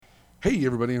Hey,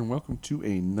 everybody, and welcome to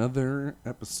another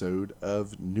episode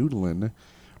of Noodlin'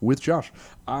 with Josh.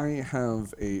 I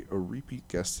have a repeat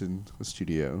guest in the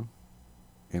studio,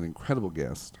 an incredible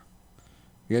guest.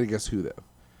 You gotta guess who, though.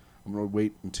 I'm gonna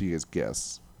wait until you guys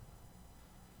guess.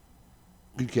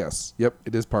 Good guess. Yep,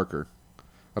 it is Parker.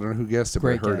 I don't know who guessed it,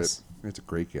 Great but I heard guess. it. It's a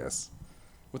great guess.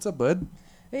 What's up, bud?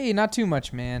 Hey, not too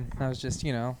much, man. I was just,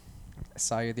 I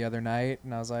saw you the other night,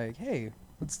 and I was like, hey,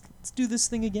 let's do this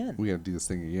thing again. We gotta do this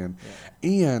thing again.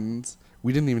 And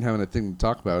we didn't even have anything to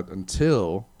talk about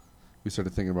until we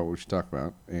started thinking about what we should talk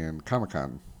about, and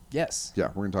Comic-Con. Yes. Yeah,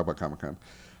 we're going to talk about Comic-Con.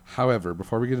 However,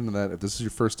 before we get into that, if this is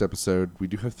your first episode, we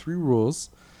do have 3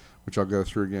 rules, which I'll go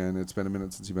through again. It's been a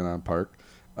minute since you've been on, Park.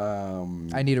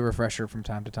 I need a refresher from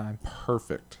time to time.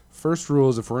 Perfect. First rule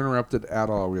is if we're interrupted at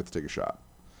all, we have to take a shot.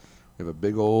 We have a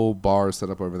big old bar set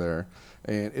up over there.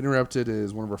 And interrupted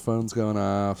is one of our phones going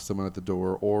off, someone at the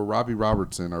door, or Robbie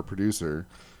Robertson, our producer,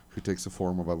 who takes the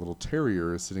form of a little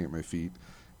terrier is sitting at my feet.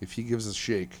 If he gives a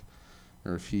shake,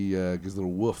 or if he gives a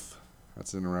little woof,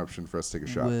 that's an interruption for us to take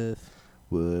a shot.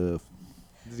 Woof.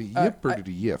 Did he yip or did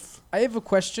he yiff? I have a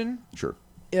question. Sure.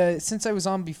 Since I was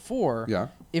on before, Yeah.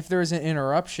 if there's an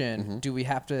interruption, do we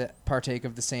have to partake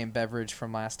of the same beverage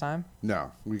from last time?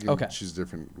 No. We can Okay. choose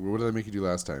different. What did I make you do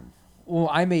last time? Well,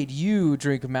 I made you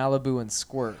drink Malibu and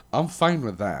Squirt. I'm fine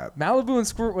with that. Malibu and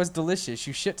Squirt was delicious.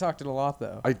 You shit-talked it a lot,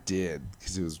 though. I did,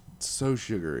 because it was so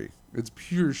sugary. It's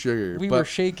pure sugar. We but were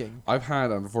shaking. I've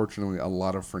had, unfortunately, a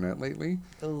lot of Fernet lately,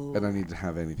 Oh, and I need to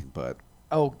have anything but.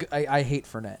 I hate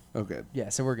Fernet. Oh, good. Yeah,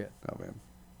 so we're good. Oh, man.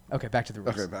 Okay, back to the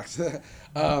rules. Okay, back to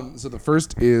that. So the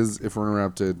first is if we're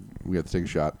interrupted, we have to take a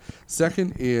shot.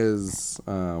 Second is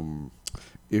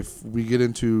if we get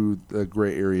into a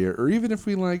gray area, or even if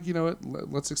we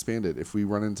let's expand it. If we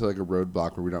run into like a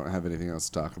roadblock where we don't have anything else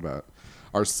to talk about,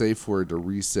 our safe word to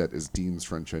reset is Dean's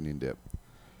French onion dip.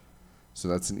 So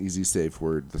that's an easy safe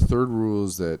word. The third rule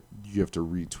is that you have to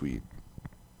retweet.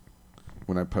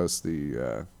 When I post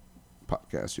the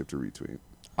podcast, you have to retweet.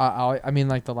 I mean,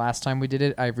 like the last time we did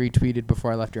it, I retweeted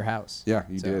before I left your house. Yeah,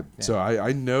 you So, did. yeah. So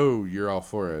I know you're all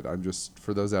for it. I'm just,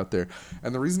 for those out there.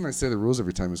 And the reason I say the rules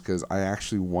every time is because I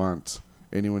actually want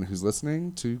anyone who's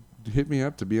listening to hit me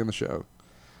up to be on the show.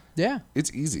 Yeah.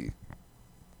 It's easy.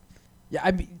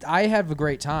 Yeah, I have a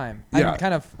great time. Yeah.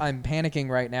 I'm panicking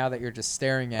right now that you're just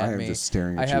staring at I am me. just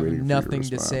staring at I you, have waiting for you to nothing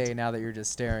to respond. say now that you're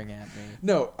just staring at me.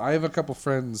 No, I have a couple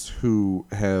friends who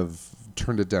have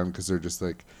turned it down because they're just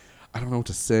like, I don't know what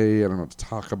to say. I don't know what to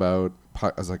talk about.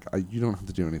 I was like, you don't have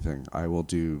to do anything. I will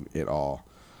do it all.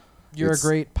 You're It's- a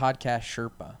great podcast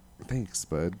Sherpa. Thanks,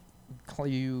 bud.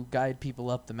 You guide people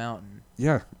up the mountain.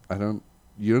 Yeah,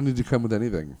 you don't need to come with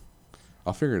anything.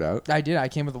 I'll figure it out. I did. I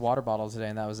came with a water bottle today,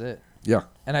 and that was it. Yeah.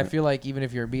 And I feel like even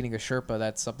if you're meeting a Sherpa,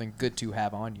 that's something good to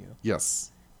have on you.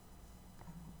 Yes.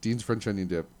 Dean's French onion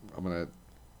dip. I'm gonna,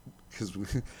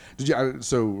 because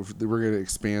so we're gonna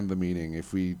expand the meaning.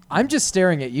 If we, I'm just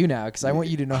staring at you now because I want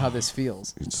you to know how this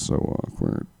feels. it's so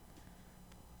awkward.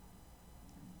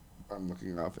 I'm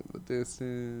looking off into the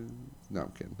distance. No,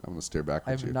 I'm kidding. I'm gonna stare back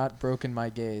at I've you. not broken my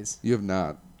gaze. You have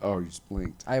not. Oh, you just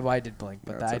blinked. I did blink,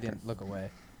 but That's I okay. didn't look away.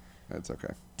 That's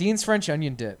okay. Dean's French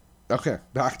onion dip. Okay,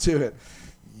 back to it.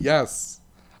 Yes.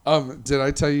 Did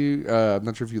I tell you? I'm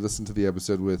not sure if you listened to the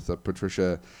episode with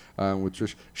Patricia. With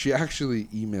Trish, she actually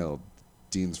emailed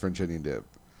Dean's French onion dip.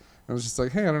 I was just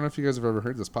like, hey, I don't know if you guys have ever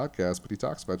heard this podcast, but he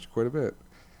talks about you quite a bit.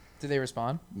 Did they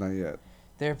respond? Not yet.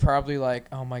 They're probably like,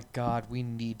 "Oh my God, we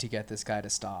need to get this guy to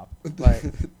stop. Like,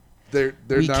 They're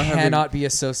we now cannot be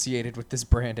associated with this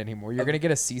brand anymore. You're gonna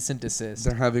get a cease and desist."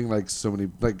 They're having like so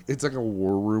many, like it's like a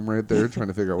war room right there, trying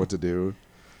to figure out what to do.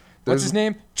 What's his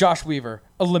name? Josh Weaver.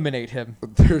 Eliminate him.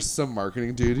 There's some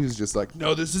marketing dude who's just like,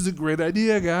 no, this is a great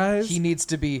idea, guys. He needs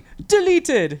to be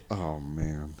deleted. Oh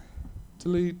man,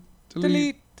 delete.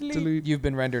 Delete. You've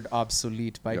been rendered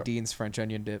obsolete by Yep. Dean's French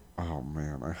onion dip. Oh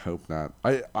man, I hope not.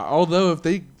 Although if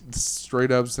they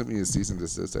straight up sent me a cease and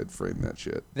desist, I'd frame that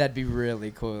shit. That'd be really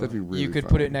cool. That'd be really You could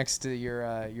fun. put it next to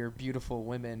your beautiful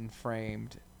women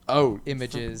framed Oh,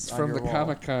 images on from your the wall.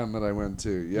 Comic-Con that I went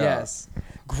to. Yeah. Yes.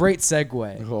 Great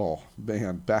segue. Oh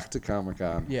man, back to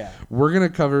Comic-Con. Yeah. We're gonna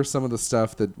cover some of the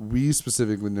stuff that we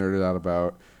specifically nerded out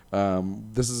about.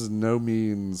 This is no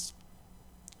means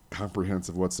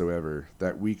comprehensive whatsoever.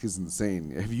 That week is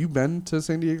insane. Have you been to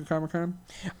San Diego Comic-Con?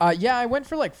 Yeah, I went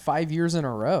for like 5 years in a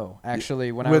row,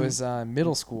 actually, when I was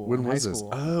middle school When and was high this? school.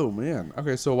 Oh man.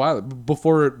 Okay, so a while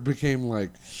before it became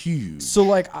like huge. So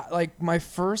like my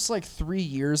first like 3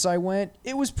 years I went,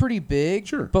 it was pretty big.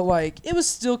 Sure. But like it was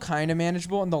still kind of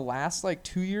manageable. And the last like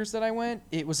 2 years that I went,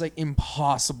 it was like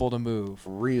impossible to move.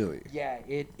 Really? Yeah,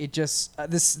 it just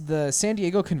the San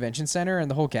Diego Convention Center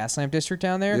and the whole Gaslamp district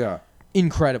down there. Yeah.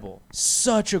 Incredible.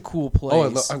 Such a cool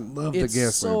place. Oh, I love the it's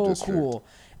Gaslamp so district. cool.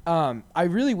 I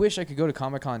really wish I could go to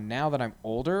Comic-Con now that I'm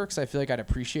older because I feel like I'd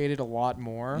appreciate it a lot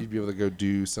more. You'd be able to go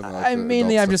do something like I the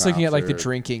mainly adult I'm just stuff looking at like the after.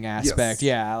 drinking aspect. Yes.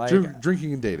 Yeah, like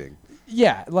Drinking and dating.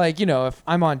 yeah, like if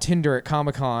I'm on Tinder at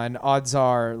Comic-Con, odds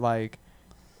are like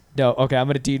no, okay, I'm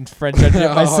gonna deem friendship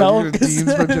Oh, myself. you're gonna deem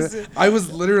friendship. I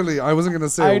wasn't gonna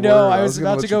say. I a know word. I was gonna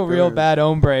about to let go you real finish. bad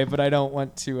hombre, but I don't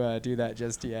want to do that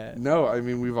just yet. No, I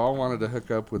mean we've all wanted to hook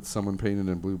up with someone painted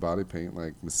in blue body paint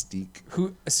like Mystique.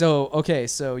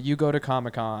 So you go to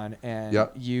Comic-Con and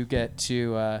Yep. you get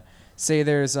to say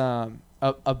there's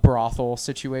a brothel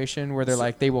situation where they're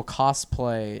like they will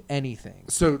cosplay anything.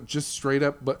 So just straight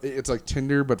up, but it's like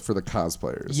Tinder, but for the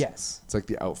cosplayers. Yes. It's like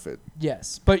the outfit.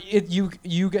 Yes, but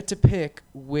you get to pick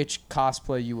which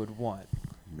cosplay you would want.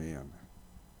 Man.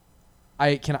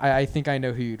 I think I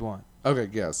know who you'd want. Okay,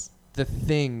 guess. The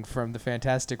Thing from the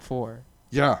Fantastic Four.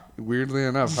 Yeah. Weirdly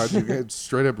enough, how'd you get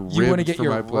straight up ribbed You want to get for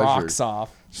your my pleasure? rocks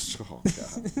off. Oh,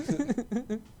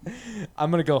 God.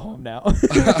 I'm gonna go home now.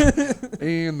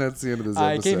 And that's the end of this episode.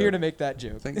 I came here to make that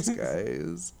joke. Thanks,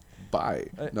 guys. Bye.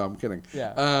 No, I'm kidding.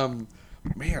 Yeah.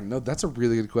 Man, no, that's a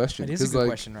really good question. It is a 'Cause, good like,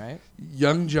 question, right?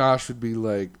 Young Josh would be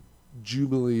like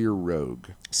Jubilee or Rogue.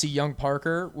 See, young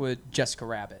Parker would Jessica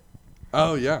Rabbit.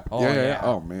 Oh yeah. Oh, yeah. yeah.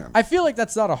 Oh man. I feel like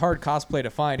that's not a hard cosplay to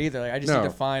find either. Like I just No. need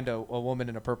to find a woman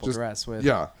in a purple Just- dress with.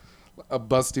 Yeah. A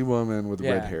busty woman with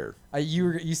Yeah. red hair.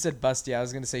 You said busty. I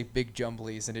was gonna say big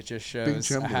jumblies, and it just shows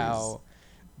jumblies. how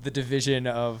the division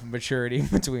of maturity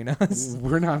between us.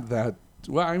 We're not that.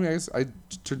 Well, I mean, I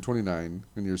turned 29,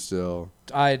 and you're still.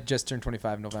 I just turned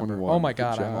 25 in November. 21. Oh my Good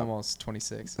god, I'm job. almost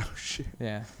 26. Oh shit.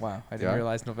 Yeah, wow. I didn't Yeah?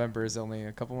 realize November is only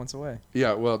a couple months away.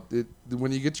 Yeah. Well,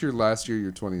 when you get to your last year,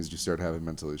 your 20s, you start having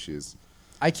mental issues.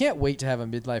 I can't wait to have a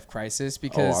midlife crisis Oh,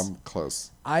 because I'm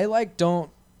close.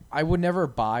 I would never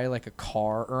buy like a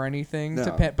car or anything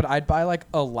No. but I'd buy like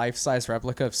a life-size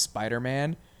replica of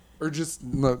Spider-Man. Or just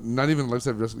not even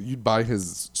lifestyle wrestling. You'd buy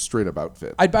his straight up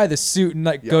outfit. I'd buy the suit and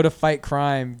like Yeah. go to fight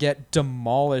crime, get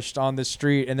demolished on the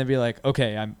street, and then be like,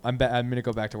 okay, I'm gonna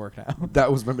go back to work now.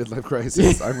 That was my midlife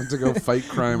crisis. I went to go fight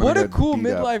crime. What and a I got cool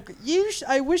beat up. midlife!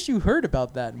 I wish you heard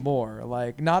about that more.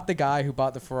 Like, not the guy who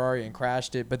bought the Ferrari and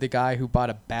crashed it, but the guy who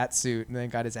bought a bat suit and then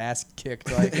got his ass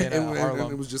kicked like in and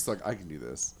Harlem. it was just like, I can do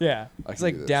this. Yeah, I he's can do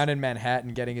like this. down in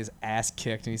Manhattan getting his ass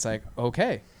kicked, and he's like,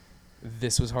 okay,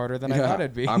 this was harder than I Yeah, thought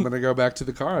it'd be. I'm gonna go back to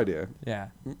the car idea. Yeah.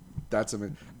 That's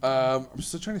amazing. I'm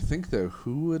still trying to think though.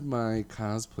 Who would my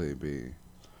cosplay be?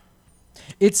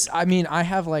 I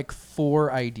have like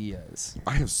 4 ideas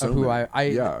I have so of who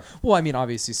many. Yeah. Well, I mean,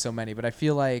 obviously so many, but I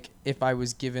feel like if I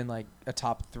was given like a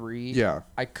top 3, Yeah.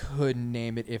 I could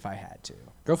name it if I had to.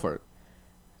 Go for it.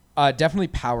 Definitely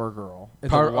Power Girl in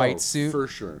the white suit. For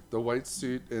sure. The white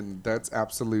suit, and that's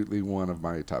absolutely one of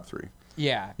my top 3.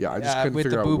 Yeah. Yeah, I just couldn't with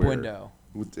figure the out boob where. window.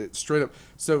 With it, straight up.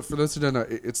 So for those who don't know,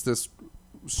 it's this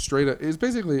straight up. It's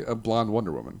basically a blonde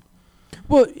Wonder Woman.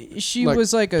 Well, she Like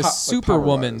was like a like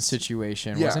superwoman power-wise.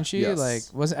 situation, Yeah, wasn't she? yes.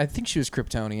 Like, I think she was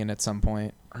Kryptonian at some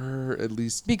point Or at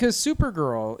least, because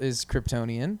Supergirl is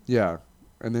Kryptonian. yeah.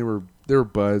 And they were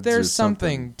buds. or There's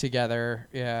something together.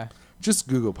 Yeah. Just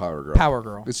Google Power Girl. Power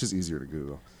Girl. It's just easier to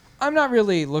Google. I'm not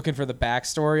really looking for the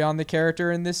backstory on the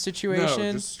character in this situation.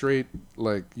 No, just straight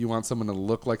like you want someone to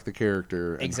look like the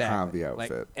character and have the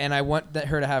Like, outfit, and I want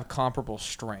her to have comparable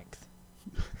strength.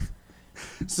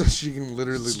 so she can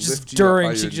literally Just lift you during,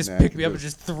 up by she your could just neck pick me up and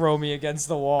just throw me against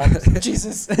the wall.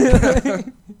 Jesus.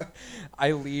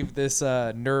 I leave this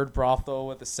nerd brothel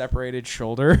with a separated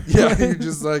shoulder. yeah, you're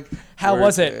just like, How worth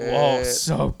was it? Whoa,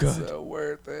 so good. so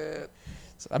worth it.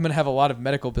 So I'm gonna have a lot of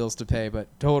medical bills to pay, but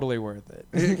totally worth it.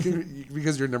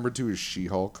 Because your number 2 is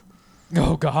She-Hulk.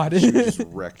 Oh God. She would just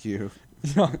wreck you.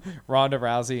 Ronda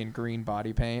Rousey in green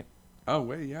body paint. Oh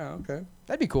wait, yeah, okay,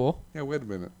 That'd be cool. yeah. Wait a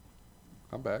minute,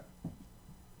 I'm back.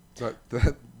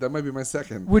 That might be my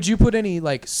second. Would you put any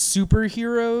like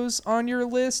superheroes on your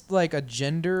list, like a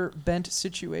gender bent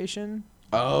situation,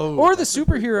 Oh, or the that's a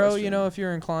great superhero? question. You know, if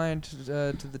you're inclined to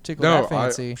the tickle No, that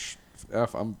fancy.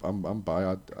 I'm bi.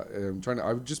 I'm trying to.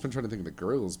 I've just been trying to think of the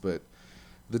girls, but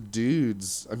the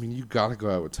dudes. I mean, you got to go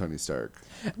out with Tony Stark.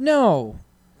 No,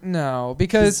 No,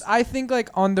 because I think like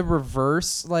on the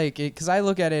reverse, like because I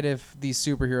look at it if these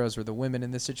superheroes were the women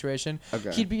in this situation,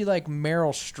 Okay. he'd be like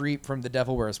Meryl Streep from The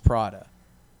Devil Wears Prada.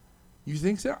 You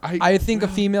think so? I think a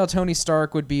female Tony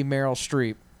Stark would be Meryl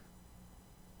Streep.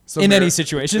 So In any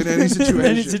situation. In any situation. In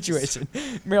any situation.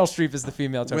 Meryl Streep is the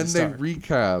female Tony When Stark. they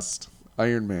recast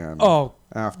Iron Man. Oh,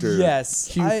 After yes.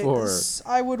 Q4.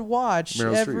 I would watch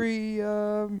Meryl every.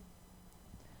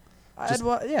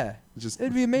 Yeah, Just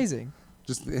it'd be amazing.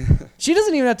 just She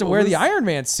doesn't even have to What wear the was- Iron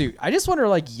Man suit. I just want her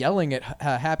like yelling at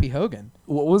Happy Hogan.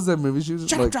 what was that movie she was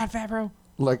Shut like? up, John Favreau.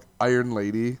 Like Iron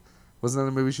Lady. Wasn't that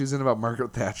a movie she was in about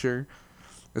Margaret Thatcher?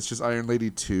 It's just Iron Lady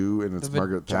 2 and it's The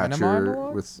Margaret Vagina Thatcher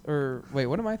Monologues? with Or wait,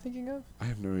 what am I thinking of? I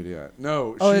have no idea.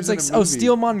 No, Oh, she it's was in like a movie.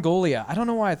 Steel Mongolia. I don't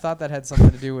know why I thought that had something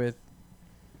to do with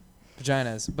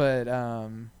vaginas, but I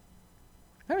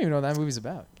don't even know what that movie's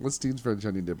about. Let's Dean's French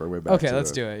onion dip our way back. Okay, to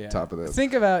let's the do it. Yeah. Top of this.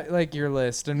 Think about like your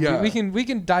list, and Yeah. we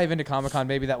can dive into Comic-Con.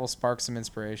 Maybe that will spark some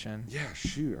inspiration. Yeah,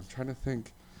 shoot. I'm trying to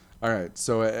think. All right,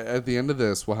 so at the end of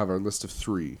this, we'll have our list of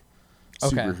 3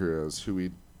 Okay. superheroes who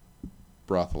we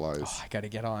brothelize. Oh, I got to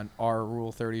get on R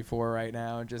Rule 34 right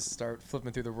now and just start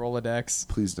flipping through the Rolodex.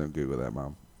 Please don't Google that,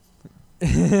 Mom.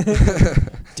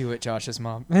 Do it, Josh's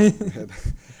mom.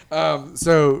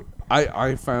 So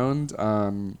I found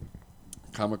on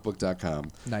comicbook.com.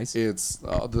 Nice. It's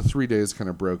the 3 days kind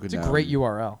of broken It's a down. great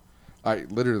URL. I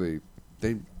literally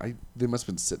they must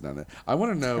have been sitting on it. I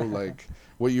want to know like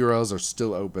what URLs are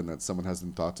still open that someone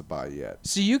hasn't thought to buy yet.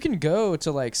 So you can go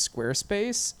to like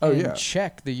Squarespace Oh, and yeah.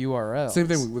 check the URL. Same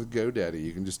thing with GoDaddy.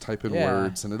 You can just type in Yeah.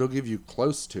 words and it'll give you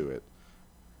close to it.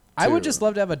 I would too. just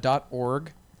love to have a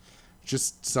 .org.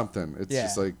 Just something. It's Yeah.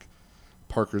 just like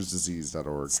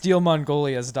parkersdisease.org.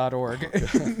 SteelMongolias.org.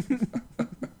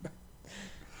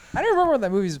 I don't remember what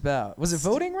that movie's about. Was it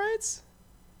voting rights?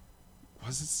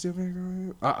 Was it Steel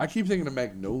Magnolia? I keep thinking of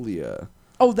Magnolia.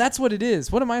 Oh, that's what it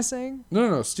is. What am I saying?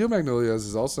 No. Steel Magnolias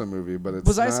is also a movie, but it's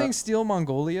Was I not- saying Steel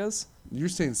Mongolias? You're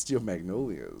saying Steel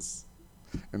Magnolias.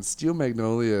 And Steel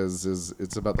Magnolias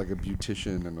it's about like a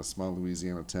beautician in a small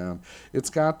Louisiana town. It's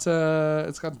got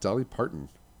Dolly Parton.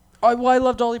 Oh, well, I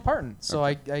love Dolly Parton, so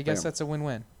I guess Bam. that's a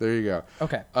win-win. There you go.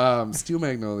 Okay. Steel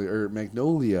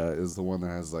Magnolia is the one that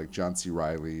has like John C.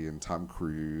 Reilly and Tom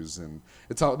Cruise, and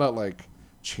it's all about like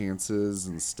chances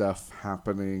and stuff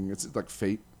happening. It's like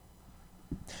fate.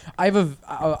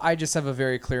 I just have a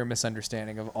very clear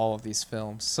misunderstanding of all of these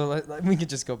films, so we can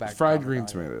just go back. Fried to green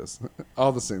Comic-Con. tomatoes,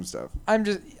 all the same stuff.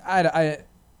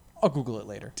 I'll Google it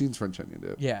later. Dean's French onion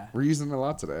dip. Yeah. We're using it a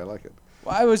lot today. I like it.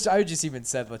 Well, I just even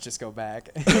said let's just go back,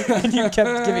 and you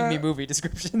kept giving me movie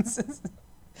descriptions.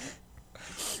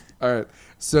 All right.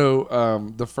 So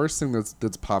the first thing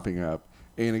that's popping up,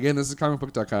 and again, this is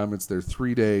comicbook.com. It's their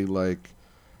 3-day like.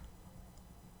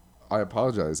 I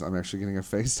apologize. I'm actually getting a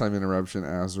FaceTime interruption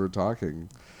as we're talking.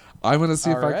 I'm gonna see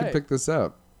if I can Alright. pick this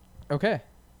up. Okay.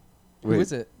 Wait, Who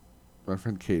is it? my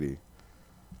friend Katie.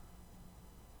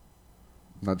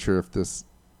 Not sure if this.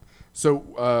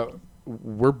 So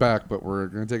we're back, but we're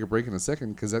gonna take a break in a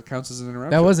second because that counts as an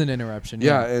interruption. That was an interruption.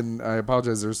 Yeah, and I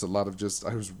apologize. There's a lot of just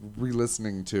I was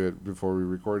re-listening to it before we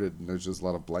recorded, and there's just a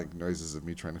lot of blank noises of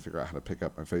me trying to figure out how to pick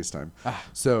up my FaceTime. Ah.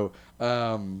 So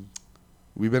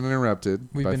we've been interrupted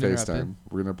We've by been FaceTime. interrupted.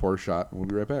 We're gonna pour a shot, and we'll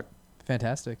be right back.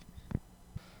 Fantastic.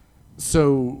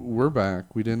 So we're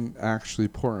back. We didn't actually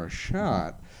pour a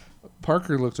shot.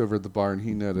 Parker looked over at the bar and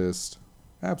he noticed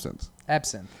absinthe.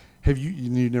 Absinthe. Have you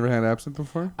never had absinthe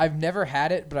before? I've never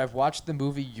had it, but I've watched the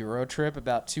movie Eurotrip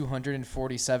about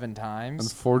 247 times.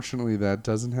 Unfortunately, that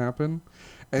doesn't happen.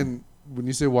 And when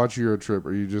you say watch Eurotrip,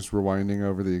 are you just rewinding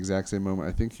over the exact same moment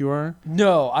I think you are?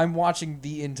 No, I'm watching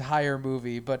the entire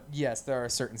movie, but yes, there are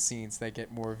certain scenes that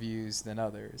get more views than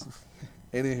others.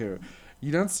 Anywho,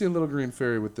 you don't see a little green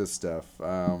fairy with this stuff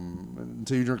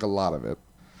until you drink a lot of it.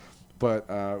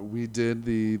 But we did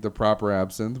the proper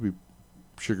absinthe. We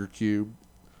sugar cube,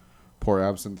 pour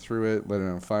absinthe through it, let it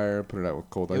on fire, put it out with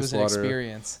cold It ice was an water.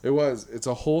 experience. It was. It's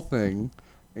a whole thing.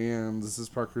 And this is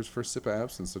Parker's first sip of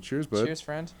absinthe. So cheers, bud. Cheers,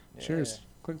 friend. Cheers.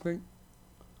 Clink, clink.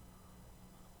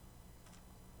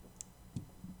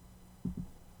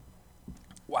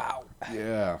 Wow.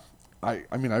 Yeah. I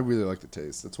mean, I really like the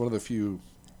taste. It's one of the few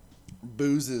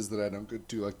boozes that I don't get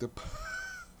to like the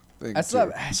thing.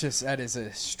 That is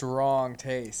a strong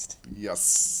taste.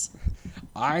 Yes.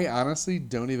 I honestly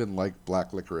don't even like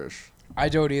black licorice. I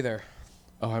don't either.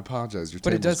 Oh, I apologize. Your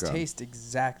But it table's does gone. taste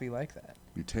exactly like that.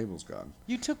 Your table's gone.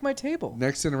 You took my table.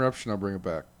 Next interruption, I'll bring it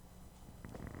back.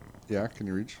 Yeah, can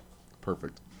you reach?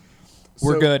 Perfect.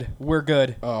 We're So- good. We're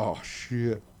good. Oh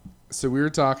shit! So we were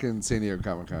talking San Diego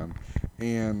Comic Con,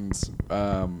 and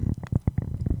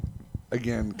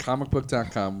again,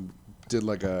 comicbook.com did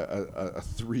like a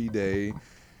 3-day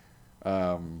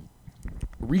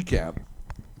recap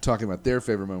talking about their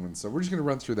favorite moments. So we're just going to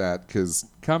run through that because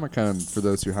Comic-Con, for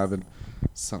those who haven't,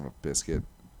 son of a biscuit.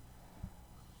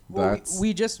 Well,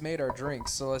 we just made our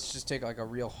drinks, so let's just take like a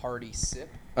real hearty sip.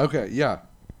 Okay, yeah.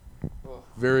 Ugh.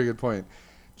 Very good point.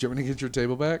 Do you want me to get your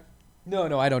table back?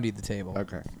 No, I don't need the table.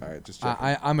 Okay, all right, just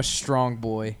checking. I'm a strong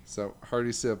boy. So,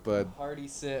 hearty sip, bud. Hearty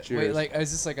sip. Cheers. Wait, like,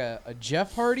 is this like a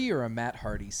Jeff Hardy or a Matt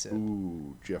Hardy sip?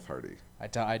 Ooh, Jeff Hardy.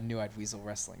 I knew I'd weasel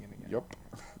wrestling in again. Yep.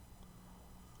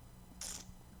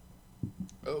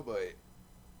 Oh, boy.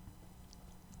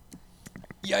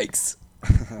 Yikes.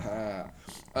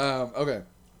 Okay.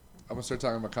 I'm going to start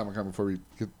talking about Comic-Con before we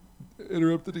get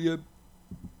interrupted again.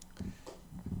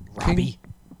 Robbie.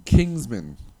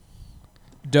 Kingsman.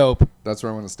 Dope. That's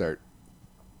where I want to start.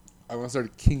 I want to start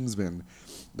at Kingsman,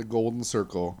 the Golden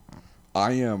Circle.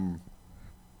 I am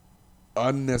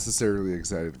unnecessarily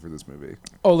excited for this movie.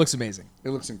 Oh, it looks amazing. It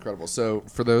looks incredible. So,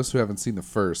 for those who haven't seen the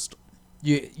first,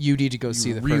 You need to go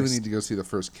see the you really first. need to go see the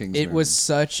first Kingsman. It was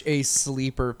such a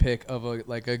sleeper pick of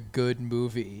a good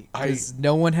movie I- because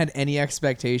no one had any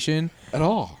expectation at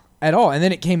all. at all, and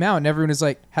then it came out and everyone was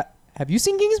like, "Have you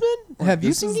seen Kingsman? Have you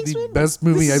This seen is Kingsman? the best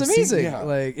movie This is I've amazing." seen. Yeah.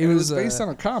 Like it was based on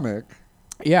a comic.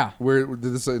 Yeah. Where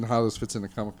this and how this fits into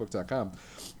comicbook.com.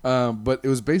 But it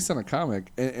was based on a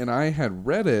comic, and I had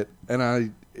read it,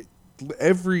 and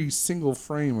every single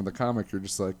frame of the comic, you're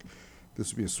just like,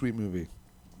 this would be a sweet movie.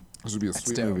 This would be a That's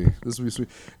sweet dope. movie. This would be sweet.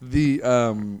 The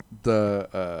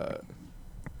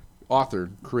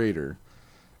author, creator,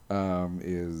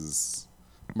 is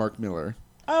Mark Miller.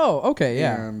 Oh, okay,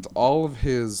 yeah. And all of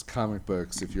his comic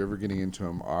books, if you're ever getting into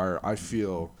them, are, I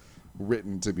feel,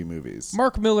 written to be movies.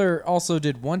 Mark Miller also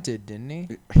did Wanted, didn't he?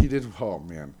 He did. Oh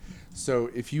man! So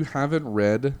if you haven't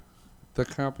read the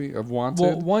copy of Wanted,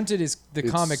 Well, Wanted is the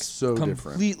it's comics so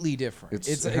completely different.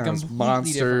 It's it a has completely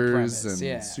monsters different premise. and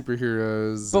Yeah.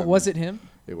 superheroes. But and was it him?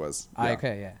 It was.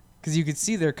 Okay, yeah. Because you could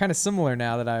see they're kind of similar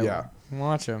now that I Yeah.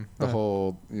 watch them. The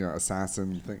whole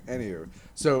assassin thing. Anyway,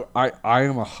 so I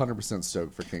am 100%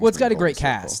 stoked for Kingsman. Well, it's got a Golden great Circle.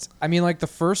 cast. I mean, like the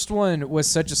first one was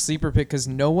such a sleeper pick because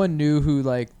no one knew who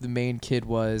like the main kid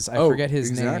was. I forget his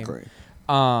exactly.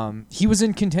 name. He was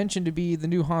in contention to be the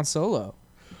new Han Solo.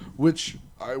 Which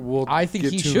I will. I think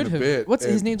get he to should in a have. bit. What's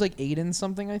his And name's like Aiden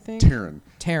something? I think. Taron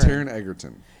Taron.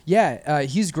 Egerton. Yeah,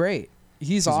 he's great.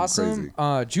 He's awesome.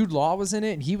 crazy. Jude Law was in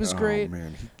it, and he was great. Oh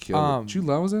man, he killed it. Jude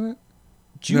Law was in it.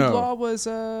 Jude No. Law was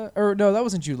or no, that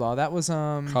wasn't Jude Law. That was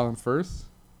Colin Firth,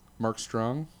 Mark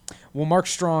Strong. well, Mark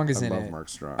Strong is I in love it. Mark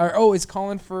Strong. Is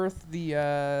Colin Firth the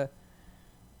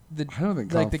I don't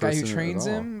think like Colin the guy Firth's who in it at trains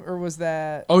all. him, or was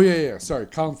that Oh yeah. Sorry,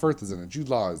 Colin Firth is in it. Jude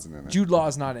Law isn't in it. Jude Law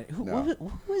is not in it? No.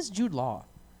 Who is Jude Law?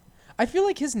 I feel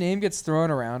like his name gets thrown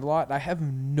around a lot, and I have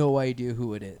no idea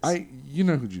who it is. You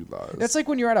know who Jude Law is. That's like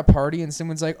when you're at a party and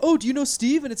someone's like, "Oh, do you know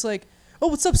Steve?" And it's like, "Oh,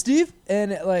 what's up, Steve?"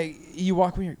 And like you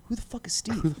walk away, you're like, "Who the fuck is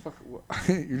who Steve?" the fuck?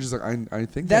 You're just like I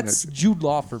think That's I know Jude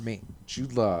Law for me.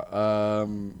 Jude Law.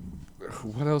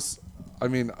 What else? I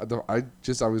mean, I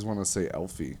just always want to say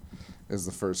Elfie is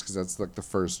the first because that's like the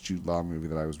first Jude Law movie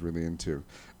that I was really into.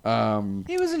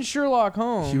 He was in Sherlock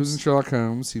Holmes. He was in Sherlock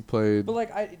Holmes. He played but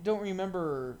like I don't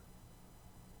remember.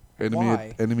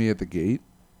 Why? Enemy at the Gate.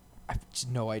 I have just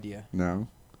no idea. No.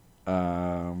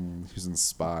 He was in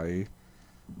Spy.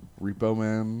 Repo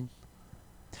Man.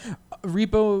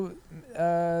 Repo,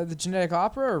 the Genetic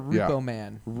Opera, or Repo Yeah.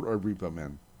 Man? Repo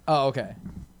Man. Oh, okay.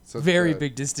 So Very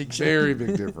big distinction. Very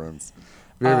big difference.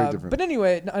 Very big difference. But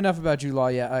anyway, enough about Jude Law.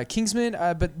 Yeah, Kingsman.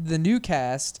 But the new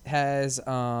cast has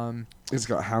It's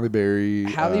got Halle Berry,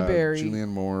 Berry. Julianne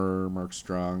Moore, Mark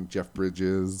Strong, Jeff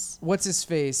Bridges, what's his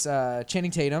face,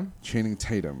 Channing Tatum, Channing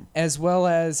Tatum. as well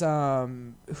as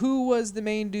who was the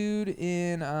main dude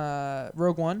in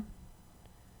Rogue One?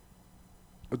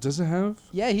 Does it have?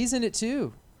 Yeah, he's in it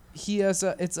too. He has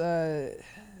it's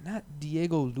not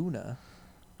Diego Luna,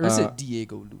 or is it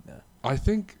Diego Luna? I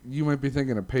think you might be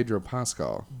thinking of Pedro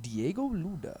Pascal. Diego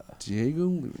Luna. Diego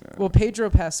Luna. Well, Pedro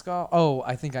Pascal. Oh,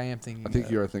 I think I am thinking. I think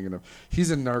you are thinking of.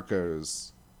 He's in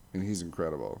Narcos, and he's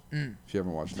incredible. Mm. If you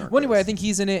haven't watched Narcos. Well, anyway, I think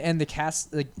he's in it, and the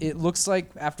cast. Like, it looks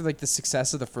like after like the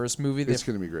success of the first movie, it's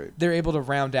going to be great. they're able to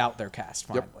round out their cast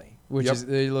Yep. finally, which Yep. is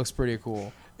it looks pretty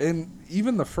cool. And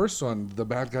even the first one, the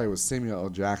bad guy was Samuel L.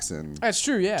 Jackson That's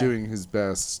true, yeah. doing his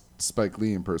best Spike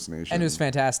Lee impersonation. And it was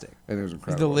fantastic. And it was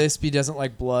incredible. The lisp, he doesn't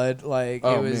like blood. Like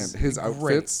Oh, it was man. His great.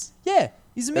 outfits. Yeah,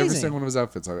 he's amazing. Every single one of his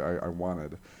outfits I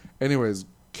wanted. Anyways,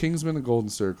 Kingsman: The Golden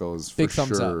Circle is for Big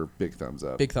thumbs sure big thumbs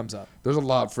up. Big thumbs up. There's a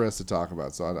lot for us to talk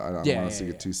about, so I don't Yeah, want us to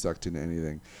yeah, get too sucked into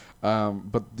anything.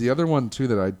 But the other one too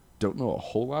that I don't know a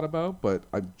whole lot about, but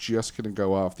I'm just going to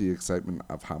go off the excitement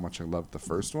of how much I loved the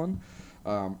first one.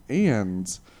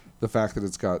 And the fact that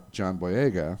it's got John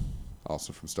Boyega,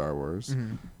 also from Star Wars,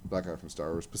 that guy from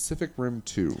Star Wars, Pacific Rim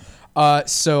 2.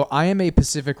 So I am a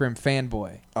Pacific Rim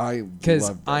fanboy. Because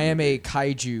love that I am movie. a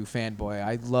kaiju fanboy.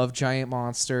 I love giant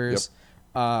monsters.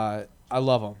 I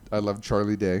love them. I love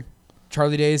Charlie Day.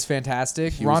 Charlie Day is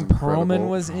fantastic. He Ron was Perlman incredible.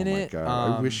 was in Oh my it.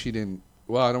 God. I wish he didn't.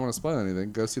 Well, I don't want to spoil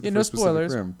anything. Go see the no first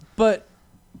spoilers. Pacific Rim. But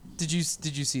did you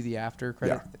see the after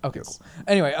credit? Yeah. Okay. Yes. Cool.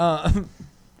 Anyway,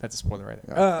 that's a spoiler right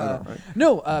there. Yeah, I know, right?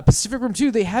 No, Pacific Rim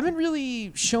 2. They haven't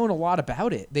really shown a lot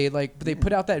about it. They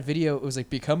put out that video. It was like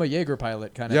become a Jaeger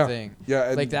pilot kind of thing. Yeah,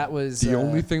 and like that was the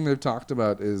only thing they've talked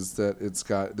about is that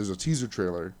there's a teaser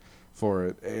trailer for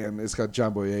it, and it's got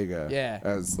John Boyega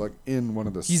as like in one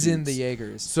of the He's suits. in the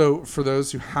Jaegers. So for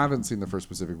those who haven't seen the first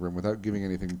Pacific Rim, without giving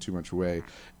anything too much away,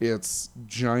 it's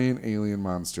giant alien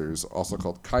monsters, also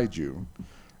called kaiju.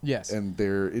 Yes. And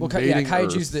they're invading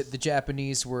kaiju's Earth. the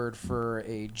Japanese word for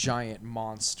a giant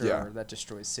monster Yeah. that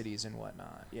destroys cities and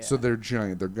whatnot. Yeah. So they're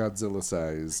giant. They're Godzilla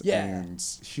size. Yeah. And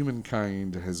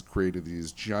humankind has created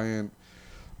these giant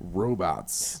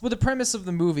robots. Well, the premise of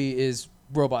the movie is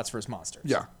robots versus monsters.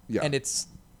 Yeah. Yeah. And it's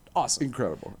awesome.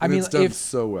 Incredible. I And mean, it's done if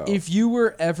so well. If you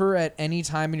were ever at any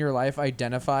time in your life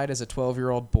identified as a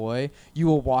 12-year-old boy, you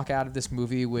will walk out of this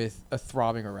movie with a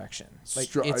throbbing erection.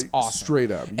 Like it's awesome.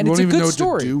 Straight up. You And won't it's a even good know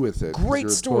story. what to do with it. 'cause Great you're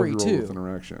a story, 12-year-old too. With an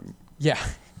erection. Yeah.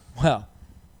 Well,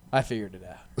 I figured it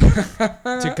out.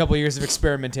 Took a couple years of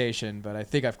experimentation, but I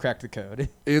think I've cracked the code.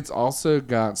 It's also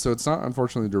got, so it's not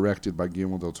unfortunately directed by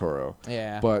Guillermo del Toro.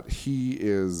 Yeah. But he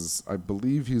is, I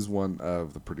believe he's one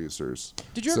of the producers.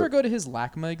 Did you So- ever go to his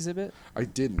LACMA exhibit? I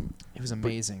didn't. It was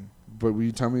amazing. But will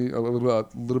you tell me a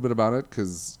little bit about it?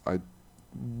 Because I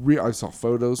saw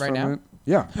photos Right from now? it.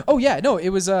 Yeah. Oh yeah, no, it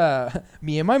was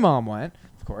me and my mom went,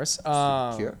 of course.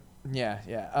 Yeah.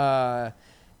 Yeah.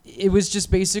 It was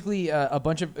just basically a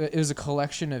bunch of. It was a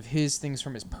collection of his things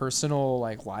from his personal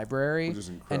like library Which is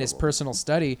and his incredible. personal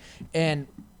study. And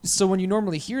so when you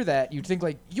normally hear that, you'd think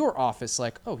like your office,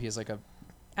 like, oh, he has like a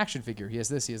action figure. He has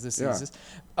this. He has this. He has this.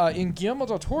 In Guillermo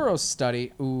del Toro's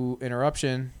study,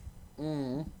 interruption.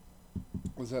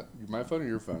 Was that my phone or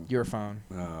your phone? Your phone.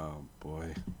 Oh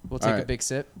boy. We'll take All a right. big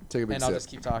sip. Take a big and sip. I'll just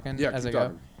keep talking Yeah, as keep I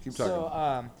talking. go. Keep talking.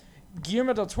 So,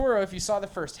 Guillermo del Toro, if you saw the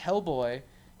first Hellboy,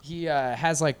 he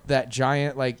has like that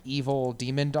giant like evil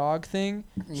demon dog thing.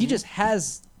 He just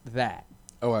has that.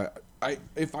 Oh, I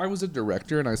if I was a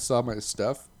director and I saw my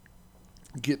stuff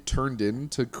get turned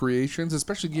into creations,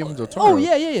 especially Guillermo del Toro. Oh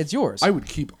yeah, it's yours. I would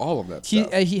keep all of that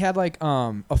stuff. He had like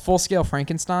a full scale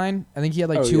Frankenstein. I think he had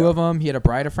like two yeah. of them. He had a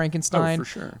Bride of Frankenstein. Oh, for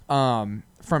sure.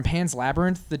 From Pan's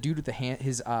Labyrinth, the dude with the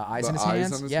his eyes The in his eyes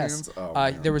hands. on his yes. hands? Oh,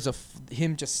 man. There was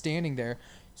him just standing there.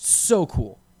 So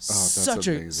cool. Oh, that's such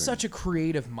amazing. such a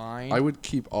creative mind. I would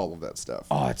keep all of that stuff.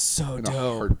 Oh, it's so in dope.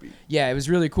 a heartbeat. Yeah, it was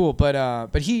really cool.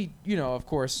 But he, of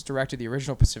course, directed the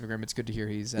original Pacific Rim. It's good to hear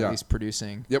he's at least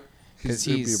producing. Yep. 'Cause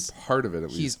He'd be he's- a part of it at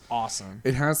least. He's awesome.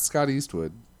 It has Scott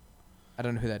Eastwood, I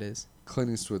don't know who that is. Clint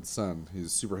Eastwood's son.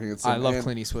 He's super handsome. I love And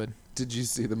Clint Eastwood. Did you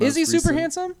see the most Is he super recent-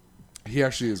 handsome? He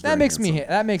actually is. That very makes handsome.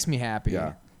 that makes me happy.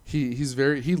 Yeah. He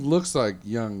looks like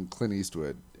young Clint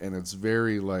Eastwood, and it's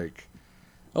very like,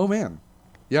 oh man,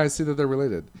 yeah, I see that they're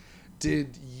related.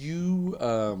 Did you?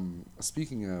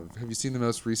 Speaking of, have you seen the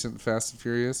most recent Fast and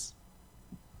Furious?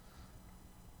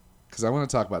 Because I want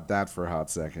to talk about that for a hot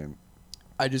second.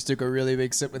 I just took a really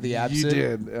big sip of the absinthe. You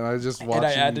did, and I just watched. And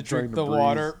I had you to drink trying the breathe.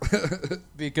 water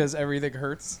because everything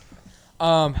hurts.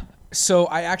 So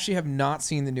I actually have not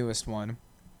seen the newest one.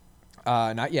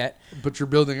 Not yet. But you're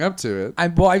building up to it.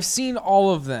 I've seen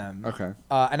all of them. Okay.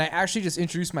 And I actually just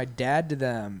introduced my dad to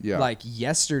them like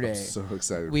yesterday. I'm so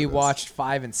excited. We for this. watched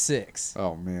 5 and 6.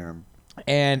 Oh man.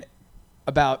 And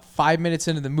about 5 minutes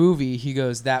into the movie, he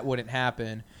goes, "That wouldn't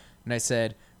happen." And I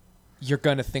said, "You're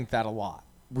going to think that a lot."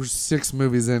 We're 6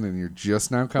 movies in, and you're just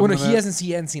now coming. Well, no, to he that?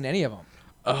 hadn't seen any of them.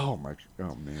 Oh my.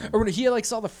 Oh man. Or when he like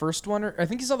saw the first one, or I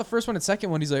think he saw the first one and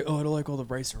second one, he's like, "Oh, I don't like all the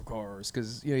racer cars,"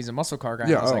 because he's a muscle car guy.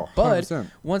 Yeah, And I was oh, like, "Bud,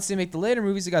 100%. once they make the later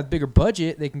movies, they got a bigger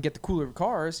budget, they can get the cooler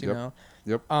cars, you Yep. know."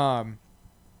 Yep.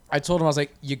 I told him, I was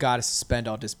like, "You got to suspend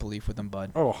all disbelief with them,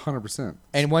 Bud." Oh, 100%.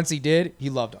 And once he did, he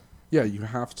loved them. Yeah, you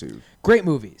have to. Great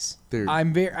movies. They're I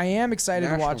am excited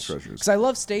to national watch treasures. because I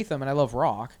love Statham and I love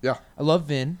Rock. Yeah. I love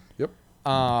Vin. Yep.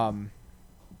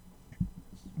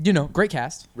 Great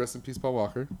cast. Rest in peace, Paul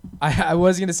Walker. I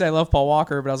was gonna say I love Paul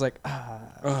Walker, but I was like,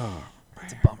 Oh,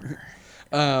 it's a bummer.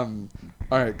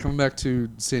 all right, coming back to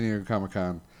San Diego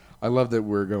Comic-Con. I love that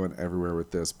we're going everywhere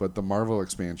with this, but the Marvel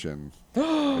expansion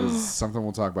is something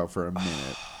we'll talk about for a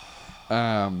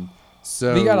minute.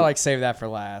 So we gotta like save that for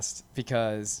last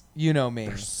because you know me.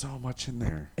 there's so much in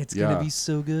there. It's Yeah. gonna be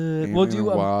so good. Ant-Man We'll do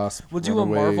and Wasp, we'll do a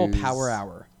Marvel Runaways, Power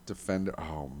Hour. Defender.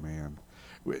 Oh man,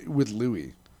 with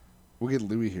Louis. We'll get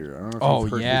Louis here. I don't know if Oh,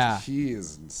 you've heard. yeah. He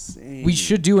is insane. We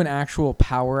should do an actual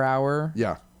Power Hour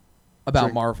Yeah. about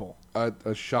Drink Marvel.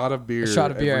 A shot of beer. A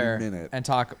shot of beer every minute. and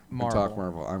talk Marvel. Talk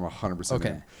Marvel. I'm 100% Okay,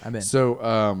 in. I'm in. So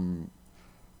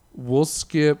we'll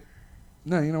skip.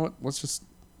 No, you know what? Let's just.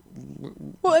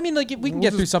 Well, I mean, like we can We'll get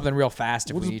just- through something real fast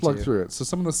if We'll we just need plug to. through it. So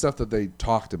some of the stuff that they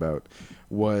talked about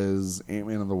was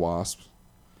Ant-Man and the Wasp,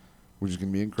 which is going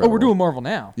to be Oh, incredible. we're doing Marvel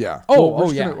now. Yeah. Oh, Well, we're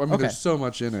just yeah. I mean, Okay. there's so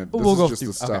much in it. We'll This go is just through-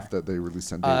 the stuff okay. that they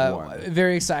released on day one.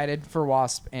 Very excited for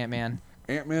Wasp, Ant-Man,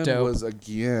 Ant-Man dope. was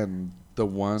again the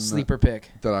one sleeper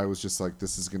pick. that I was just like,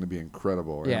 this is going to be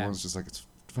incredible. And Yeah. everyone's just like, it's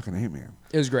fucking Ant-Man.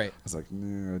 It was great. I was like,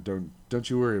 nah, don't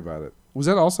you worry about it. Was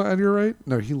that also Edgar Wright?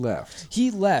 No, he left,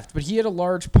 He left, but he had a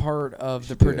large part of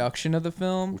the did. production of the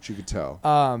film. which you could tell.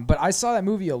 But I saw that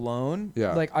movie alone.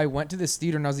 Yeah. Like I went to this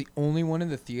theater and I was the only one in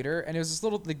the theater, and it was this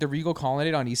little like the Regal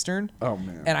Colonnade on Eastern. Oh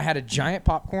man. And I had a giant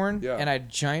popcorn Yeah. and I had a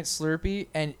giant Slurpee,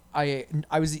 and I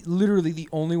was literally the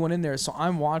only one in there. So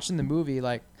I'm watching the movie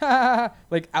like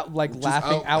like Just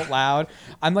laughing out loud.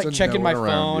 I'm like to checking no my one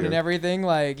around phone you. and everything,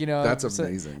 like That's so-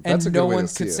 amazing. And That's a good no way one to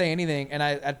see could it. say anything. And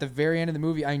I at the very end of the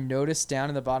movie, I noticed down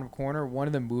in the bottom corner one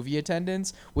of the movie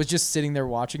attendants was just sitting there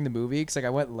watching the movie because like I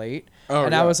went late. Oh,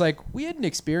 and I yeah. was like, we had an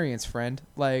experience, friend.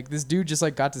 Like this dude just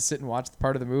like got to sit and watch the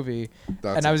part of the movie,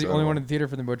 That's and I was the only incredible. one in the theater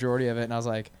for the majority of it. And I was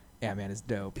like, yeah, man, it's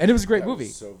dope. And it was a great That movie.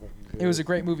 was so fucking good. It was a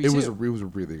great movie It too. was a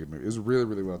really good movie. It was really,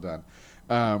 really well done.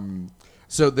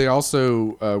 So they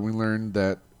also we learned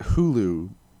that Hulu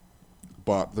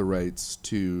bought the rights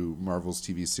to Marvel's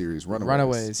TV series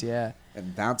Runaways, yeah.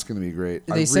 and that's going to be great.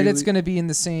 They said it's going to be in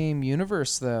the same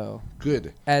universe though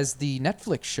good as the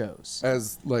Netflix shows.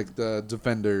 as like the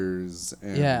Defenders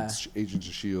and Yeah. Agents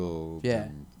of Shield. Yeah.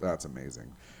 And that's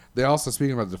amazing. They also,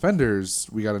 speaking about the Defenders,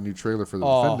 we got a new trailer for the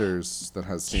Oh, Defenders that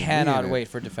has Stan Lee Cannot in it. wait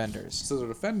for Defenders. So the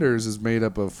Defenders is made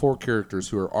up of 4 characters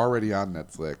who are already on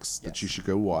Netflix that Yes. you should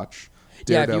go watch.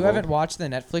 Yeah, if you Daredevil. haven't watched the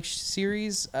Netflix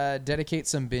series, dedicate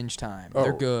some binge time.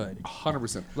 They're Oh, good.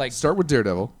 100%. Like- Start with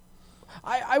Daredevil.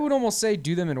 I would almost say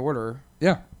do them in order.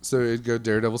 Yeah. So it'd go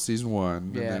Daredevil season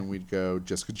 1, Yeah. and then we'd go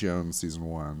Jessica Jones season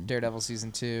 1, Daredevil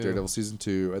season 2. Daredevil season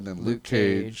 2, and then Luke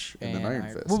Cage, and then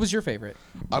Iron Fist. What was your favorite?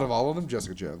 Out of all of them,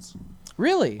 Jessica Jones.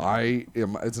 Really?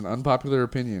 It's an unpopular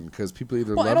opinion because people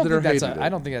either Well, I loved don't it or think hated that's it. I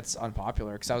don't think that's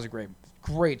unpopular because that was a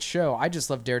great show. I just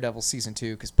love Daredevil season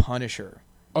 2 because Punisher.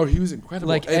 Oh, he was incredible.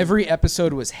 Like And every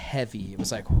episode was heavy. It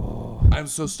was like, whoa. I'm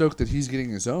so stoked that he's getting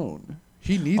his own.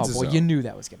 He needs Oh, his well, own. you knew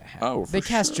that was gonna happen. Oh, they for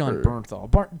cast John sure. Bernthal.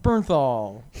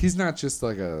 Bernthal. He's not just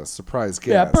like a surprise guest.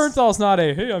 Yeah, Bernthal's not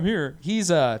a hey, I'm here. He's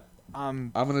a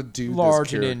I'm gonna do large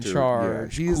this and in character.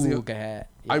 charge. Yeah, he's cool the, guy.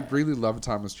 I Yeah. really love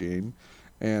Thomas Jane,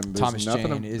 and there's Thomas nothing.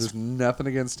 Jane is- there's nothing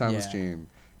against Thomas Yeah. Jane.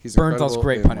 He's Bernthal's incredible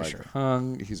great in, Punisher. Like,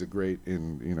 Hung. He's a great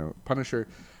in Punisher.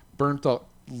 Bernthal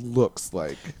looks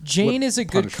like Jane what is a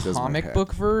good Punisher does in my comic head.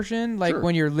 book version, like Sure.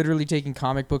 when you're literally taking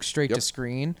comic books straight to Yep.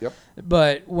 screen. Yep.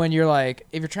 But when you're like,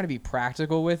 if you're trying to be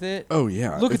practical with it, Oh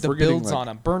yeah. look If at the we're getting, builds like, on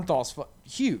him. Bernthal's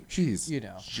huge. He's you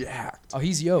know. jacked. Oh,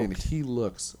 he's and yoked. he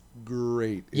looks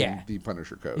great Yeah. in the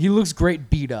Punisher coat. He looks great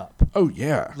beat up. Oh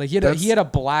yeah. Like he That's- had a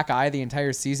black eye the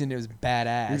entire season. It was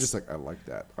badass. You're just like, I like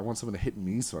that. I want someone to hit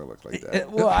me so I look like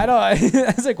that. Well, I don't.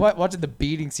 I was like watching the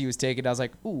beatings he was taking. I was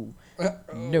like, ooh,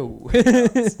 no.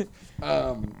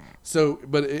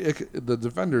 But the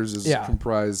Defenders is Yeah.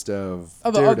 comprised of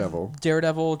Of Daredevil,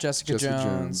 Daredevil, Jessica, Jessica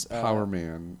Jones, Power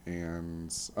Man, and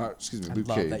excuse me, I Luke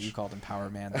love Cage. that you called him Power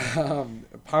Man.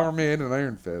 Power Man and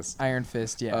Iron Fist. Iron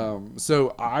Fist, yeah.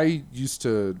 So I used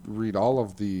to read all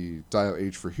of the Dial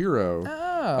H for Hero.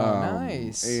 Oh,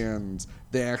 nice. And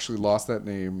they actually lost that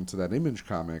name to that Image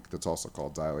comic that's also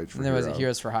called Dial H for And there Hero. was a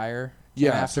Heroes for Hire. came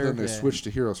Yeah, after. so then they switched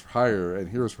to Heroes for Hire, and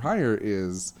Heroes for Hire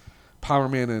is Power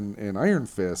Man and Iron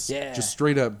Fist Yeah. just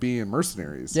straight up being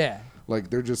mercenaries. Yeah, Like,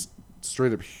 they're just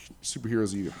straight up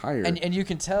superheroes you can hire. and you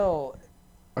can tell.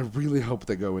 I really hope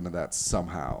they go into that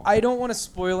somehow. I don't want to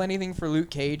spoil anything for Luke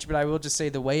Cage, but I will just say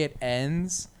the way it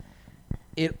ends,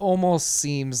 it almost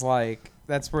seems like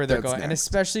that's where they're That's going, and next.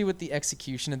 especially with the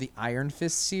execution of the Iron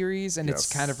Fist series and its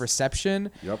Yes. kind of reception.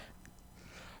 Yep.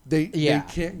 Yeah. They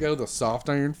can't go the soft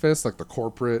Iron Fist, like the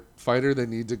corporate fighter. They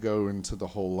need to go into the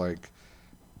whole, like,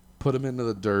 put him into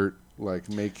the dirt, like,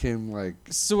 make him, like...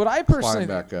 So what I personally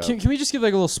back up. can we just give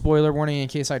like a little spoiler warning in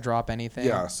case I drop anything?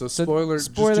 Yeah, so spoiler,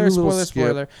 just do a spoiler, little spoiler, skip.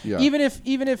 spoiler. Yeah.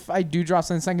 Even if I do drop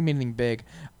something, it's not gonna be anything big.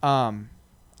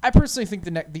 I personally think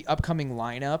the upcoming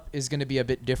lineup is going to be a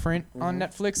bit different on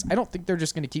Netflix. I don't think they're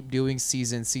just going to keep doing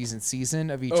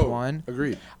season of each one.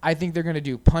 Agreed. I think they're going to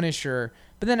do Punisher,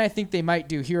 but then I think they might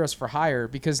do Heroes for Hire,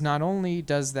 because not only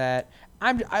does that,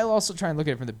 I'll also try and look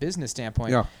at it from the business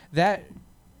standpoint. Yeah. That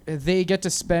they get to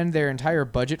spend their entire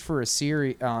budget for a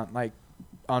series,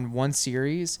 on one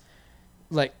series,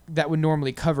 like that would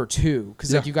normally cover two,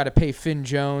 because like you got to pay Finn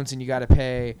Jones and you got to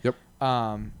pay. Yep.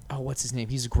 What's his name?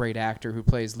 He's a great actor who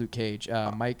plays Luke Cage.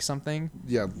 Mike something.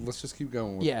 Yeah, let's just keep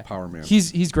going with Power Man.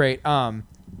 He's great. Coulter.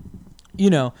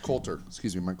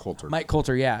 Excuse me, Mike Coulter. Mike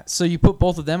Coulter, yeah. So you put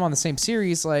both of them on the same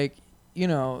series, like,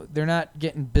 they're not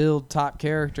getting billed top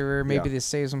character. Maybe this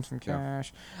saves them some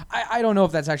cash. I don't know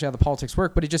if that's actually how the politics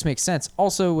work, but it just makes sense.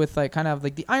 Also, with like kind of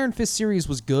like the Iron Fist series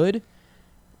was good,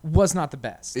 was not the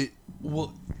best. It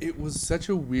was such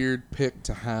a weird pick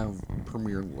to have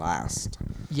premiere last.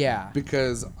 Yeah.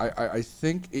 Because I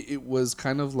think it was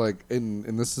kind of like,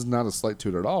 and this is not a slight to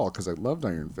it at all, because I loved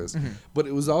Iron Fist, but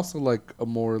it was also like a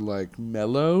more like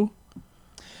mellow,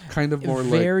 kind of more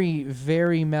very,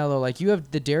 very mellow. Like you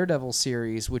have the Daredevil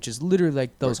series, which is literally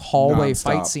like those hallway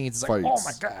fight scenes. It's like, oh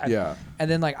my God. Yeah. And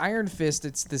then like Iron Fist,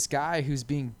 it's this guy who's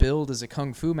being billed as a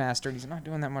kung fu master, and he's not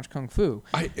doing that much kung fu.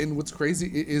 And what's crazy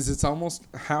is it's almost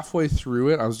halfway through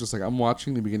it, I was just like, I'm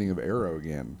watching the beginning of Arrow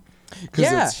again.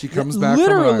 Because he comes back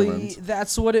literally, from an island.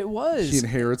 That's what it was. He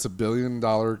inherits $1 billion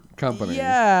company.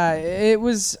 Yeah, it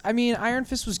was. I mean, Iron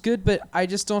Fist was good, but I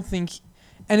just don't think.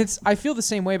 And I feel the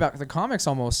same way about the comics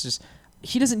almost. Just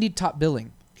he doesn't need top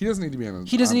billing. He doesn't need to be on.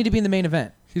 He doesn't need to be in the main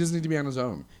event. He doesn't need to be on his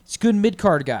own. He's a good mid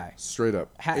card guy. Straight up.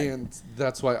 And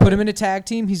that's why put him in a tag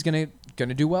team. He's gonna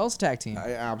do well as a tag team.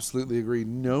 I absolutely agree.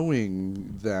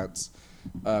 Knowing that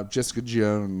Jessica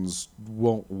Jones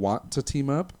won't want to team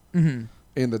up. Mm-hmm.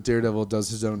 And that Daredevil does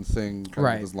his own thing kind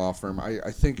of with his law firm. I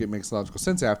think it makes logical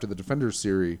sense after the Defenders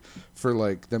series for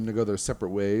like them to go their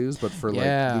separate ways, but for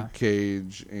like Luke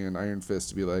Cage and Iron Fist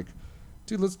to be like,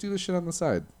 dude, let's do this shit on the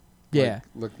side. Yeah.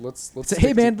 Like let's say,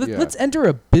 hey man, let's enter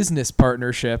a business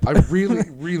partnership. I really,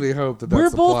 really hope that that's we're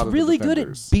the plot both really of the good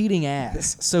at beating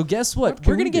ass. So guess what?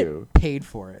 We're gonna get paid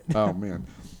for it. Oh man.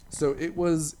 So it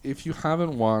was, if you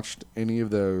haven't watched any of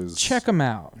those, check them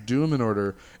out. Do them in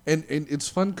order. And it's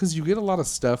fun because you get a lot of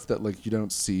stuff that like you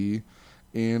don't see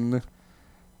in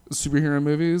superhero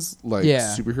movies, like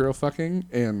superhero fucking.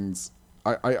 And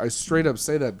I straight up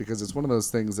say that because it's one of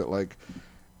those things that like,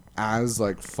 as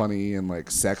like funny and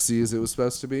like sexy as it was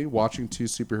supposed to be, watching two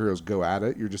superheroes go at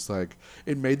it, you're just like,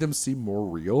 it made them seem more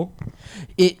real.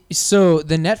 So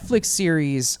the Netflix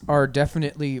series are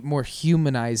definitely more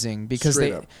humanizing because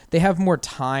they have more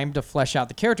time to flesh out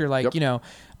the character. Like,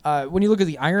 when you look at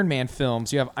the Iron Man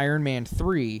films, you have Iron Man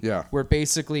 3, where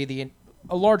basically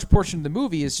a large portion of the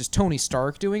movie is just Tony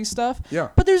Stark doing stuff. Yeah.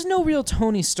 But there's no real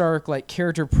Tony Stark like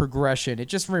character progression. It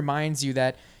just reminds you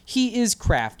that he is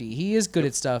crafty. He is good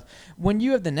at stuff. When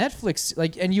you have the Netflix,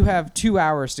 and you have 2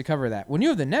 hours to cover that. When you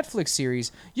have the Netflix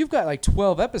series, you've got like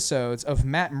 12 episodes of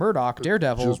Matt Murdock,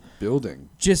 Daredevil,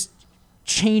 just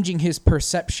changing his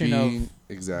perception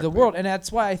of the world. And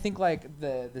that's why I think like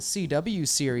the CW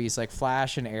series, like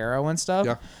Flash and Arrow and stuff.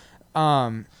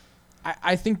 Yeah.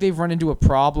 I think they've run into a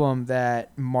problem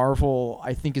that Marvel,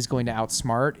 I think, is going to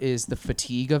outsmart is the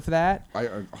fatigue of that.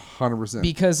 100%.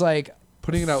 Because like,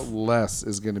 putting it out less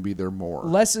is going to be their more.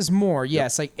 Less is more,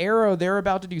 yes. Like Arrow, they're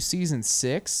about to do season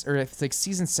 6, or it's like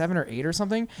season 7 or 8 or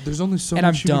something. There's only so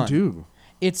much you can do.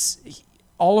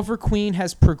 Oliver Queen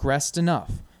has progressed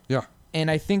enough. Yeah. And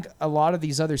I think a lot of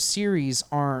these other series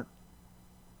aren't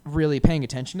really paying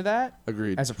attention to that.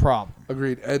 Agreed. As a problem.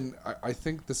 Agreed. And I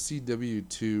think the CW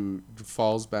too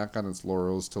falls back on its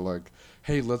laurels to like,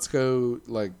 hey, let's go,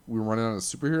 like, we're running out of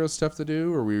superhero stuff to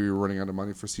do, or we were running out of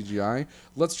money for CGI.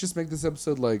 Let's just make this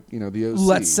episode like, the OC.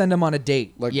 Let's send them on a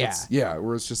date. Like,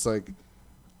 where it's just like,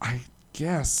 I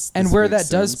guess. And where that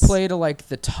does play to like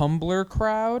the Tumblr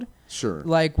crowd. Sure.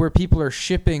 Like where people are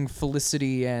shipping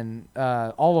Felicity and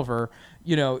Oliver,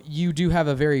 you do have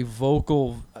a very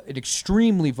vocal, an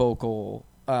extremely vocal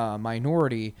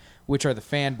minority, which are the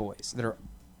fanboys that are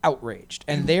outraged.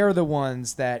 And they are the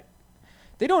ones that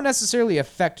they don't necessarily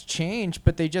affect change,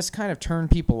 but they just kind of turn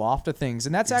people off to things.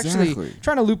 And that's actually,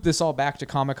 trying to loop this all back to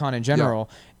Comic-Con in general,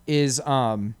 is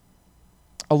a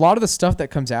lot of the stuff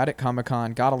that comes out at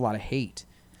Comic-Con got a lot of hate.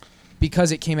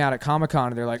 Because it came out at Comic-Con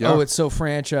and they're like, oh, it's so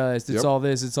franchised, it's all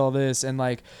this, it's all this. And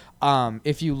like,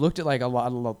 if you looked at like a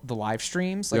lot of the live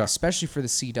streams, like especially for the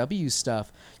CW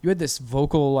stuff, you had this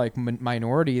vocal like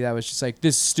minority that was just like,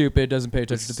 this is stupid, doesn't pay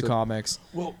attention to the comics.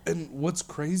 Well, and what's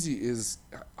crazy is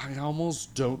I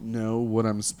almost don't know what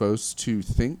I'm supposed to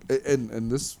think,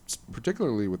 and this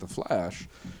particularly with the Flash,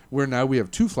 where now we have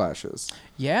 2 Flashes.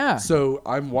 Yeah. So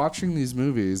I'm watching these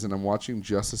movies, and I'm watching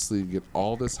Justice League get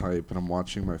all this hype, and I'm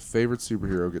watching my favorite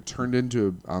superhero get turned into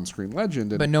an on-screen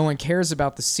legend. And but no one cares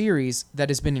about the series that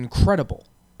has been incredible.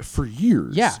 For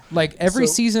years. Yeah, like every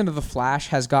season of The Flash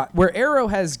has where Arrow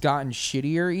has gotten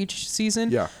shittier each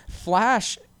season,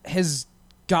 Flash has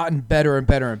gotten better and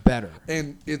better and better.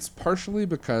 And it's partially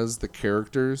because the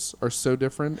characters are so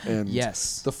different, and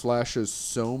the Flash is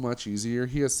so much easier.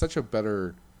 He has such a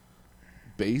better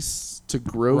base to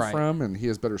grow from, and he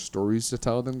has better stories to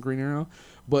tell than Green Arrow.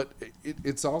 But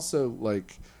it's also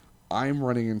like I'm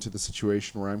running into the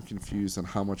situation where I'm confused on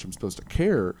how much I'm supposed to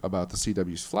care about the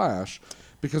CW's Flash,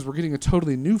 because we're getting a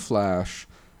totally new Flash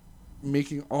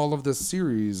making all of this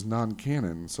series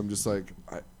non-canon. So I'm just like,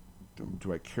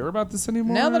 do I care about this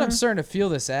anymore? Now that I'm starting to feel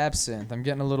this absinthe, I'm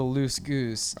getting a little loose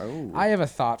goose. Oh. I have a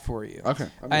thought for you. Okay.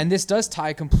 And this does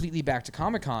tie completely back to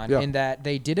Comic-Con in that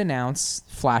they did announce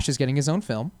Flash is getting his own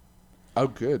film. Oh,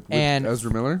 good. With and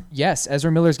Ezra Miller? Yes,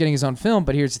 Ezra Miller's getting his own film,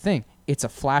 but here's the thing. It's a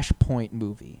Flashpoint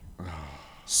movie.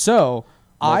 So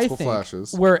Multiple I think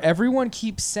Flashes. where everyone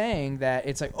keeps saying that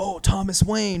it's like, oh, Thomas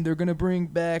Wayne, they're going to bring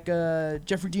back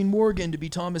Jeffrey Dean Morgan to be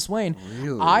Thomas Wayne.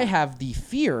 Really? I have the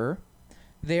fear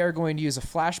they are going to use a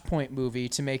Flashpoint movie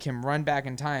to make him run back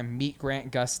in time, meet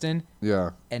Grant Gustin,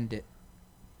 end it.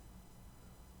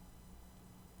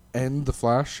 End the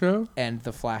Flash show? End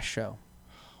the Flash show.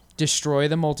 Destroy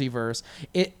the multiverse.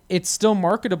 It's still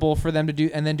marketable for them to do,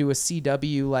 and then do a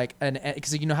CW like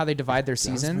because you know how they divide their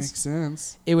seasons. Does make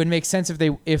sense. It would make sense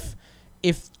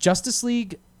if Justice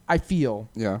League, I feel,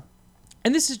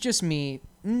 and this is just me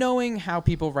knowing how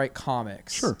people write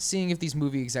comics, seeing if these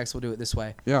movie execs will do it this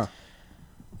way.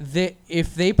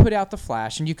 If they put out the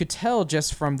Flash, and you could tell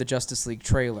just from the Justice League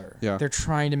trailer, they're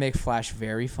trying to make Flash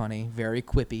very funny, very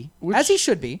quippy, as he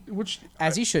should be.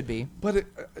 He should be. But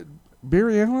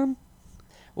Barry Allen?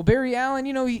 Well, Barry Allen,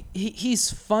 you know,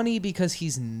 he's funny because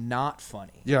he's not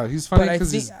funny. Yeah, he's funny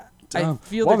because he's dumb. I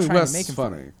feel Wally they're trying West to make him is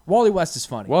funny. funny. Wally West is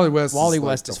funny. Wally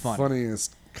West is the funny.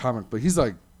 funniest comic, but he's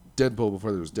like Deadpool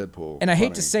before there was Deadpool. And I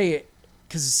hate to say it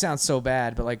because it sounds so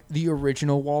bad, but like the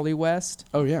original Wally West.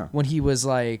 Oh yeah. When he was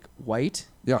like white.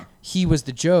 Yeah. He was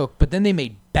the joke, but then they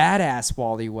made badass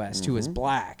Wally West, who is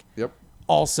black. Yep.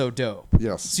 Also dope.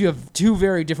 Yes. So you have 2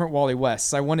 very different Wally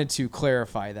Wests. I wanted to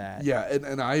clarify that. Yeah,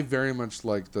 and I very much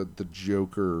like the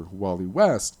Joker Wally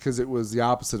West because it was the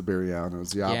opposite of Barry Allen. It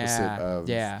was the opposite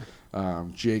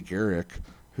of Jay Garrick,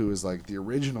 who is like the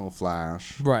original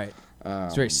Flash. Right.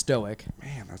 It's very stoic.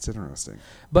 Man, that's interesting.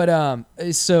 But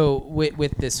so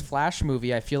with this Flash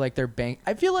movie, I feel like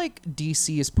I feel like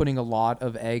DC is putting a lot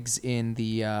of eggs in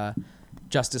the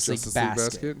Justice League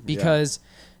basket because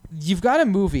you've got a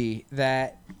movie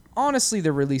that honestly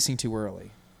they're releasing too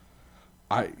early.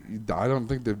 I don't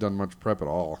think they've done much prep at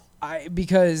all.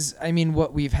 Because I mean,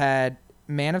 what we've had: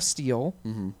 Man of Steel,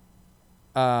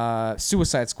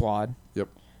 Suicide Squad,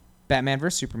 Batman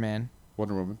vs Superman,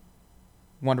 Wonder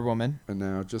Woman, and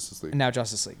now Justice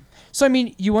League. So I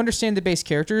mean, you understand the base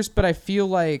characters, but I feel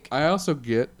like I also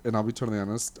get, and I'll be totally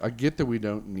honest, I get that we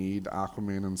don't need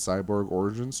Aquaman and Cyborg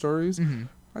origin stories.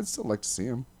 I'd still like to see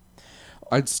them.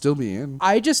 I'd still be in.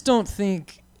 I just don't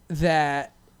think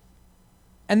that,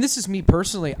 and this is me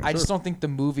personally, I just don't think the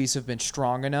movies have been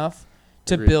strong enough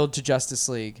to build to Justice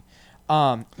League.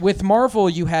 With Marvel,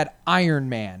 you had Iron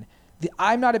Man.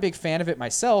 I'm not a big fan of it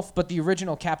myself, but the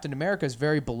original Captain America is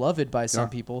very beloved by some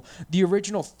people. The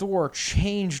original Thor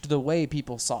changed the way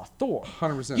people saw Thor.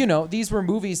 100%. You know, these were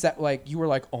movies that like you were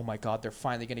like, oh my God, they're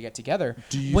finally going to get together.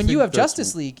 When you have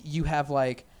Justice League, you have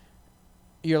like,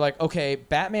 you're like, okay,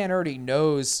 Batman already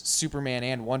knows Superman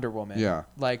and Wonder Woman. Yeah.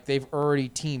 Like they've already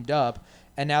teamed up,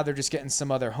 and now they're just getting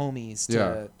some other homies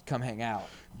to come hang out.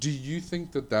 Do you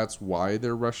think that that's why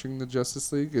they're rushing the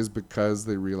Justice League? Is because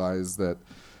they realize that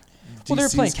they're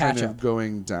playing catch kind up, of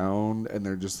going down, and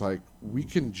they're just like, we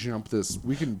can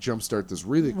jumpstart this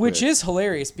really quick. Which is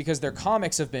hilarious because their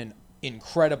comics have been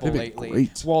incredible lately.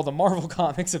 Great. While the Marvel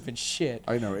comics have been shit.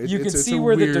 I know. You can see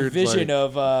where the division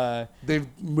of they've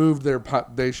moved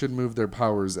they should move their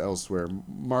powers elsewhere.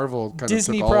 Marvel kind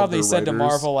Disney of took probably all of their said to writers,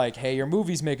 Marvel like, "Hey, your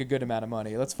movies make a good amount of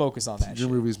money. Let's focus on that." Your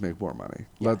movies make more money.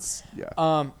 Let's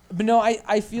But no,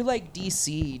 I feel like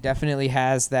DC definitely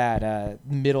has that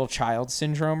middle child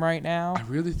syndrome right now. I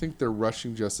really think they're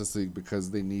rushing Justice League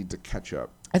because they need to catch up.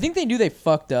 I think they knew they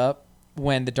fucked up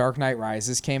when The Dark Knight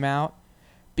Rises came out.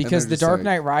 Because The just Dark like-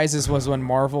 Knight Rises was when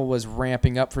Marvel was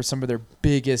ramping up for some of their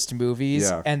biggest movies.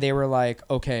 Yeah. And they were like,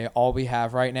 okay, all we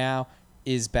have right now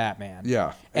is Batman.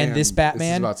 Yeah. And this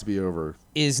Batman is about to be over.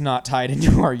 is not tied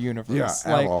into our universe.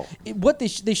 Yeah, at all. What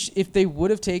if they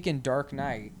would have taken Dark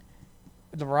Knight,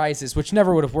 The Rises, which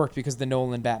never would have worked because the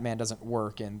Nolan Batman doesn't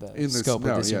work in the scope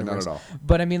of this universe. Not at all.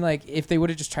 But I mean, like, if they would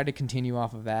have just tried to continue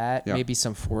off of that, Yeah. maybe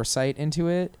some foresight into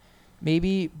it,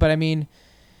 maybe. But I mean,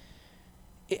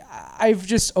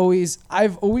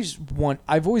 I've always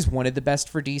wanted the best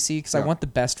for DC because I Yeah. want the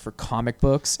best for comic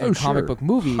books and comic book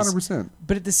movies. 100%.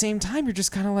 But at the same time, you're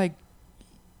just kind of like,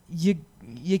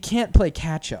 you can't play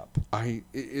catch up.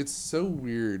 It's so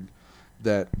weird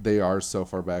that they are so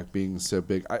far back being so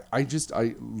big. I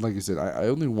like you said, I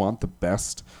only want the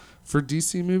best for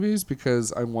DC movies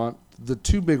because I want the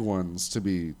two big ones to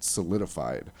be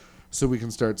solidified so we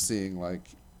can start seeing like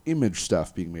Image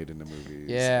stuff being made into movies.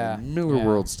 Yeah. And Miller Yeah.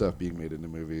 World stuff being made into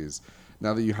movies.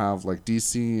 Now that you have like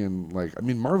DC and like, I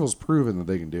mean, Marvel's proven that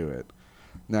they can do it.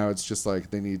 Now it's just like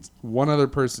they need one other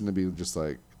person to be just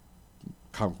like,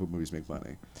 comic book movies make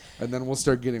money. And then we'll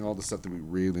start getting all the stuff that we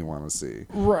really want to see.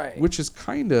 Right. Which is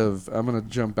kind of, I'm going to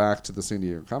jump back to the San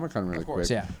Diego Comic-Con really quick.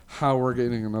 yeah. How we're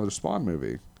getting another Spawn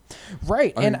movie.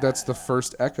 Right. I think that's the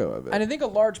first echo of it. And I think a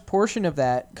large portion of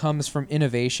that comes from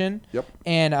innovation. Yep.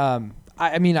 And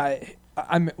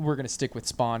we're going to stick with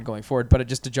Spawn going forward, but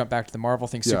just to jump back to the Marvel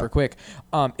thing super Yeah. quick,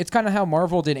 it's kind of how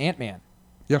Marvel did Ant-Man.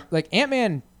 Yeah. Like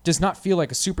Ant-Man does not feel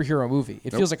like a superhero movie.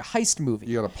 It Nope. feels like a heist movie.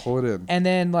 You got to pull it in. And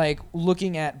then like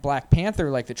looking at Black Panther,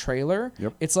 like the trailer,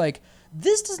 Yep. it's like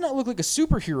this does not look like a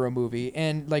superhero movie.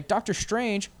 And like Doctor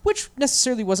Strange, which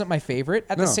necessarily wasn't my favorite,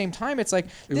 at the No. same time, it's like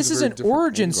It this was a is very an different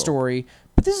origin angle. story,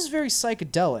 but this is very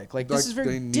psychedelic. Like this is very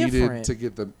they needed different. to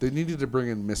get they needed to bring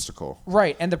in mystical.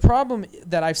 Right. And the problem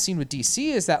that I've seen with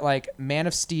DC is that like Man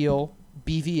of Steel,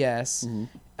 BVS,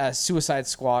 Suicide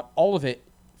Squad, all of it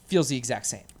feels the exact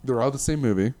same. They're all the same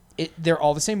movie. They're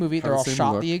all the same movie. Have They're the all same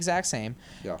shot look. the exact same.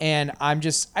 Yeah. And I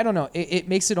don't know. It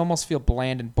makes it almost feel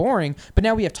bland and boring. But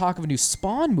now we have talk of a new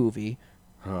Spawn movie,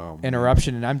 Oh, man.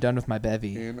 Interruption, and I'm done with my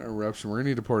bevy. Interruption. We're going to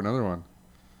need to pour another one.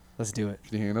 Let's do it.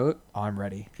 Can you handle it? Oh, I'm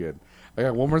ready. Good. I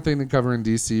got one more thing to cover in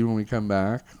DC when we come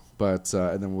back, but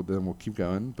and then we'll keep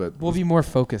going. But We'll be more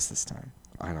focused this time.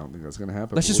 I don't think that's going to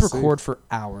happen. Let's but just we'll see. record for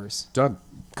hours. Done.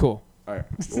 Cool. All right.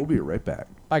 We'll be right back.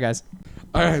 Bye, guys.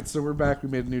 All right. So we're back. We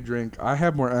made a new drink. I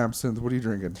have more absinthe. What are you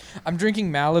drinking? I'm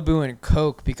drinking Malibu and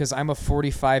Coke because I'm a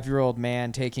 45-year-old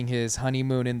man taking his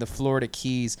honeymoon in the Florida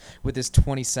Keys with his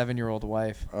 27-year-old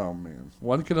wife. Oh, man.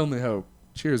 One can only hope.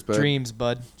 Cheers, bud. Dreams,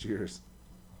 bud. Cheers.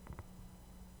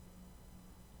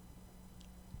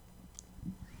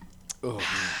 Oh, man.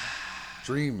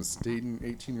 Dreams. Dating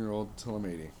 18-year-old till I'm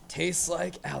 80. Tastes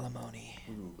like alimony.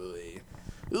 Ooh, boy.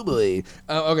 Ooh, boy.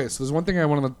 Okay, so there's one thing I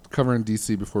want to cover in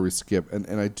DC before we skip, and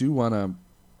I do want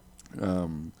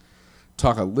to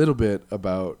talk a little bit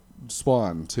about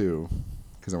Spawn, too,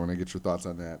 because I want to get your thoughts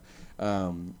on that.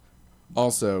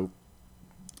 Also,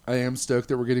 I am stoked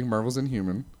that we're getting Marvel's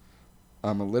Inhuman.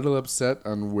 I'm a little upset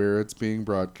on where it's being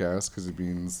broadcast, because it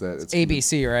means that it's...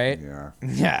 ABC, right? Yeah.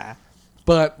 Yeah.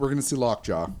 But we're going to see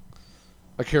Lockjaw,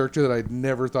 a character that I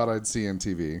never thought I'd see on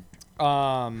TV.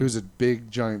 Who's a big,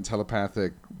 giant,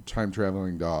 telepathic,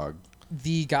 time-traveling dog.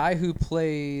 The guy who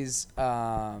plays,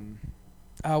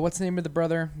 what's the name of the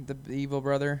brother? The evil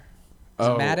brother? Is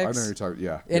it Maddox? I know you're talking.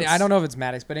 Yeah, And yes. I don't know if it's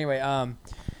Maddox, but anyway,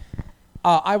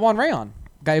 Iwan Rayon,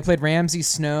 guy who played Ramsay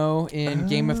Snow in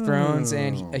Game of Thrones,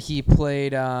 and he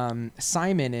played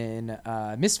Simon in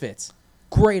Misfits.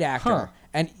 Great actor, Huh.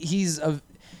 and he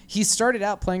started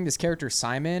out playing this character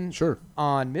Simon Sure.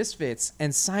 on Misfits,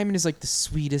 and Simon is like the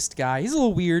sweetest guy. He's a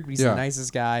little weird, but he's Yeah. the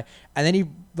nicest guy. And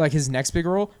then his next big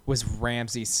role was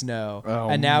Ramsay Snow. Oh,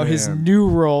 and now his man. new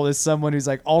role is someone who's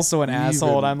like also an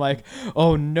asshole. And I'm like,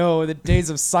 oh no, the days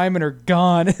of Simon are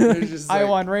gone. just like-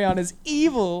 Iwan Rayon is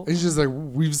evil. It's just like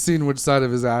we've seen which side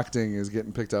of his acting is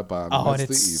getting picked up on. Oh, and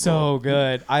That's it's the evil. so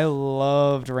good. I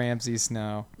loved Ramsay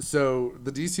Snow. So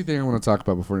the DC thing I want to talk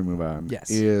about before we move on Yes.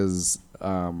 is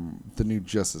the new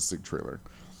Justice League trailer.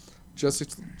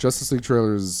 Justice League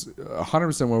trailer is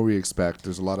 100% what we expect.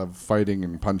 There's a lot of fighting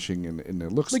and punching, and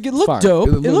it looks Like it looked fine. dope.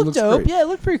 It looked looks dope. great. Yeah, it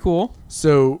looked pretty cool.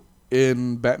 So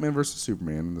in Batman vs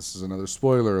Superman, and this is another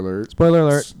spoiler alert. Spoiler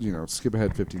alert. Skip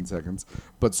ahead 15 seconds.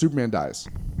 But Superman dies.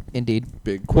 Indeed.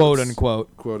 Big Quote quotes.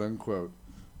 unquote. Quote unquote.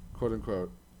 Quote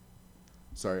unquote.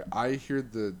 Sorry, I hear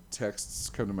the texts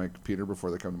come to my computer before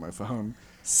they come to my phone.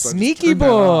 So I just Sneaky turned that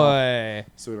off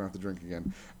boy. so we don't have to drink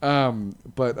again.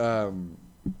 But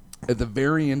at the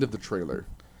very end of the trailer,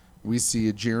 we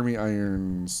see Jeremy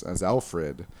Irons as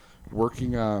Alfred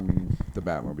working on the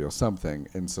Batmobile, something,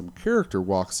 and some character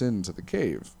walks into the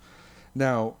cave.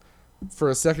 Now, for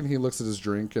a second, he looks at his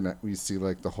drink, and we see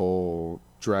like the whole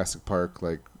Jurassic Park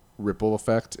like ripple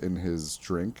effect in his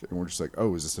drink, and we're just like,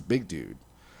 oh, is this a big dude?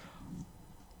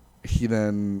 He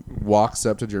then walks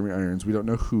up to Jeremy Irons. We don't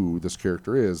know who this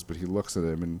character is, but he looks at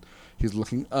him, and he's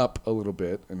looking up a little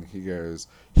bit, and he goes,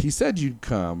 "He said you'd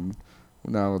come.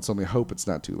 Now let's only hope it's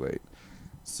not too late."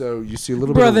 So you see a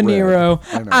little Brother bit of red. Nero,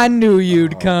 I knew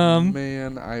you'd come.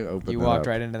 Man, I opened. You that walked up.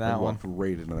 right into that I one. walked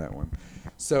right into that one.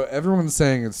 So everyone's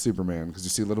saying it's Superman because you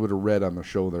see a little bit of red on the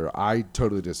shoulder. I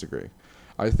totally disagree.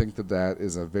 I think that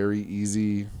is a very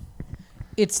easy.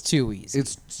 It's too easy.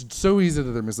 It's so easy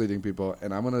that they're misleading people,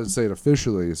 and I'm going to say it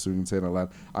officially so we can say it out loud.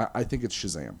 I think it's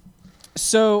Shazam.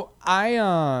 So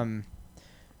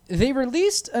they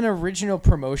released an original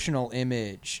promotional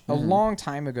image a long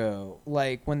time ago,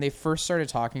 like when they first started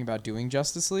talking about doing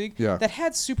Justice League, that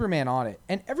had Superman on it,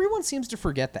 and everyone seems to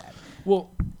forget that.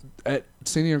 Well, at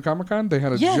San Diego Comic-Con, they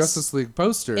had a Justice League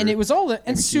poster, and it was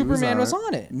and Superman was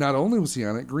on it. Not only was he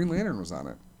on it, Green Lantern was on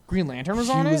it. Green Lantern was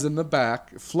on it? He was in the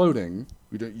back, floating.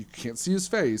 You can't see his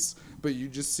face, but you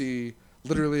just see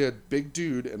literally a big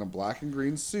dude in a black and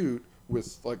green suit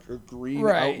with like a green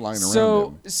outline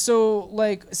around him. So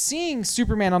like seeing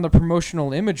Superman on the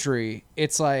promotional imagery,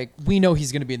 it's like we know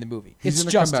he's going to be in the movie. It's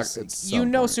Justice League. You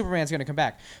know Superman's going to come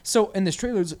back. So in this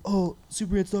trailer, it's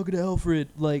Superman's talking to Alfred.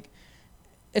 Like,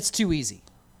 it's too easy.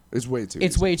 It's way too.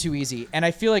 It's way too easy. And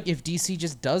I feel like if DC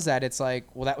just does that, it's like,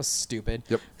 well, that was stupid.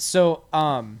 Yep. So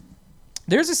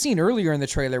there's a scene earlier in the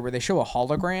trailer where they show a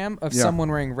hologram of someone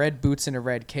wearing red boots and a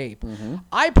red cape. Mm-hmm.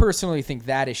 I personally think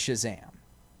that is Shazam.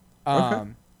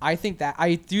 Okay.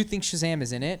 I do think Shazam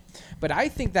is in it, but I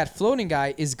think that floating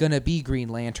guy is gonna be Green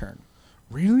Lantern.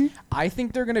 Really? I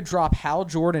think they're gonna drop Hal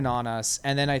Jordan on us,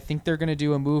 and then I think they're gonna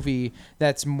do a movie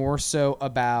that's more so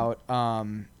about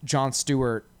Jon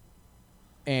Stewart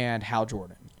and Hal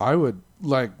Jordan. I would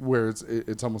like where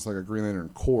it's almost like a Green Lantern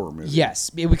Corps movie. Yes,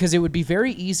 because it would be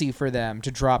very easy for them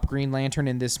to drop Green Lantern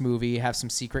in this movie, have some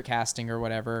secret casting or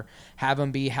whatever, have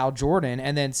him be Hal Jordan,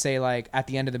 and then say like at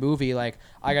the end of the movie, like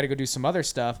I got to go do some other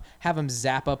stuff. Have him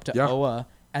zap up to Oa,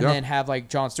 and then have like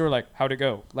Jon Stewart like how'd it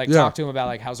go? Like talk to him about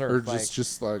like how's Earth? Or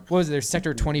just like what was it? Their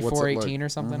Sector 2418 or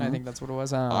something. Mm-hmm. I think that's what it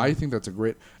was. I think that's a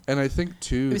great, and I think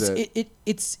too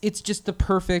it's just the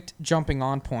perfect jumping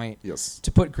on point. Yes.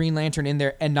 To put Green Lantern in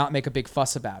there and not make a big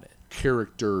fuss about it.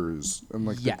 Characters and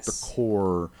like the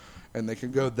core, and they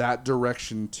can go that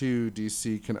direction too.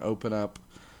 DC can open up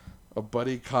a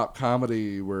buddy cop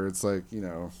comedy where it's like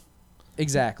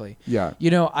exactly. Yeah.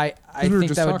 I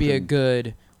think that would be a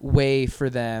good way for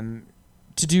them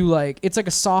to do like it's like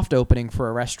a soft opening for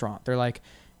a restaurant. They're like,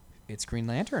 it's Green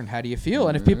Lantern. How do you feel?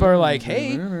 And if people are like,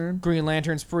 hey, Green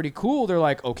Lantern's pretty cool, they're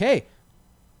like, okay,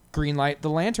 green light the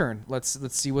lantern. Let's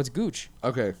see what's gooch.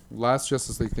 Okay, last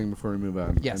Justice League thing before we move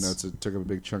on. Yes. I know it took up a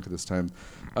big chunk of this time.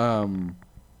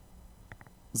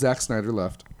 Zack Snyder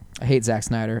left. I hate Zack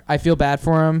Snyder. I feel bad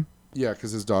for him. Yeah,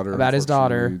 because his daughter. About his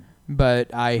daughter,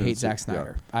 but I hate Zack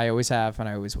Snyder. Yeah. I always have, and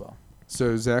I always will.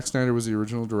 So Zack Snyder was the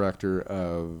original director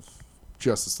of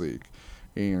Justice League,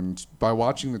 and by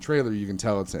watching the trailer, you can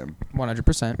tell it's him.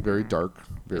 100%. Very dark.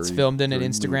 It's filmed in an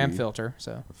Instagram filter,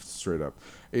 so straight up.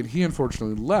 And he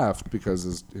unfortunately left because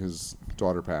his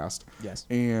daughter passed. Yes.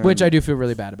 And which I do feel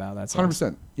really bad about. That's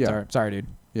 100%. Yeah. Sorry, dude.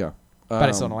 Yeah. But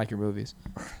I still don't like your movies.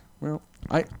 Well,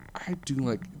 I do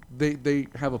like they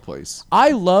have a place.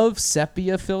 I love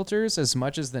sepia filters as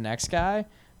much as the next guy,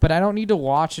 but I don't need to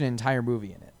watch an entire movie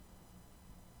in it.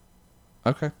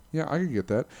 Okay. Yeah, I can get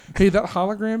that. Hey, that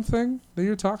hologram thing that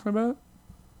you're talking about?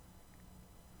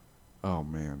 Oh,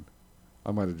 man.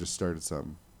 I might have just started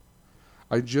something.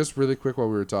 I just really quick while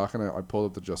we were talking, I pulled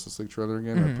up the Justice League trailer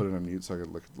again. Mm-hmm. I put it on mute so I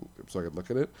could look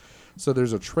at it. So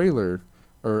there's a trailer,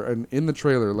 in the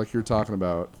trailer, like you're talking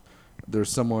about,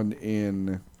 there's someone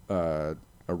in a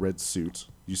red suit.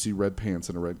 You see red pants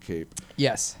and a red cape.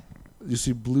 Yes. You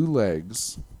see blue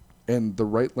legs, and the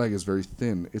right leg is very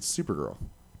thin. It's Supergirl.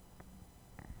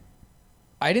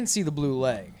 I didn't see the blue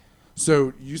leg.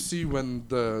 So you see when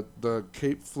the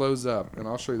cape flows up, and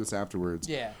I'll show you this afterwards.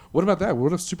 Yeah. What about that?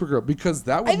 What if Supergirl? Because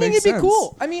that would make sense. I think it'd be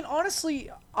cool. I mean,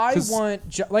 honestly, I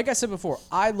want, like I said before,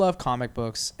 I love comic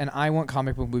books, and I want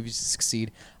comic book movies to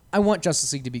succeed. I want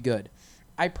Justice League to be good.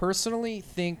 I personally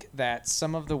think that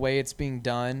some of the way it's being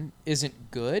done isn't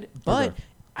good, but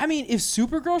I mean, if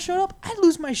Supergirl showed up, I'd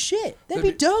lose my shit. That'd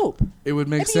be dope. It would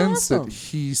make sense that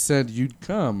he said you'd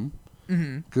come.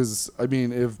 Because, I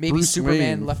mean, if maybe Bruce Superman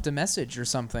Wayne left a message or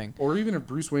something. Or even if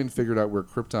Bruce Wayne figured out where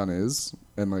Krypton is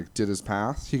and, like, did his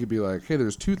path, he could be like, hey,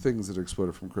 there's two things that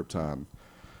exploded from Krypton.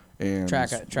 and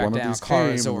track one of down these Kara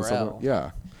came, and Zor-El.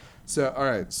 yeah. So all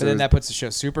right, But so then that puts the show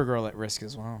Supergirl at risk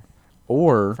as well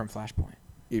or from Flashpoint.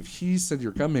 if he said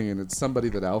you're coming and it's somebody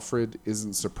that Alfred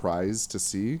isn't surprised to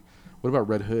see, what about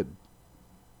Red Hood?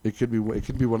 It could be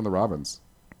one of the Robins.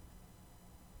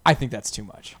 I think that's too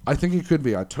much. I think it could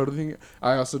be. I totally think.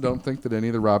 I also don't think that any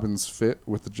of the Robins fit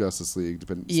with the Justice League.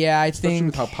 Especially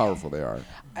with how powerful they are.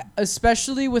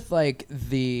 Especially with like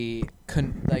the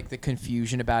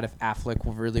confusion about if Affleck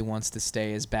really wants to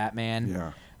stay as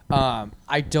Batman. Yeah.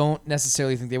 I don't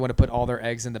necessarily think they want to put all their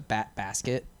eggs in the bat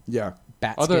basket. Yeah.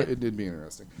 Basket. It'd be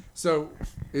interesting. So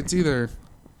it's either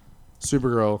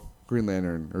Supergirl, Green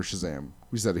Lantern, or Shazam.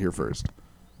 We said it here first.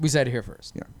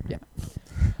 Yeah. Yeah.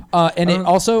 And it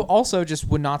also just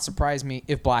would not surprise me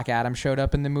if Black Adam showed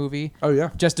up in the movie. Oh yeah.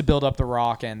 Just to build up The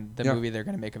Rock and the movie they're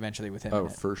going to make eventually with him. Oh, in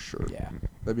it. for sure. Yeah.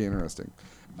 That'd be interesting.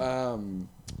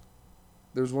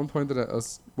 There's one point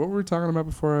that what were we talking about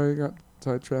before I got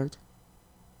sidetracked?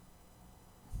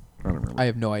 I don't remember. I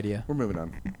have no idea. We're moving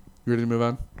on. You ready to move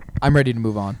on? I'm ready to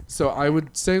move on. So I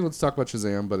would say let's talk about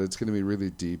Shazam, but it's going to be really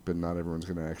deep, and not everyone's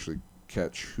going to actually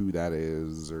catch who that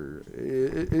is.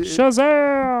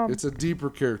 Shazam! It's a deeper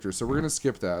character, so we're going to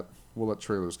skip that. We'll let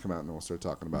trailers come out, and then we'll start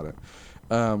talking about it.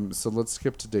 So let's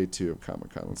skip to day 2 of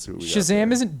Comic-Con. Let's see what we got.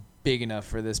 Shazam isn't big enough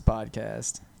for this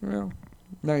podcast. Well,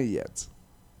 not yet.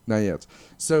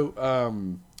 So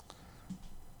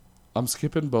I'm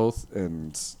skipping both,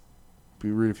 and be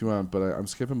rude if you want, but I'm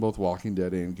skipping both Walking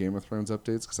Dead and Game of Thrones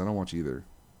updates because I don't watch either.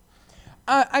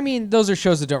 I mean, those are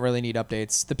shows that don't really need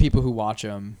updates. The people who watch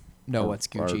them know what's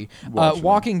Gucci.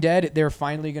 Walking Dead, they're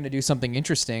finally going to do something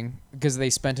interesting because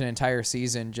they spent an entire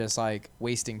season just like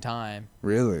wasting time.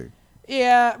 Really?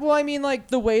 Yeah, well, I mean, like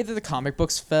the way that the comic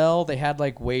books fell, they had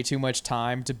like way too much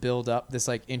time to build up this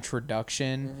like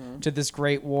introduction to this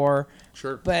great war.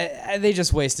 Sure. But they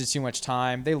just wasted too much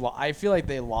time. I feel like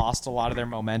they lost a lot of their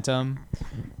momentum,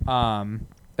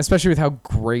 especially with how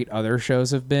great other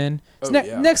shows have been. So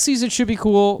next season should be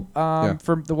cool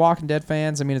for the Walking Dead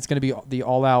fans. I mean, it's going to be the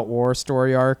all-out war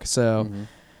story arc, so.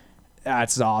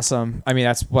 That's awesome. I mean,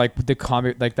 that's like the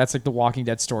comic, like that's like the Walking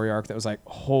Dead story arc that was like,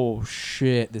 oh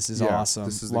shit, this is awesome.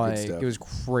 This is like the good stuff. it was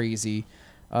crazy.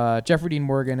 Jeffrey Dean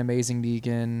Morgan, amazing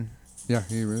Negan. Yeah,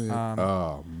 he really is.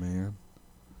 Oh man.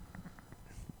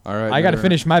 All right. I got to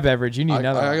finish my beverage. You need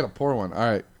another. I got to pour one. All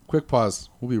right. Quick pause.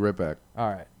 We'll be right back. All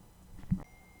right.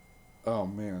 Oh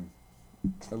man.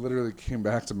 I literally came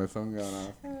back to my phone going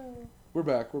off. We're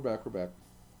back.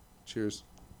 Cheers.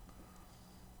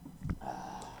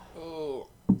 Oh,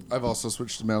 I've also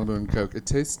switched to Malibu and Coke. It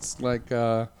tastes like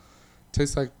you're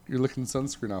licking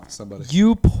sunscreen off of somebody.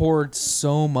 You poured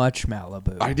so much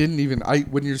Malibu. I didn't even.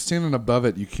 When you're standing above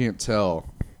it, you can't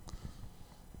tell.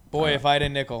 Boy, if I had a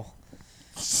nickel.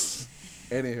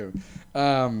 Anywho,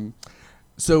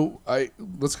 so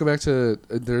let's go back to.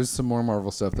 There's some more Marvel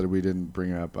stuff that we didn't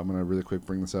bring up. I'm gonna really quick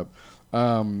bring this up.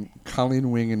 Colleen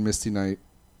Wing and Misty Knight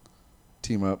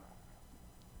team up.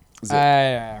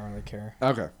 I don't really care.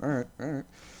 Okay. All right.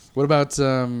 What about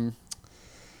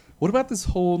this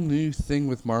whole new thing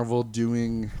with Marvel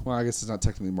doing? Well, I guess it's not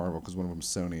technically Marvel because one of them's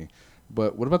Sony.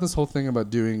 But what about this whole thing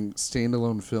about doing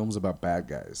standalone films about bad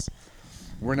guys?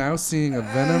 We're now seeing a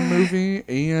Venom movie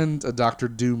and a Doctor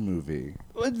Doom movie.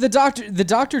 The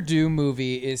Doctor Doom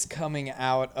movie is coming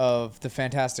out of the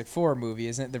Fantastic Four movie,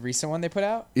 isn't it? The recent one they put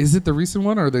out. Is it the recent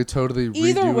one, or are they totally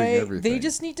Either redoing way, everything? they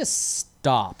just need to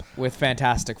stop with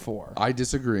Fantastic Four. I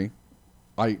disagree.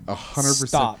 I 100%.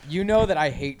 Stop. You know that I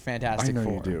hate Fantastic Four. I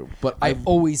know Four. you do, but I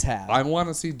always have. I want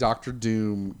to see Doctor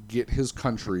Doom get his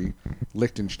country,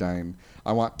 Liechtenstein.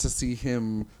 I want to see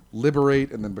him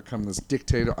liberate and then become this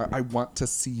dictator. I want to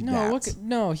see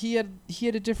that. He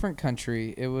had a different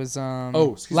country. It was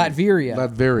Latveria. Me.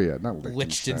 Latveria, not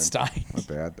Liechtenstein. My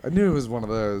bad. I knew it was one of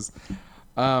those.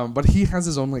 But he has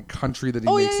his own country that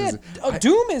he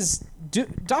makes.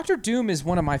 Doctor Doom is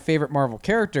one of my favorite Marvel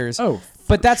characters. Oh,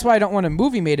 but that's why I don't want a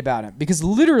movie made about him, because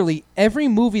literally every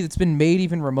movie that's been made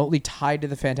even remotely tied to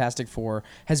the Fantastic Four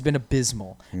has been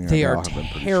abysmal. Yeah, they are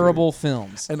terrible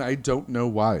films, and I don't know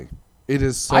why. It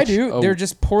is. I do. They're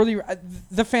just poorly.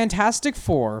 The Fantastic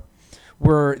Four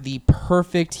were the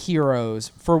perfect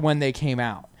heroes for when they came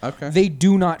out. Okay. They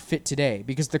do not fit today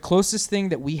because the closest thing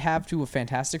that we have to a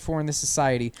Fantastic Four in this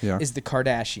society is the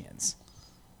Kardashians.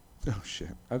 Oh shit.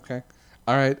 Okay.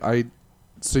 All right.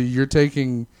 So you're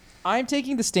taking. I'm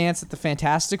taking the stance that the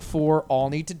Fantastic Four all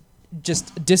need to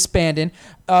just disband.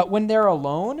 When they're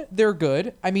alone, they're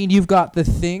good. I mean, you've got the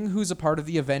Thing, who's a part of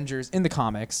the Avengers in the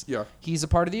comics. Yeah. He's a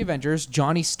part of the Avengers.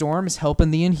 Johnny Storm is helping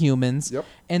the Inhumans. Yep.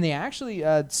 And they actually,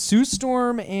 Sue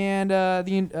Storm and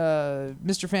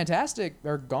Mr. Fantastic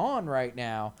are gone right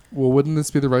now. Well, wouldn't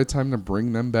this be the right time to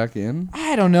bring them back in?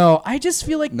 I don't know. I just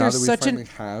feel like Now there's that we such finally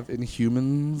have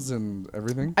Inhumans and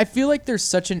everything? I feel like there's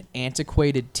such an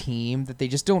antiquated team that they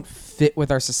just don't fit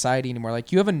with our society anymore.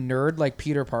 Like, you have a nerd like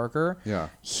Peter Parker. Yeah.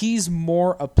 He's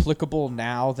more applicable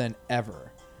now than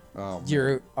ever. Oh,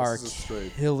 You are this is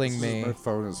straight. killing This is- me. My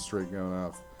phone is straight going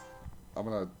off. I'm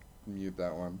going to mute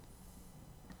that one.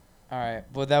 All right.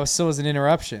 Well, that was still was an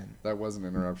interruption. That was an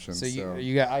interruption. So So,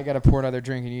 I got to pour another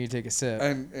drink and you need to take a sip.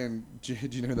 And do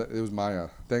you know that it was Maya?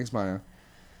 Thanks, Maya.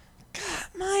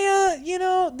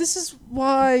 Maya, this is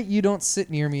why you don't sit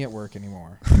near me at work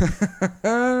anymore.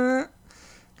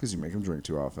 Because you make him drink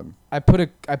too often. I put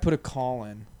a call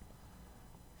in.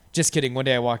 Just kidding. One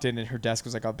day I walked in and her desk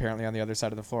was like apparently on the other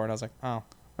side of the floor, and I was like, oh,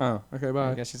 Oh, okay, I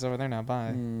bye. guess she's over there now.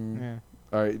 Bye. Yeah.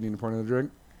 All right, you need to pour another drink?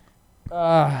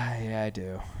 Yeah, I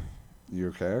do. You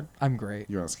okay? I'm great.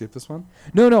 You want to skip this one?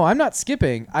 No, I'm not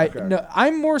skipping. Okay. No,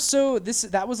 I'm more so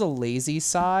that was a lazy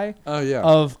sigh Oh, yeah.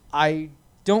 of I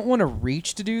don't want to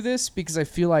reach to do this because I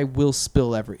feel I will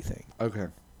spill everything. Okay.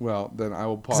 Well, then I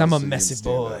will pause. Because I'm a so you can messy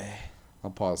stand boy. up.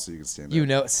 I'll pause so you can stand You up.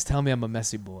 know, tell me I'm a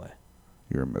messy boy.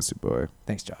 You're a messy boy.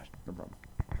 Thanks, Josh. No problem.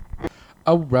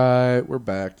 All right, we're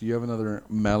back. Do you have another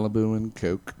Malibu and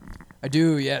Coke? I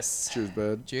do, yes. Cheers,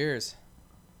 bud. Cheers.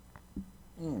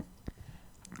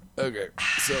 Okay,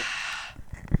 so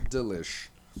delish.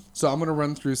 So I'm gonna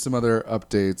run through some other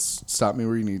updates. Stop me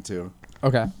where you need to.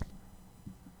 Okay.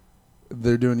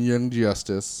 They're doing Young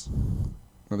Justice.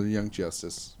 Another Young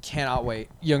Justice. Cannot wait.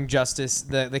 Young Justice.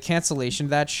 The cancellation of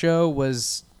that show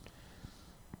was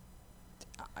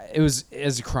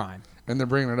a crime. And they're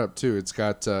bringing it up too. It's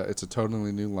got it's a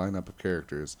totally new lineup of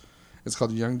characters. It's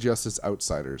called Young Justice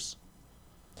Outsiders.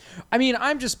 I mean,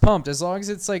 I'm just pumped as long as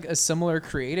it's like a similar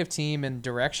creative team and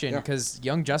direction. Yeah. Because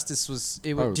Young Justice was. Oh,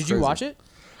 it was did you crazy. watch it?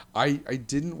 I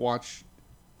didn't watch.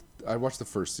 I watched the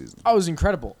first season. Oh, it was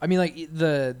incredible. I mean, like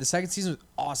the second season was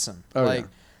awesome. Oh, like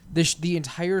yeah. the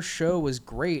entire show was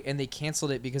great, and they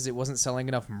canceled it because it wasn't selling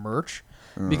enough merch.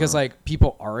 Because like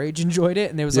people our age enjoyed it,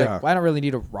 and they was Yeah. like, well, I don't really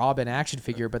need a Robin action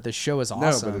figure, but the show is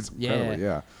awesome. No, but it's incredible.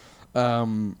 Yeah.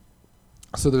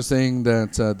 So they're saying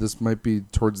that this might be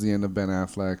towards the end of Ben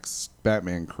Affleck's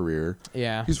Batman career.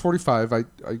 Yeah. He's 45. I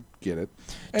get it.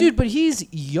 And Dude, but he's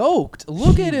yoked.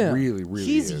 Look He at him. really, really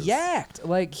He's is. yacked.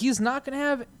 Like, he's not going to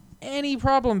have any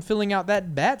problem filling out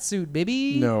that bat suit,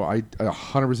 baby. No, I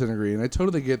 100% agree. And I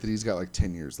totally get that he's got like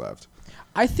 10 years left.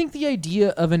 I think the idea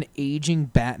of an aging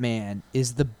Batman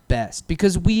is the best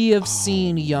because we have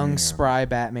seen young, man. spry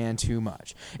Batman too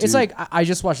much. Dude. It's like I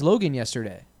just watched Logan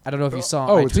yesterday. I don't know if you saw.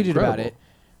 Oh, I it's tweeted about incredible.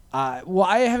 it. Well,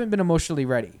 I haven't been emotionally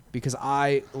ready because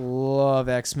I love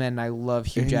X-Men and I love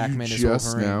Hugh And Jackman you as just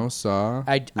Wolverine. now saw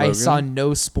I Logan? saw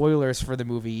no spoilers for the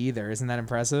movie either. Isn't that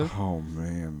impressive? Oh,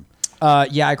 man.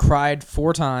 Yeah, I cried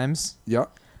 4 times. Yeah.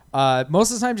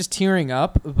 Most of the time just tearing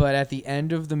up, but at the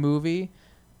end of the movie,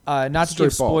 not to Straight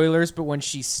give ball. spoilers, but when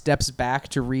she steps back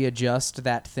to readjust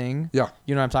that thing, Yeah.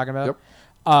 you know what I'm talking about? Yep.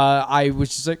 I was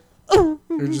just like,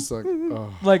 You're just like,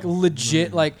 oh. like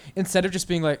legit, like instead of just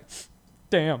being like,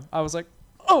 damn, I was like,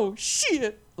 oh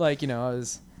shit, like I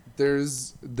was.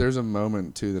 There's a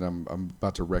moment, too, that I'm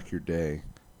about to wreck your day.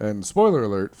 And spoiler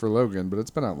alert for Logan, but it's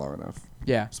been out long enough.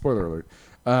 Yeah. Spoiler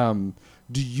alert.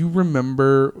 Do you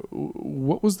remember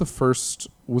what was the first?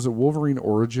 Was it Wolverine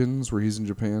Origins where he's in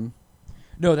Japan?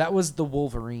 No, that was the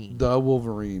Wolverine. The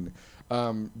Wolverine. Do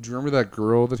you remember that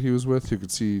girl that he was with who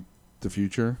could see the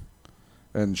future?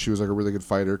 And she was like a really good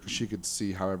fighter because she could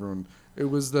see how everyone. She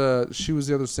was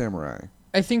the other samurai.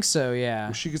 I think so.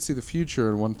 Yeah. She could see the future,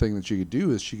 and one thing that she could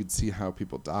do is she could see how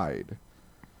people died.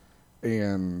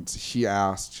 And he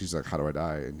asked, she's like, "How do I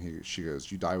die?" And she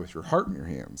goes, "You die with your heart in your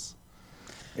hands."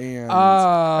 And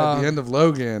at the end of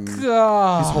Logan,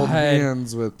 God. he's holding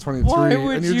hands with 23, Why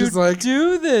would and you're you just like,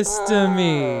 do this to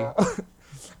me?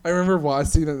 I remember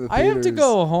watching it in the I theaters. have to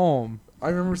go home. I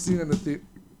remember seeing it in the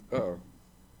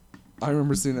I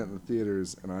remember seeing it in the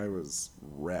theaters, and I was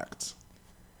wrecked.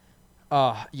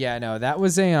 Oh yeah, no, that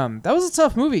was a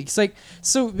tough movie. It's like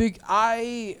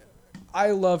I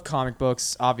love comic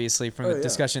books, obviously from the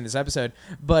discussion in this episode,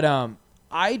 but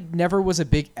I never was a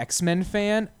big X-Men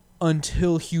fan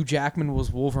until Hugh Jackman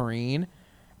was Wolverine,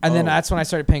 and then that's when I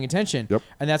started paying attention. Yep.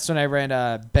 And that's when I read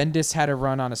Bendis had a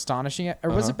run on Astonishing, or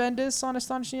was it Bendis on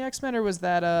Astonishing X-Men, or was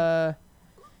that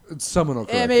Someone will it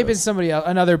correct may have been us. somebody else,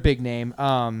 another big name.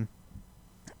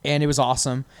 And it was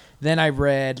awesome. Then I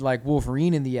read like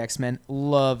Wolverine in the X-Men,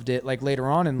 loved it. Like later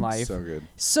on in life, So good.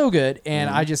 so good.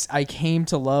 And I came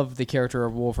to love the character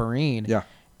of Wolverine. Yeah.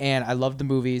 and I love the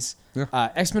movies. Yeah.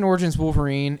 X-Men Origins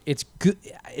Wolverine, it's good.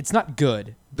 It's not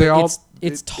good. They all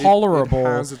It's tolerable It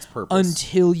has its purpose.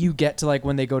 until you get to like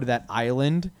when they go to that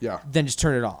island. Yeah. Then just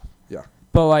turn it off. Yeah.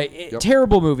 But like, Yep.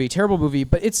 terrible movie.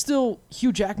 But it's still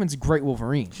Hugh Jackman's a great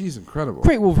Wolverine. He's incredible.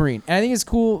 Great Wolverine, and I think it's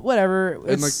cool. Whatever.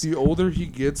 And like the older he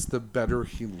gets, the better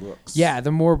he looks. Yeah,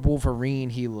 the more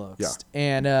Wolverine he looks. Yeah.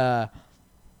 And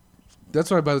That's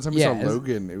why by the time we Yeah, saw it's-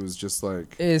 Logan, it was just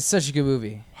like, it's such a good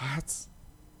movie. what?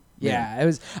 Yeah, it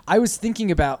was. I was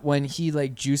thinking about when he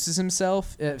like juices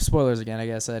himself. Spoilers again, I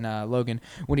guess. And Logan,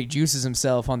 when he juices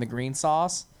himself on the green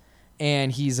sauce,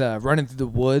 and he's running through the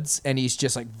woods, and he's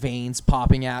just like veins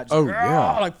popping out. Just, Oh,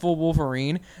 yeah. like full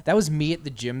Wolverine. That was me at the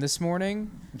gym this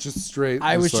morning. Just straight.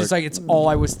 I was just like, it's all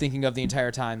I was thinking of the entire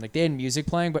time. Like they had music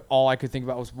playing, but all I could think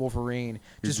about was Wolverine,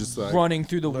 You're just just like, running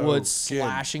through the woods, Logan,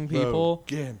 slashing people.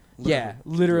 Logan, Yeah,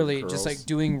 Logan. literally, Doing just curls. like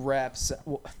doing reps.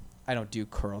 Well, I don't do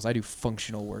curls. I do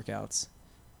functional workouts.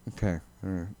 Okay, all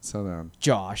right, settle down.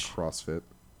 Josh. CrossFit.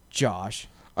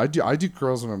 I do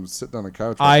curls when I'm sitting on the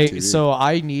couch. watching I TV. so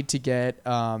I need to get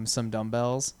some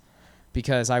dumbbells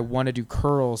because I want to do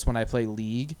curls when I play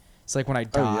League. It's like when I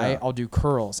die, yeah. I'll do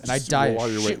curls, and Just I die a while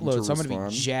you're waiting shitload, to so I'm gonna be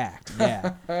respond. jacked.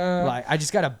 Yeah, like I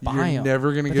just gotta buy You're them.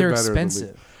 never gonna but get they're better than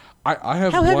expensive. I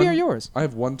have. How heavy are yours? I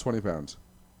have 120 pounds,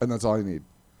 and that's all I need.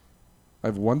 I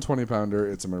have 120 pounder.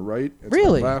 It's on my right. It's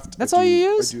Really? my left. That's I all do- you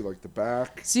use? I do like the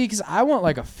back. See, because I want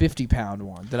like a 50-pound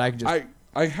one that I can just.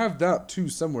 I have that too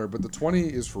somewhere, but the 20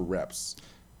 is for reps.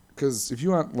 Because if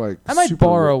you want like, I might super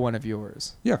borrow one of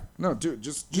yours. Yeah, no, dude,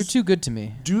 You're just too good to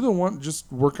me. do the one.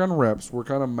 Just work on reps.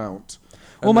 Work on amount.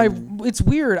 Well, and then- it's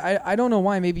weird. I don't know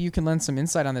why. Maybe you can lend some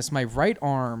insight on this. My right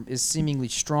arm is seemingly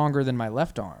stronger than my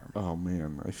left arm. Oh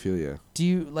man, I feel you. Do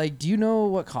you know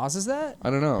what causes that? I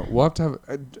don't know. We'll have to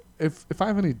have. If I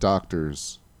have any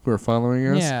doctors who are following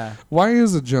us, Yeah. why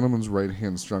is a gentleman's right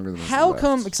hand stronger than his How left?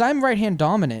 come? Because I'm right hand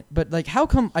dominant, but like, how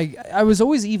come I was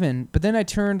always even, but then I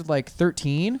turned like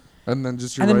 13, And then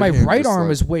just your and then my hand right just, arm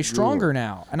like, is way ugh. stronger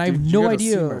now, and I Dude, have you no gotta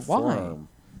see idea my why. forearm.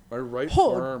 My right Oh,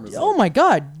 forearm is. oh like, my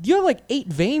God! You have like 8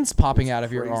 veins popping It's out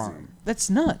of your crazy. arm. That's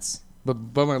nuts. But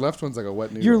my left one's like a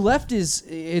wet noodle. Your left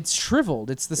it's shriveled.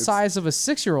 It's the size of a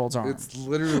 6-year-old's arm. It's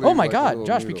literally. Oh my like a God, little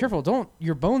Josh, be noodle. careful! Don't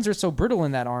your bones are so brittle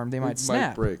in that arm; they might It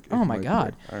snap. break. It Oh my might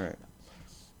God! break. All right.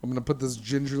 I'm gonna put this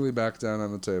gingerly back down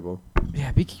on the table.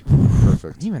 Yeah,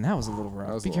 Perfect. even that was a little rough.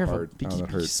 That was Be a little careful, hard. Oh, that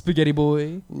hurt. spaghetti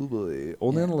boy. Ooh, boy.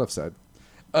 Only on the left side.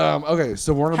 Okay,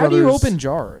 so Warner How do Brothers. you open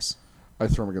jars? I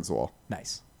throw them against the wall.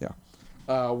 Nice. Yeah.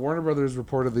 Warner Brothers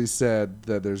reportedly said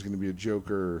that there's going to be a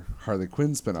Joker Harley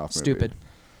Quinn spinoff movie. Stupid.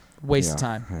 Waste Yeah, of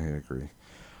time. I agree.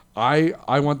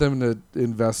 I want them to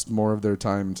invest more of their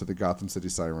time into the Gotham City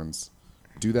Sirens.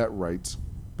 Do that right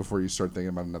before you start thinking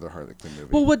about another Harley Quinn movie.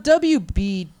 Well, what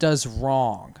WB does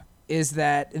wrong is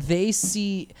that they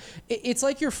see it's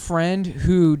like your friend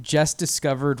who just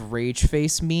discovered rage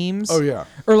face memes. Oh, yeah.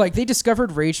 Or like they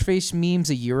discovered rage face memes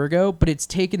a year ago, but it's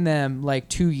taken them like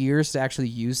 2 years to actually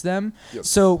use them. Yep.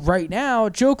 So right now,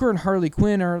 Joker and Harley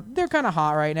Quinn they're kind of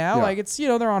hot right now. Yeah. Like it's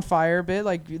they're on fire a bit.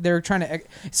 Like they're trying to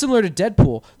similar to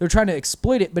Deadpool. They're trying to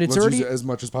exploit it, but it's Let's already use it as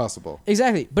much as possible.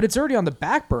 exactly. But it's already on the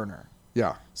back burner.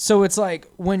 Yeah. So it's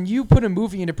like when you put a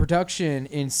movie into production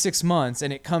in 6 months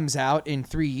and it comes out in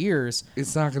 3 years,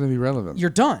 It's not going to be relevant. you're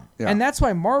done. Yeah. And that's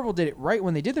why Marvel did it right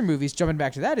when they did their movies. Jumping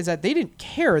back to that is that they didn't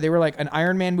care. They were like, an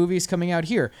Iron Man movie is coming out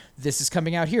here. This is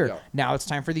coming out here. Yeah. Now it's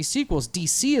time for these sequels.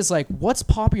 DC is like, what's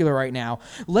popular right now?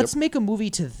 Let's make a movie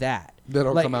to that.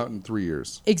 That'll Like, come out in 3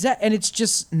 years. Exactly, and it's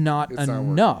just not It's not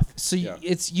working. enough. So Yeah.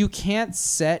 you can't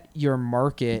set your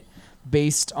market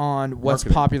based on what's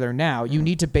Marketing. popular now. You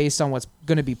need to based on what's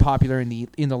going to be popular in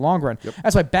the long run. Yep.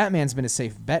 That's why Batman's been a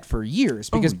safe bet for years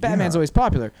because Oh, Batman's yeah. always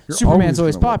popular. You're Superman's always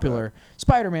always gonna love popular.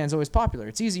 Spider-Man's always popular.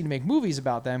 It's easy to make movies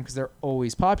about them because they're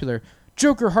always popular.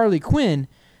 Joker, Harley Quinn.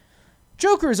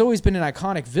 Joker has always been an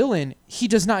iconic villain. He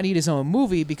does not need his own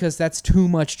movie because that's too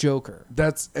much Joker.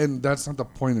 That's not the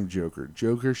point of Joker.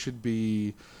 Joker should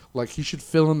be like he should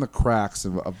fill in the cracks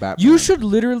of Batman. You should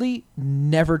literally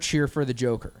never cheer for the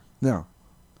Joker. No.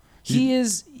 He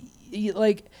is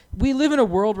like we live in a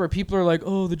world where people are like,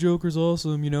 "Oh, the Joker's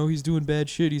awesome, he's doing bad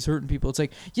shit, he's hurting people." It's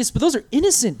like, yes, but those are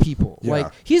innocent people. Yeah.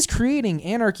 Like he's creating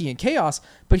anarchy and chaos,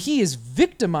 but he is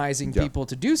victimizing Yeah. people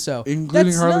to do so.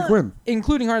 Including Harley Quinn.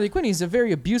 Including Harley Quinn. He's a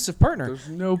very abusive partner. There's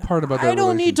no part about that. I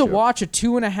don't need to relationship. watch a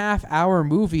 2.5-hour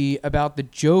movie about the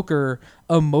Joker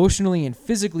emotionally and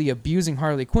physically abusing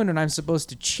Harley Quinn when I'm supposed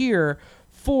to cheer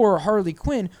for Harley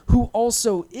Quinn, who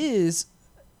also is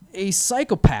a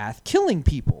psychopath killing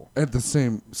people. At the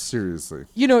same, seriously.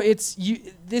 You know,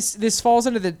 this falls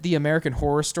into the American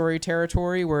Horror Story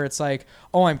territory where it's like,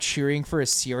 oh, I'm cheering for a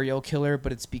serial killer,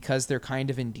 but it's because they're kind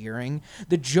of endearing.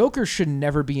 The Joker should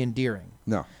never be endearing.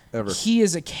 No, ever. He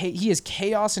is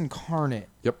chaos incarnate.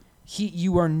 Yep.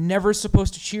 You are never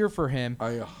supposed to cheer for him.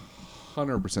 I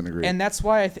 100% agree. And that's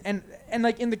why and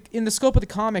like in the scope of the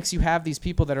comics, you have these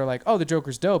people that are like, oh, the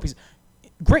Joker's dope. He's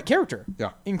great character.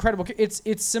 Yeah. Incredible.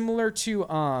 It's similar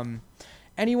to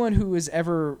anyone who has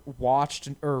ever watched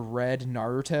or read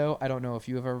Naruto. I don't know if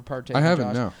you have ever partaken. I haven't,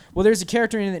 Josh. no. Well, there's a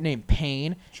character in it named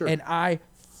Pain, Sure. and I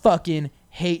fucking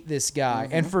hate this guy.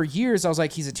 Mm-hmm. And for years I was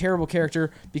like, he's a terrible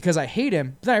character because I hate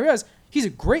him. But then I realized he's a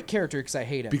great character because I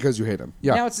hate him. Because you hate him.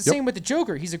 Yeah. Now it's the same with the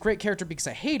Joker. He's a great character because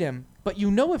I hate him. But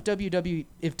you know, if WB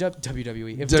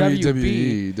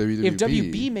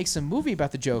makes a movie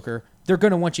about the Joker, they're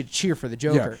gonna want you to cheer for the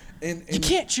Joker. Yeah. And you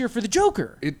can't cheer for the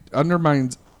Joker. It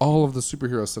undermines all of the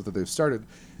superhero stuff that they've started.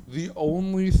 The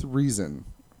only reason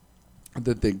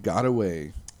that they got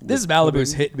away. This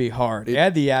Malibu's hit me hard.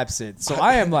 And the absinthe. So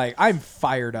I'm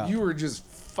fired up. You were just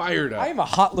fired up. I am a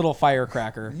hot little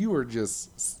firecracker. You were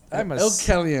just I'm a El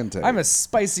Caliente. I'm a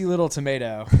spicy little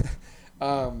tomato.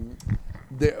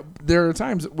 There are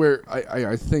times where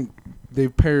I think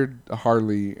they've paired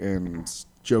Harley and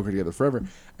Joker together forever,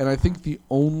 and I think the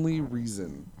only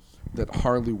reason that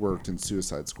Harley worked in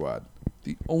Suicide Squad,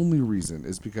 the only reason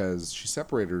is because she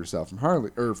separated herself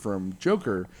from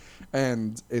Joker,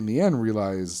 and in the end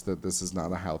realized that this is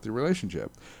not a healthy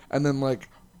relationship, and then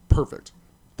perfect.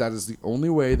 That is the only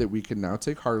way that we can now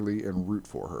take Harley and root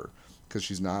for her. Because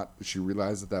she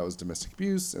realized that was domestic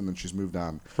abuse, and then she's moved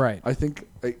on. Right. I think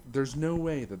there's no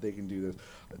way that they can do this.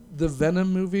 The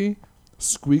Venom movie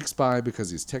squeaks by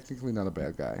because he's technically not a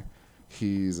bad guy.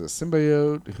 He's a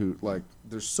symbiote who,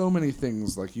 there's so many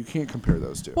things, you can't compare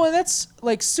those two. Well, that's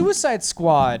Suicide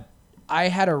Squad. I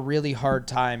had a really hard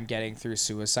time getting through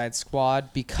Suicide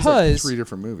Squad because It's 3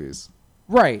 different movies.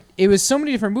 Right. It was so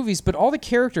many different movies, but all the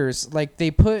characters,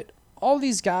 they put all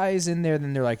these guys in there,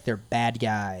 then they're bad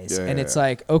guys. Yeah, and yeah, it's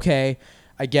yeah. Okay,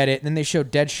 I get it. And then they show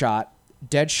Deadshot.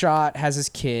 Deadshot has his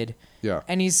kid. Yeah.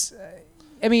 And he's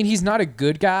not a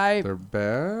good guy, They're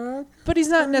bad? but he's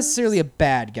not necessarily a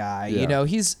bad guy. Yeah. You know,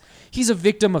 he's a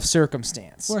victim of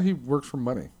circumstance. Well, he works for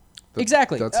money.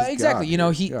 Exactly. That's his Exactly. God, You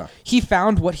know, dude. he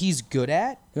found what he's good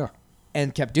at Yeah.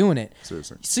 and kept doing it.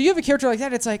 Seriously. So you have a character like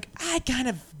that, it's I kind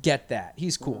of get that.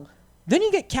 He's cool. Mm-hmm. Then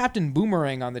you get Captain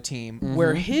Boomerang on the team,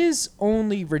 where his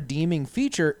only redeeming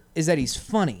feature is that he's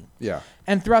funny. Yeah.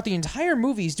 And throughout the entire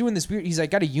movie, he's doing this weird. He's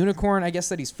got a unicorn, I guess,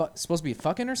 that he's supposed to be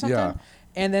fucking or something. Yeah.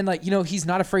 And then he's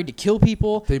not afraid to kill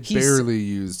people. They barely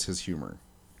used his humor.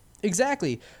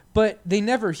 Exactly, but they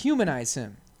never humanize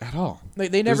him. At all.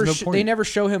 They never There's no point. they never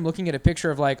show him looking at a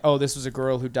picture of oh, this was a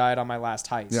girl who died on my last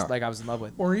heist. Yeah. I was in love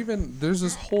with. Or even there's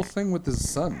this whole thing with his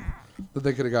son that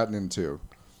they could have gotten into.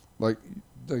 Do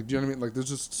you know what I mean? There's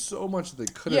just so much that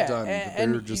they could have done. But they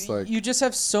were just you just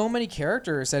have so many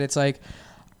characters that it's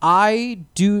I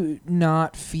do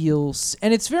not feel,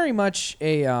 and it's very much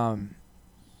a.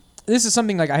 This is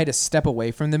something I had to step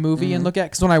away from the movie and look at,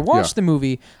 because when I watch the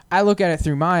movie, I look at it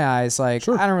through my eyes.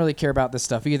 Sure. I don't really care about this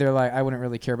stuff either. I wouldn't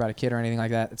really care about a kid or anything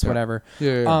like that. It's whatever.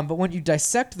 Yeah. But when you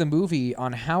dissect the movie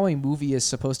on how a movie is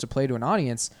supposed to play to an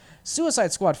audience,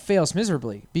 Suicide Squad fails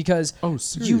miserably because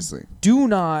seriously. you do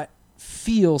not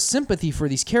feel sympathy for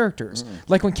these characters.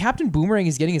 When Captain Boomerang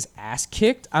is getting his ass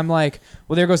kicked, I'm well,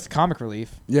 there goes the comic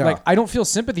relief. Yeah. I don't feel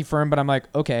sympathy for him, but I'm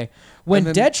okay. When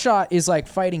And then- Deadshot is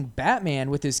fighting Batman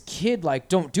with his kid,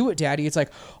 don't do it, Daddy. It's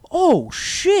oh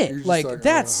shit, You're just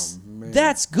that's oh, man.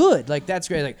 that's good. That's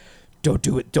great. Don't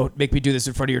do it. Don't make me do this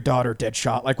in front of your daughter,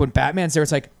 Deadshot. When Batman's there,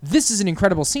 it's this is an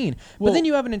incredible scene. But Well- then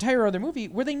you have an entire other movie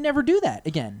where they never do that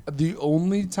again. The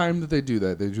only time that they do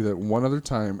that one other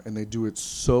time, and they do it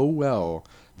so well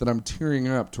that I'm tearing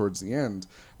up towards the end.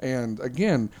 And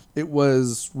again, it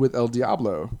was with El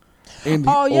Diablo. And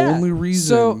the only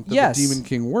reason that the Demon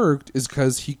King worked is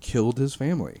because he killed his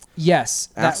family. Yes.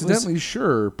 Accidentally,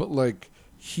 sure, but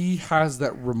he has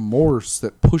that remorse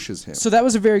that pushes him. So that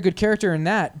was a very good character in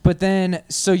that. But then,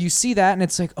 so you see that, and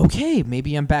it's okay,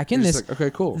 maybe I'm back in You're this. just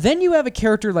okay, cool. Then you have a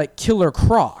character like Killer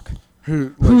Croc,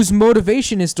 Who, whose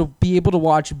motivation is to be able to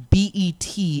watch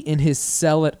BET in his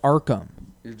cell at Arkham.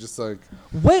 you're just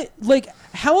What,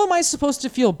 how am I supposed to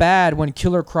feel bad when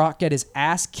Killer Croc get his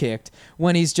ass kicked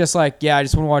when he's just yeah, I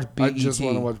just want to watch BET. I just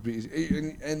want to watch BET.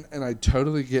 And I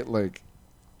totally get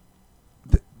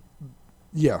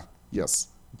yes.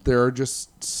 There are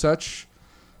just such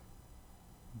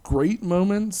great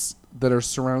moments that are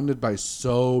surrounded by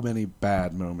so many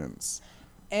bad moments.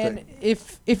 And thing.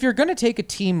 if you're gonna take a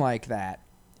team like that,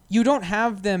 you don't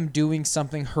have them doing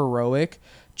something heroic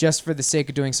just for the sake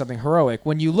of doing something heroic.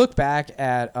 When you look back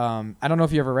at, I don't know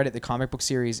if you ever read it, the comic book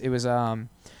series. It was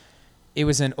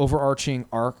an overarching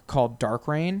arc called Dark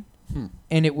Reign,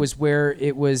 and it was where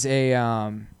it was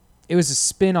a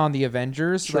spin on the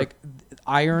Avengers. Sure. Like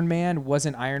Iron Man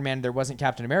wasn't Iron Man, there wasn't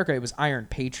Captain America. It was Iron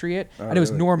Patriot, Oh, and it was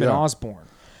really? Norman Yeah. Osborn.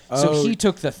 So Oh. he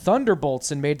took the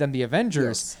Thunderbolts and made them the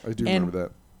Avengers. Yes, I do and remember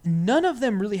that. none of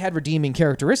them really had redeeming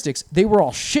characteristics. They were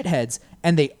all shitheads,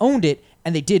 and they owned it,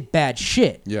 and they did bad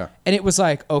shit. Yeah. And it was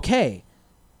like, okay,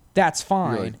 that's You're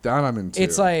fine. like, that I'm into.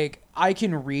 It's like I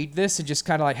can read this and just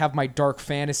kind of like have my dark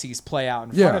fantasies play out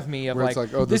in front of me of where like, it's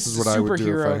like, oh, this is what I would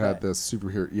do if I had that- this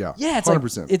superhero. Yeah, Yeah, it's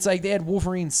 100%. like it's like they had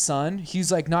Wolverine's son.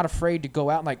 He's like not afraid to go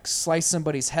out and like slice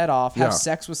somebody's head off, have Yeah.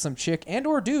 sex with some chick and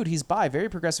or dude. He's bi, very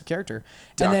progressive character,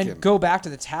 and then Dakin. go back to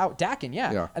the tower. Dakin,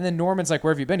 yeah. Yeah. And then Norman's like,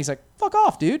 "Where have you been?" He's like, "Fuck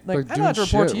off, dude. Like, Like, I'm not to doing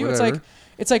report shit, to you." whatever.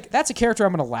 It's like that's a character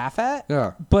I'm gonna laugh at.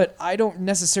 Yeah. But I don't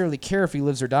necessarily care if he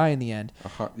lives or die in the end.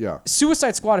 Yeah.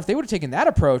 Suicide Squad, if they would have taken that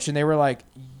approach and they were like,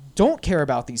 don't care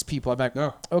about these people, I'm like,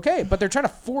 No. okay, but they're trying to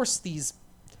force these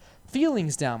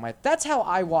feelings down my. That's how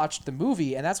I watched the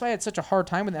movie, and that's why I had such a hard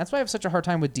time with. That's why I have such a hard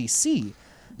time with DC,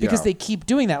 because Yeah. they keep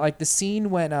doing that. Like the scene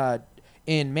when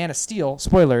in Man of Steel,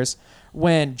 spoilers,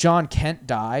 when John Kent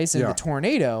dies in Yeah. the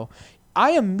tornado,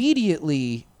 I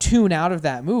immediately tune out of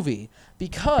that movie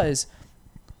because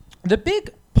the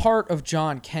big part of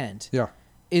John Kent Yeah.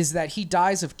 is that he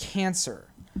dies of cancer.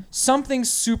 Something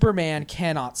Superman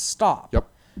cannot stop. Yep.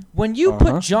 When you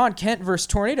Uh-huh. put John Kent versus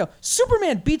Tornado,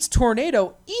 Superman beats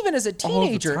Tornado even as a All the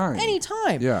teenager, time.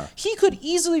 anytime. Yeah. He could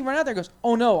easily run out there and goes,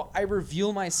 "Oh no, I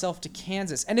reveal myself to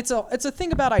Kansas." And it's a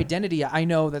thing about identity. I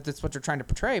know that that's what they're trying to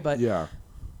portray, but Yeah.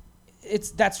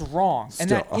 that's wrong. And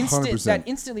Still, that 100%.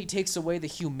 instantly takes away the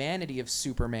humanity of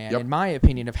Superman, Yep. in my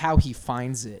opinion, of how he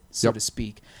finds it, so Yep. to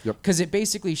speak. Yep. Because it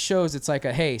basically shows it's like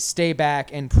a, hey, stay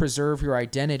back and preserve your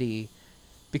identity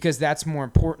because that's more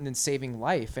important than saving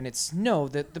life. And it's no,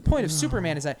 the point of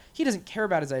Superman is that he doesn't care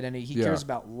about his identity. He Yeah. cares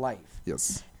about life.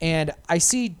 Yes. And I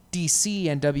see DC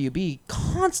and WB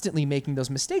constantly making those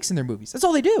mistakes in their movies. That's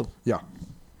all they do. Yeah.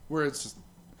 Where it's just.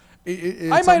 It's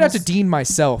I might have to almost- dean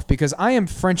myself because I am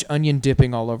French onion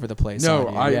dipping all over the place. No,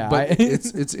 on you. but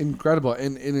it's incredible,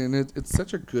 and it's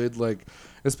such a good, like,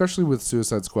 especially with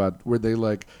Suicide Squad, where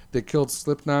they killed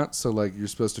Slipknot, so like you're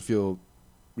supposed to feel,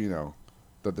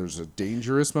 that there's a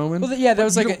dangerous moment. Well, yeah, that but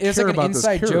was you like don't it was care like an about this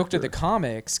inside joke to character. the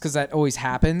comics because that always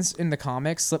happens in the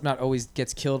comics. Slipknot always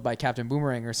gets killed by Captain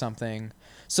Boomerang or something.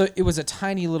 So it was a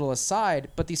tiny little aside,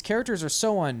 but these characters are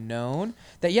so unknown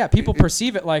that people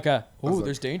perceive it like like-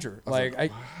 there's danger. I was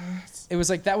Like it was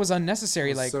like that was unnecessary.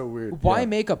 It was Like so weird, why yeah.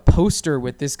 make a poster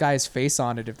with this guy's face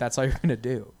on it if that's all you're gonna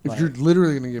do? If Like, you're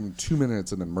literally gonna give him 2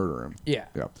 minutes and then murder him. yeah.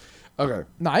 Yeah. Okay.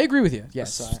 No, I agree with you.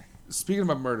 Yes. Speaking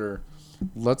about murder,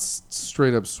 let's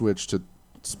straight up switch to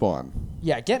Spawn.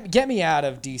 Yeah, get me out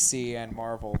of DC and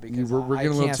Marvel because We're I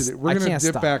getting a little can't, too. I We're gonna can't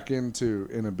dip stop. back into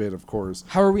in a bit, of course.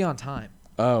 How are we on time?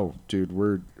 Oh, dude,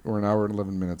 we're an hour and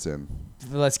 11 minutes in.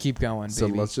 Let's keep going, So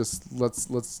baby.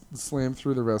 let's slam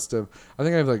through the rest of. I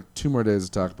think I have like 2 more days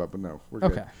to talk about, but no, we're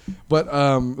good. Okay. But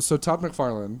so Todd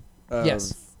McFarlane of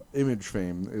Yes. Image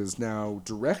fame is now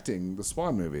directing the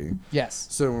Spawn movie. Yes.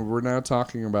 So we're now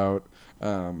talking about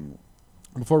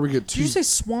before we get Did too you say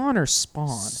Swan or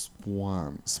Spawn?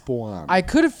 Spawn. I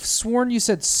could have sworn you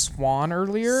said Swan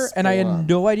earlier, and I Spawn. had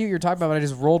no idea what you're talking about, but I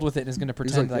just rolled with it and is going to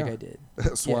pretend like, like yeah. I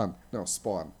did. Swan. No,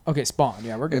 Spawn. Okay, Spawn.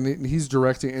 Yeah, we're good. And he's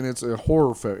directing, and it's a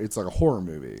horror. It's like a horror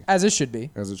movie, As it should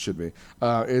be. as it should be.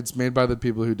 It's made by the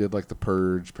people who did like The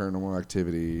Purge, Paranormal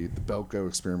Activity, The Belko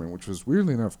Experiment, which was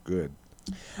weirdly enough good.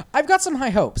 I've got some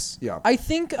high hopes. Yeah. I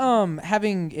think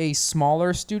having a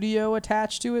smaller studio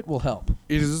attached to it will help.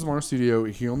 It is a small studio.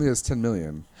 He only has 10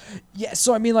 million. Yeah,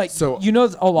 so I mean, like, So,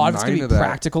 a lot of it's going 9 to of be that-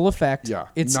 practical effect. Yeah,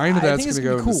 It's 9 of I that's think going it's to go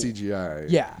gonna into be cool. CGI.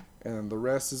 Yeah. And the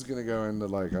rest is going to go into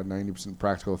like a 90%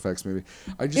 practical effects movie.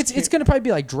 I just It's going to probably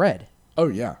be like Dread. Oh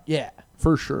yeah, Yeah.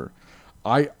 for sure.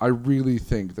 I really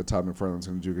think that Todd McFarlane's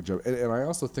going to do a good job, and I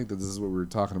also think that this is what we were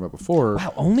talking about before.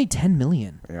 Wow, only 10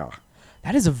 million. Yeah.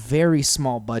 That is a very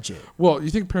small budget. Well, you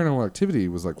think Paranormal Activity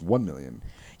was like 1 million?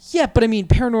 Yeah, but I mean,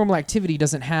 Paranormal Activity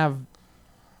doesn't have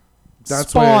That's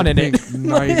Spawn why I in think it.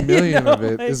 9 million of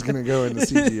it like- is going to go into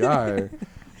CGI.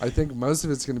 I think most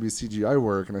of it's going to be CGI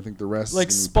work, and I think the rest like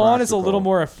is gonna be Spawn is a little practical.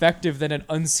 more effective than an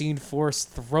unseen force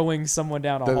throwing someone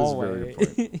down a That is a hallway. very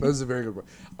good point. That is a very good point.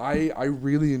 I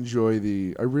really enjoy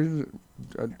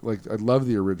I love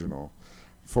the original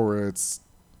for its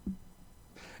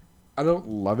I don't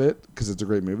love it because it's a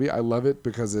great movie. I love it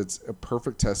because it's a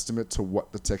perfect testament to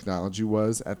what the technology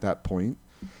was at that point.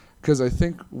 Because I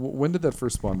think when did that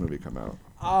first Spawn movie come out?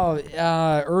 Oh,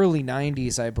 early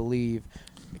 '90s, I believe.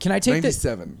 Can I take this?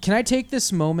 97. Can I take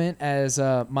this moment as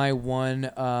my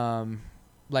one,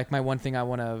 my one thing I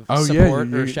want to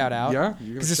support or shout out? Yeah,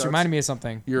 because this reminded me of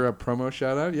something. You're a promo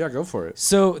shout out. Yeah, go for it.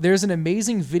 So there's an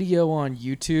amazing video on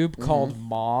YouTube called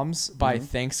 "Moms" by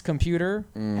Thanks Computer.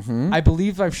 Mm-hmm. I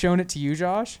believe I've shown it to you,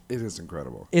 Josh. It is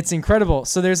incredible. It's incredible.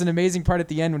 So there's an amazing part at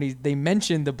the end when they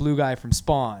mention the blue guy from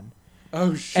Spawn.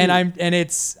 Oh shit!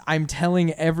 And I'm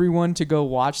telling everyone to go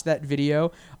watch that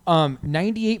video.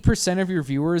 98% of your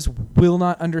viewers will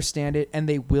not understand it, and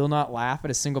they will not laugh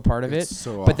at a single part of it.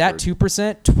 So but that awkward.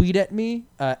 2%, tweet at me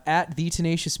at the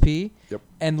Tenacious P, Yep.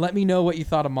 and let me know what you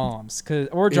thought of Moms,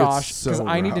 or Josh, because so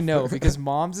I need to rough. know because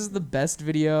Moms is the best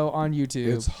video on YouTube,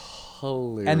 It's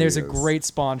hilarious. and there's a great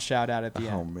Spawn shout out at the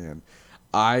Oh end. man,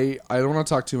 I don't want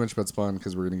to talk too much about Spawn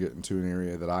because we're gonna get into an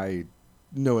area that I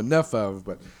know enough of,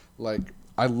 but like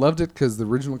I loved it because the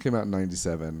original came out in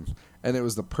 '97, and it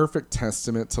was the perfect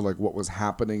testament to like what was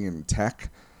happening in tech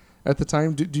at the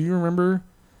time. Do you remember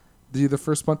the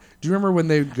first Spawn? Do you remember when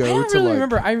they would go I don't to really like?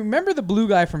 remember. I remember the blue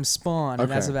guy from Spawn, and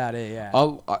Okay. that's about it. Yeah.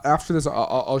 I'll after this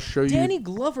I'll show you. Danny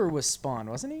Glover was Spawn,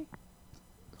 wasn't he?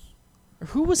 Or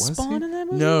who was Spawn he? in that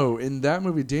movie? No, in that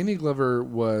movie, Danny Glover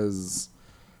was.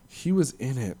 He was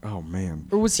in it. Oh man.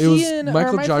 Or was It he was in?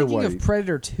 Michael or am I Jai thinking White. of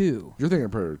Predator 2? You're thinking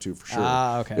of Predator 2 for sure.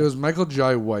 Ah, okay. It was Michael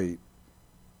Jai White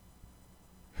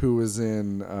who was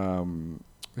in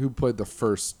who played the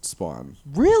first Spawn.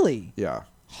 Really? Yeah.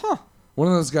 Huh. One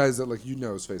of those guys that like you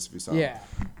know his face if you saw him. Yeah.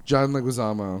 John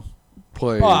Leguizamo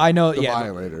played Oh, I know. the Yeah.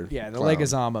 Violator. The clown.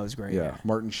 Leguizamo is great. Yeah.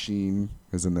 Martin Sheen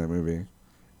is in that movie.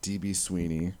 D.B.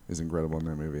 Sweeney is incredible in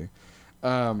that movie.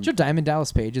 Joe Diamond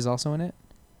Dallas Page is also in it.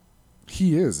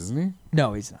 He is, isn't he?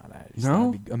 No, he's not.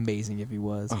 No? That'd be amazing if he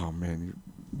was. Oh man,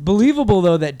 Believable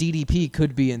though that DDP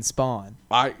could be in Spawn.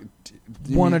 I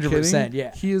 100%,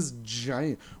 yeah. He is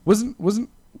giant. Wasn't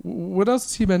what else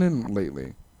has he been in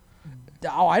lately?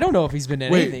 Oh, I don't know if he's been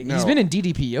in Wait, anything. no. He's been in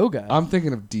DDP Yoga. I'm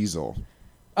thinking of Diesel.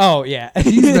 Oh yeah.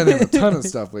 He's been in a ton of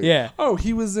stuff lately. Yeah. Oh,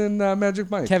 he was in Magic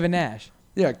Mike. Kevin Nash.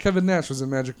 Yeah, Kevin Nash was in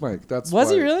Magic Mike. That's Was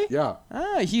he why- really? Yeah.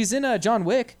 Ah, he's in John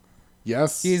Wick.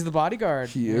 Yes. He's the bodyguard.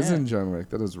 He is Yeah. in John Wick.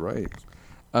 That is right.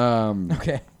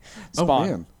 Okay. Oh Spawn.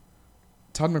 man.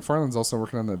 Todd McFarlane's also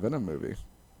working on that Venom movie.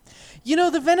 You know,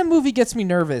 the Venom movie gets me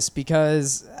nervous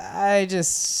because I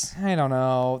don't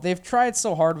know. They've tried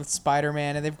so hard with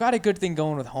Spider-Man, and they've got a good thing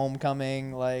going with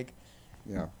Homecoming. Like,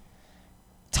 Yeah.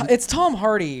 it's Tom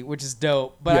Hardy, which is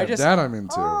dope. But yeah, I just that I'm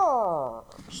into. oh,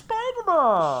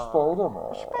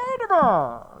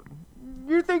 Spider-Man.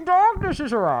 You think darkness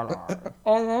is your ally?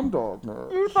 I am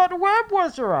Darkness. You thought the web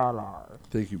was your ally.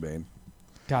 Thank you, Bane.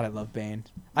 God, I love Bane.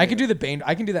 I could do the Bane.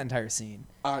 I can do that entire scene.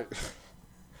 I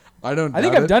I don't. think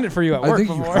doubt I've it. done it for you at work I think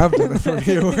before. you have done it for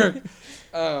me at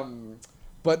work.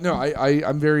 But no,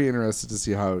 I'm very interested to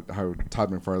see how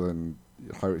Todd McFarlane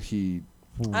he.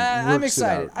 I'm works it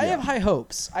excited. out. I Yeah. have high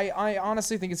hopes. I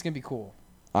honestly think it's gonna be cool.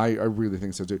 I really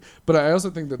think so too. But I also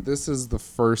think that this is the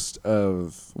first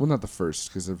of not the first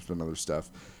because there's been other stuff.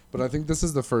 But I think this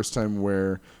is the first time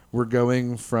where we're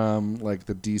going from like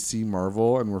the DC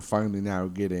Marvel and we're finally now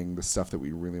getting the stuff that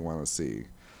we really want to see.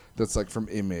 That's like from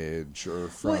Image or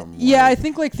from Yeah, I like,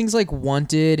 think like things like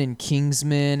Wanted and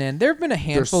Kingsman, and there have been a they're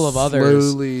handful of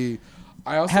others slowly.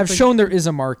 I also have think, shown there is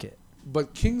a market.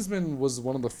 But Kingsman was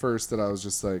one of the first that I was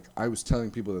just like I was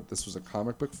telling people that this was a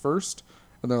comic book first.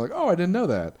 And they're like, "Oh, I didn't know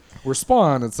that." Where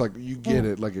Spawn, it's like you get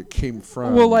it, like it came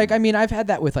from. Well, like I mean, I've had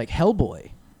that with like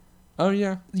Hellboy. oh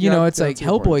yeah, You know, it's like that's a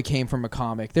good point. Hellboy came from a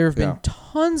comic. There have been Yeah.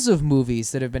 tons of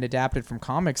movies that have been adapted from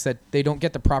comics that they don't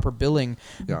get the proper billing.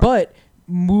 Yeah. But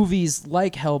movies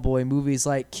like Hellboy, movies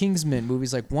like Kingsman,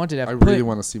 movies like Wanted have I put, really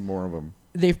want to see more of them.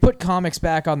 they've put comics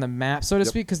back on the map, so to Yep.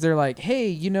 speak, because they're like, hey,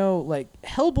 you know, like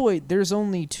Hellboy, there's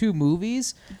only 2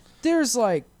 movies. There's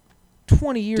like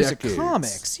 20 years Decades of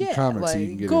comics. of Yeah, comics that you like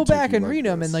can get go into if back you and like read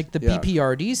them. this. And like the Yeah.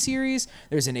 BPRD series,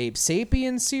 there's an Abe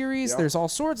Sapien series. Yep. There's all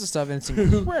sorts of stuff, and it's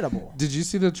incredible. Did you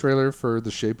see the trailer for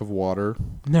The Shape of Water?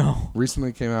 No.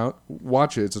 Recently came out.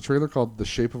 Watch it. It's a trailer called The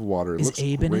Shape of Water. It Is looks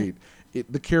Abe in great.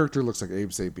 The character looks like Abe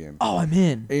Sapien. Oh, I'm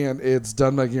in. And it's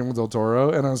done by Guillermo del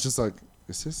Toro. And I was just like,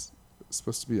 is this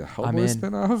supposed to be a I'm Hellboy in.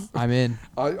 spinoff? I'm in.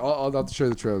 I'll have to show you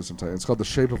the trailer sometime. It's called The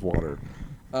Shape of Water.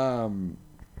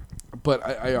 But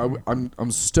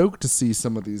I'm stoked to see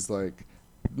some of these like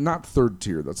not third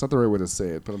tier. That's not the right way to say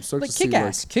it. But I'm stoked Like to see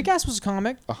Kick-Ass. Kick-Ass was a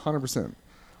comic. 100%.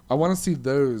 I want to see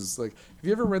those. Like, have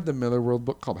you ever read the Miller World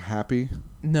book called Happy?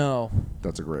 No.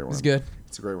 That's a great one. It's good.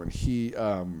 It's a great one.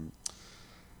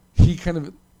 he kind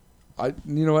of,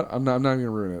 you know what? I'm not going to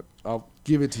ruin it. I'll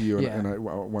give it to you, Yeah. and I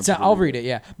want So you to I'll read it,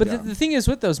 yeah. But Yeah. The thing is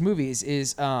with those movies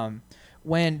is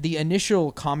when the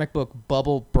initial comic book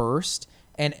bubble burst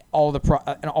and all the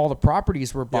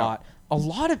properties were bought, a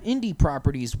lot of indie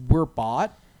properties were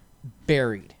bought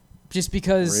buried. Just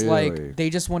because Really? like they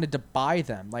just wanted to buy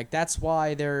them. Like that's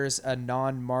why there's a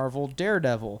non-Marvel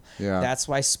Daredevil. Yeah. That's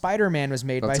why Spider-Man was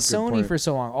made That's by a good Sony point. for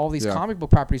so long. All these Yeah. comic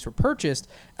book properties were purchased,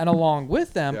 and along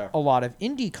with them, Yeah. a lot of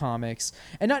indie comics,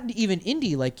 and not even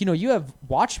indie. Like you have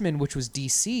Watchmen, which was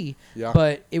DC, Yeah.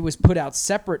 but it was put out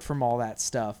separate from all that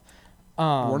stuff.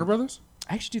 Warner Brothers?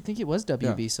 I actually do think it was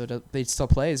WB, so it still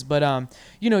plays. But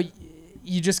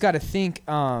you just got to think.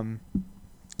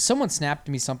 Someone snapped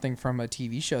me something from a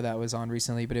TV show that was on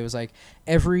recently, but it was like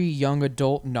every young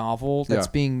adult novel that's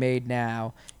being made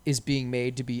now is being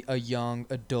made to be a young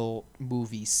adult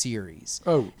movie series.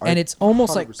 Oh, and it's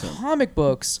almost 100%. like comic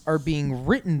books are being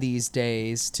written these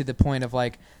days to the point of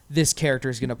like this character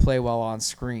is going to play well on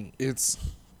screen. It's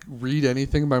read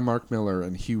anything by Mark Miller,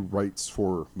 and he writes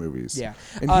for movies. Yeah.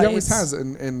 And he always it's- has.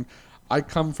 And I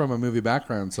come from a movie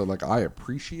background, so like I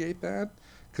appreciate that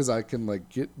because I can like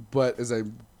get. But as I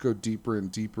go deeper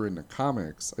and deeper into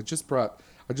comics, I just bought.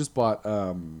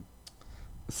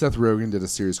 Seth Rogen did a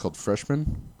series called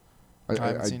Freshman.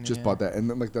 haven't I seen it just yet. bought that, and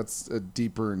then like that's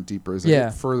deeper and deeper as I Yeah.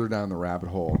 get further down the rabbit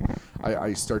hole.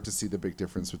 I start to see the big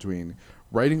difference between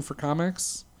writing for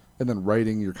comics and then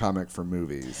writing your comic for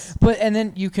movies. And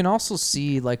then you can also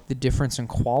see like the difference in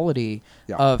quality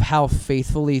Yeah. of how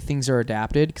faithfully things are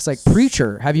adapted. Because like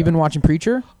Preacher, have you been watching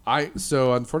Preacher?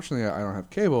 So unfortunately I don't have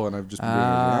cable, and I've just been doing it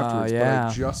afterwards. yeah.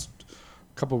 But I just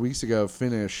a couple weeks ago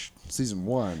finished season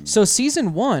 1. So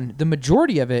season 1, the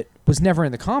majority of it was never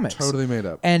in the comics. Totally made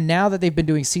up. And now that they've been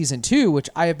doing season 2, which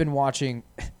I have been watching,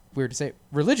 weird to say,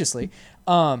 religiously,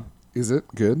 Is it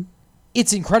good?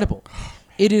 it's incredible.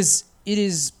 It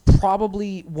is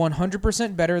probably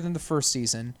 100% better than the first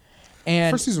season.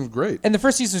 And First season was great. And the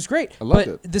first season was great. I loved but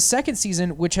it. the second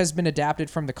season, which has been adapted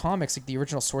from the comics, like the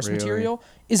original source Really? material,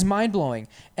 is mind-blowing.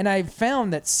 And I've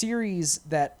found that series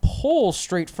that pull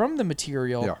straight from the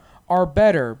material Yeah. are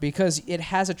better because it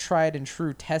has a tried and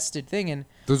true tested thing.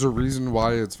 There's a reason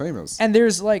why it's famous. And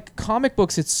there's like comic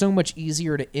books, it's so much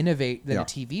easier to innovate than Yeah. a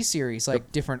TV series,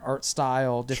 like different art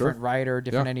style, different Sure. writer,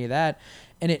 different Yeah. any of that.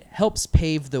 And it helps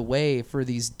pave the way for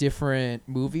these different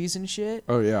movies and shit.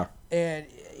 Oh yeah. And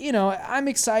I'm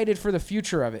excited for the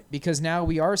future of it because now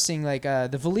we are seeing like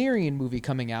the Valerian movie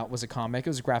coming out was a comic. It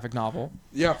was a graphic novel,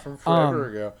 Yeah, from forever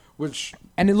ago. Which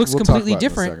and it looks we'll talk completely about in a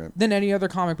different second. than any other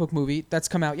comic book movie that's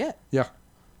come out yet. Yeah,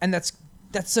 And that's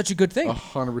such a good thing.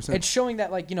 100%. It's showing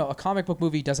that like a comic book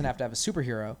movie doesn't have to have a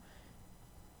superhero.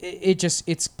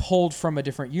 It's pulled from a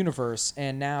different universe,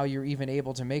 and now you're even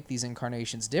able to make these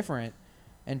incarnations different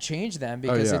and change them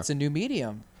because yeah. it's a new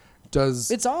medium.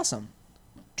 It's awesome.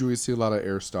 do we see a lot of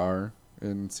Air Star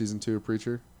in season 2 of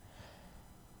Preacher?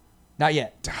 Not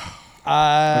yet. Okay.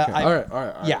 All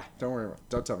right. Yeah. Don't worry about it.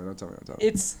 Don't tell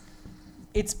me.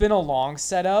 It's been a long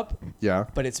setup, Yeah.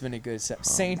 but it's been a good setup.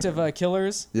 Saint of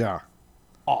Killers, Yeah.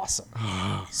 awesome.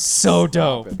 So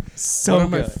dope. So One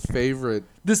of my good. favorite.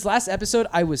 This last episode,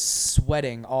 I was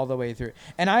sweating all the way through,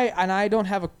 and I don't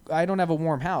have a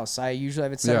warm house. I usually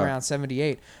have it set Yeah. around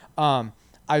 78.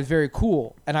 I was very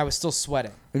cool, and I was still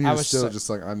sweating. And I you're was still just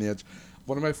like on the edge.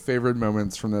 One of my favorite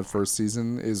moments from that first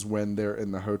season is when they're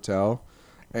in the hotel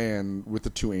and with the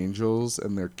 2 angels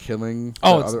and they're killing.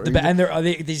 Oh, the it's other the angel. and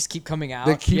they just keep coming out.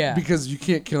 They keep yeah. because you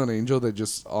can't kill an angel; they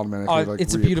just automatically like.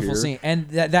 It's a beautiful reappear. scene, and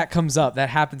that comes up. That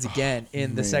happens again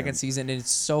in the man. second season, and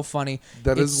it's so funny.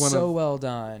 That it's is one so of- well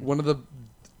done. One of the.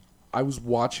 I was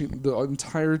watching the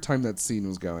entire time that scene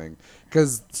was going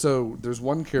because there's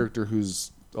one character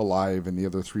who's alive and the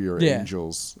other 3 are Yeah.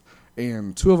 angels,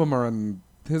 and 2 of them are on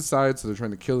his side, so they're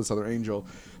trying to kill this other angel.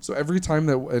 So every time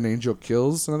that an angel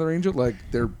kills another angel, like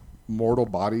their mortal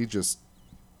body just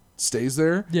stays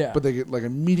there. Yeah. But they get like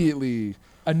immediately.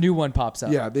 A new one pops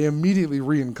up. Yeah, they immediately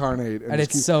reincarnate, And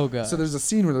just it's so good. So there's a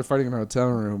scene where they're fighting in a hotel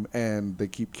room, and they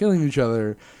keep killing each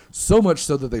other, so much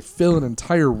so that they fill an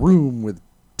entire room with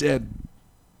dead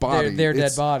bodies. Their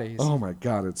dead bodies. Oh my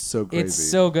god, it's so crazy. It's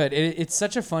so good. It's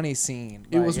such a funny scene.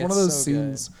 It was Like, one of it's those so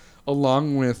good. scenes,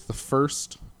 along with the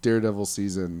first Daredevil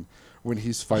season, when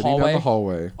he's fighting down Hallway? the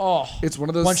hallway. Oh, It's one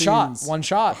of those one scenes,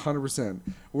 shot. 100%,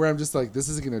 where I'm just like, this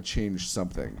is going to change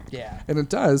something. Yeah. And it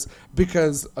does,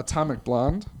 because Atomic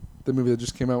Blonde, the movie that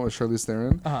just came out with Charlize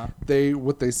Theron,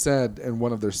 what they said, and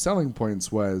one of their selling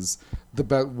points was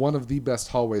one of the best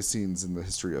hallway scenes in the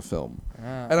history of film.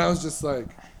 And I was just like,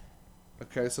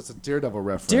 okay, so it's a Daredevil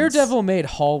reference. Daredevil made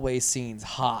hallway scenes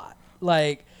hot.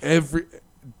 Like Every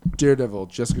Daredevil,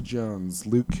 Jessica Jones,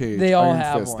 Luke Cage, They all Iron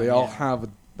have Fist. one, They all yeah. have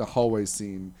the hallway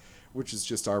scene, which is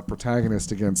just our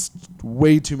protagonist against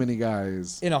way too many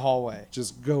guys In a hallway.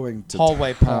 just going to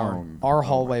Hallway town. porn. Our Oh my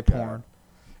hallway God. porn.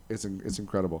 It's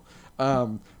incredible.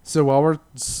 So while we're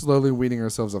slowly weaning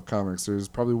ourselves off comics, there's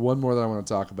probably one more that I want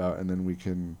to talk about, and then we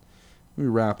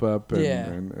wrap up and, Yeah.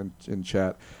 and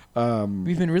chat.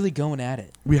 We've been really going at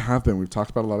it. We have been. We've talked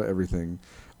about a lot of everything.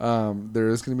 There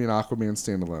is going to be an Aquaman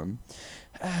standalone.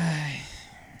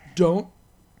 Don't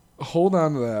hold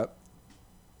on to that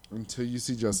until you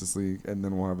see Justice League, and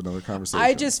then we'll have another conversation.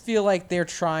 I just feel like they're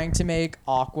trying to make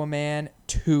Aquaman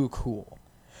too cool.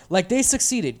 Like, they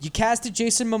succeeded. You casted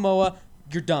Jason Momoa,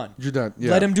 you're done. You're done.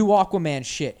 Yeah. Let him do Aquaman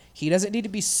shit. He doesn't need to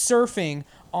be surfing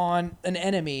on an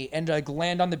enemy and like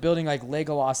land on the building like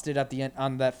Legolas did at the end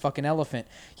on that fucking elephant.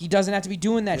 He doesn't have to be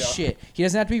doing that shit. He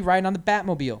doesn't have to be riding on the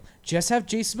Batmobile. Just have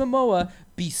Jason Momoa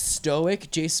be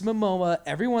stoic. Jason Momoa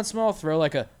every once in a while throw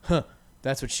like a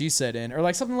that's what she said in or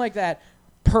like something like that.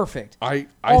 Perfect. I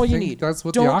All you think need. that's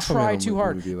what Don't the Aquaman try too movie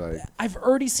hard. would be like. I've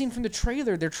already seen from the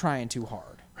trailer they're trying too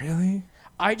hard. Really?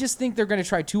 I just think they're going to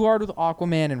try too hard with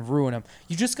Aquaman and ruin him.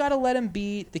 You just got to let him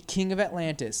be the king of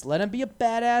Atlantis. Let him be a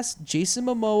badass Jason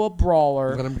Momoa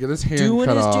brawler. Let him get his hand doing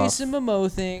cut his off. Jason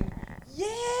Momoa thing.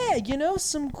 Yeah,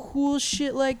 some cool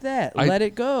shit like that. Let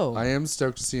it go. I am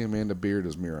stoked to see Amanda Beard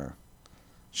as Mira.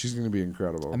 She's going to be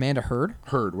incredible. Amanda Heard?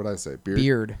 Heard, what'd I say?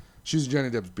 Beard. She's Johnny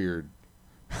Depp's Beard.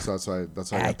 So that's why I got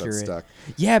that Accurate. stuck.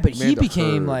 Yeah, but he Amanda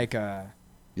became Heard. like a...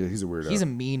 Yeah, he's a weirdo. He's a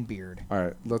mean beard. All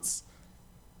right, let's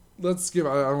give.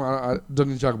 I don't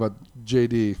need to talk about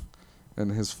JD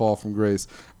and his fall from grace.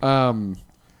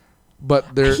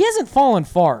 But there, He hasn't fallen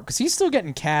far because he's still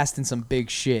getting cast in some big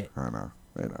shit. I know.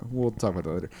 We'll talk about that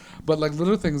later. But like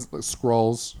little things, like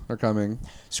Skrulls are coming.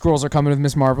 Scrolls are coming with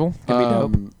Miss Marvel.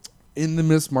 Gonna be dope. In the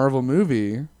Miss Marvel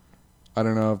movie, I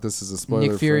don't know if this is a spoiler.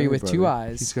 Nick Fury for with anybody. two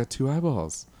eyes. He's got two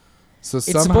eyeballs. So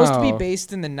It's somehow, supposed to be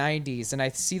based in the 90s, and I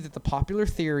see that the popular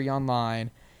theory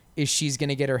online is she's going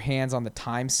to get her hands on the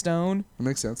time stone, It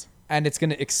makes sense. and it's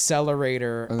going to accelerate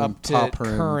her And then up to pop her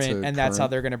current, into and that's how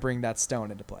current. they're going to bring that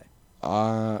stone into play.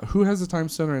 Who has the time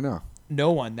stone right now?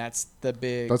 No one. That's the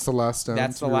big... That's the last stone.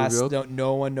 That's to the be last... revealed?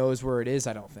 No one knows where it is,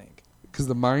 I don't think. Because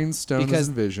the Mind Stone Because- is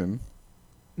in Vision.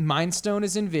 Mind Stone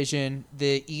is in Vision.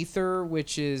 The Ether,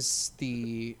 which is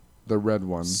the The red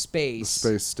one. space... The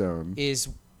Space Stone. is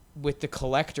with the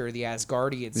Collector. The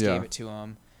Asgardians Yeah. gave it to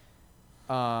him.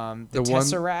 The The one-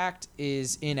 Tesseract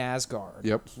is in Asgard.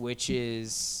 Yep. Which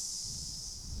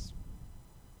is...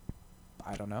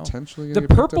 I don't know. Potentially The gonna get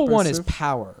picked purple up by one is Sif?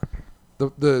 power.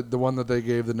 the one that they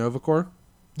gave the Nova Corps.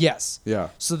 Yes. Yeah,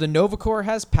 So the Nova Corps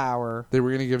has power. they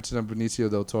were gonna give it to Benicio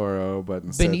del Toro, but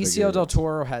instead they Benicio gave del it-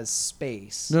 Toro has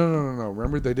space. No.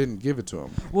 Remember, they didn't give it to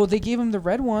him. Well, they gave him the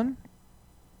red one.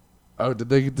 Oh, did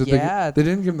they? Yeah. They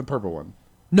didn't give him the purple one.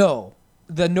 No.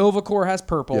 The Nova Corps has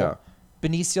purple. Yeah.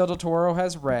 Benicio del Toro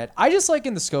has red. I just like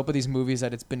in the scope of these movies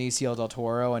that it's Benicio del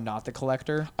Toro and not the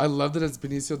Collector. I love that it's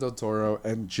Benicio del Toro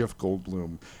and Jeff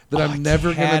Goldblum. That Oh, I'm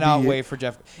never gonna cannot be. wait for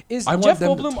Jeff. Is I want Jeff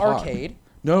them to Goldblum talk. arcade?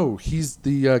 No, he's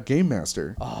the game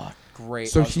master. Oh, great.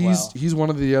 So as he's well. he's one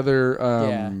of the other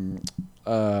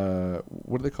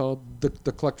what are they called?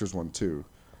 The collectors one too.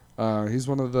 He's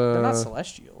one of the They're not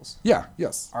Celestials. Yeah,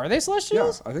 yes. Are they Yeah,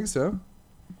 Celestials? I think so.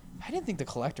 I didn't think the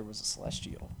Collector was a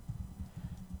Celestial.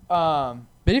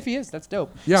 But if he is, that's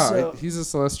dope. Yeah, So, he's a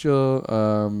celestial.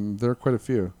 There are quite a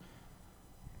few.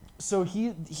 so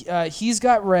he's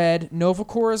got red. Nova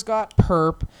Corps got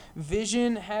perp.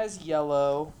 Vision has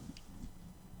yellow.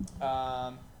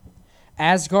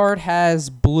 Asgard has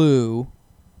blue.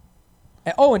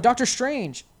 And Doctor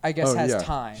Strange, I guess, has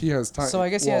time. He has time. So I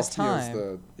guess he has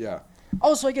time. Yeah.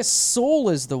 Oh, so I guess Soul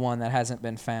is the one that hasn't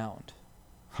been found.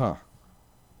 Huh.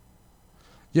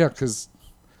 Yeah, because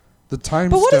the time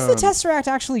But what does the stone Tesseract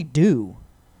actually do?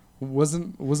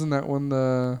 wasn't that one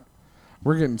the?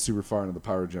 We're getting super far into the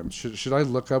power gems. Should I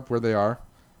look up where they are?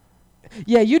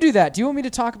 Yeah, you do that. Do you want me to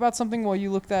talk about something while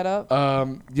you look that up?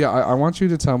 Yeah, I want you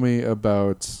to tell me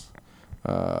about.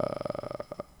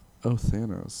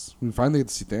 Thanos. We finally get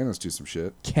to see Thanos do some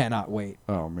shit. Cannot wait.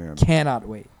 Oh man. Cannot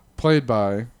wait. Played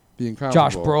by the incomparable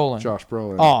Josh Brolin. Josh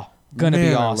Brolin. Oh, gonna Man,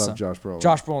 be I awesome. love Josh Brolin.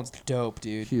 Josh Brolin's dope,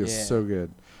 dude. He is Yeah. so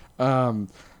good.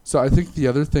 So I think the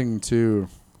other thing too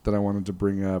that I wanted to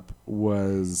bring up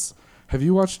was, have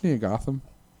you watched any of Gotham?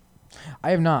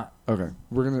 I have not. Okay,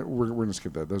 we're gonna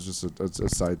skip that. That was just a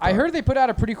side. I thought. heard they put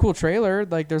out a pretty cool trailer.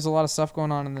 Like, there's a lot of stuff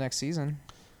going on in the next season.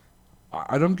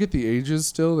 I don't get the ages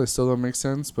still. They still don't make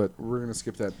sense. But we're gonna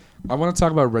skip that. I want to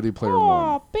talk about Ready Player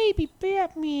One. baby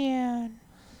Batman.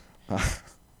 I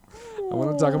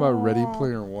want to talk about Ready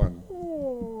Player One.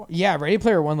 Yeah, Ready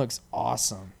Player One looks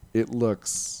awesome. It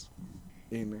looks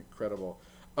incredible.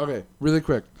 Okay, really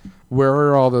quick. Where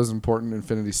are all those important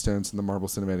Infinity Stones in the Marvel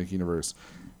Cinematic Universe?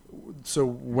 So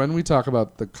when we talk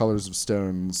about the colors of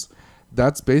stones,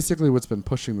 that's basically what's been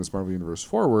pushing this Marvel Universe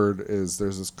forward. Is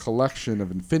there's this collection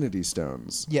of Infinity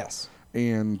Stones, Yes.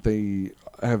 and they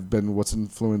have been what's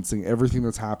influencing everything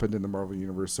that's happened in the Marvel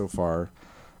Universe so far.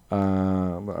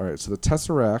 All right, so the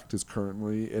Tesseract is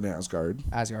currently in Asgard.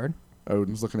 Asgard.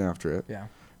 Odin's looking after it. Yeah.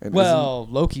 And Well,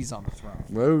 Loki's on the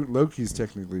throne. Loki's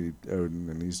technically Odin,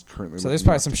 and he's currently. So there's looking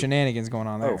probably after some shenanigans going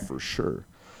on there. Oh, for sure.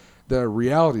 The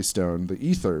Reality Stone, the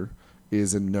Ether,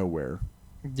 is in Nowhere.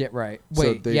 Yeah, right. So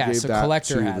Wait, they yeah, gave so that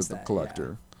Collector to has the that.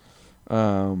 Collector.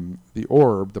 The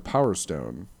Orb, the Power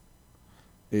Stone,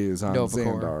 is on Nova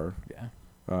Xandar. Yeah.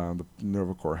 The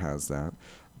Nova Corps has that.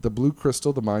 The Blue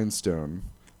Crystal, the Mind Stone,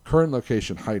 current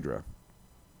location Hydra.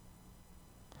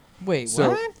 Wait, So-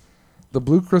 what? The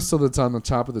blue crystal that's on the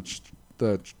top of the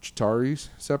Chitauri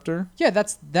scepter. Yeah,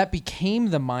 that became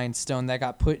the Mind Stone that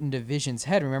got put into Vision's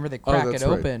head. Remember, they crack that's it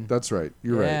right. open. That's right.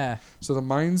 You're Yeah. right. So the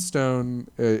Mind Stone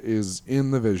is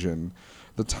in the Vision.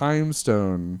 The Time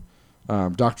Stone,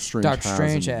 Doctor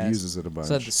Strange has. uses it a bunch.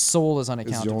 So the soul is It's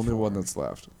unaccounted the only for. one that's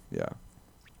left. Yeah.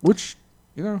 Which,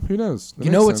 who knows? That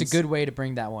You know makes what's a sense. good way to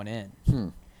bring that one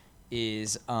in?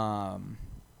 Is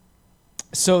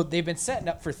so they've been setting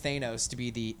up for Thanos to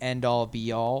be the end all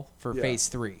be all for Yeah. Phase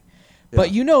 3. Yeah.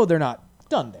 But they're not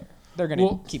done there. They're going to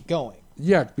Well- keep going.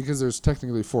 Yeah, because there's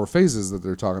technically 4 phases that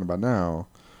they're talking about now,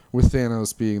 with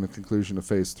Thanos being the conclusion of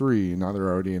Phase 3. Now they're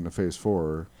already into Phase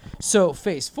 4. So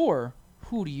Phase 4,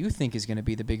 who do you think is going to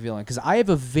be the big villain? Cuz I have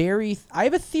a theory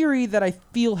that I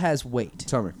feel has weight.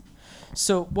 Tell me.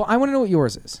 So, well, I want to know what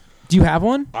yours is. Do you have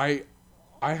one?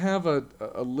 I have a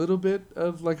little bit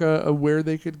of like a where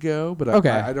they could go, but Okay.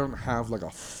 I don't have like a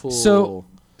full. So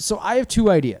I have 2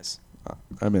 ideas.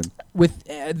 I'm in. With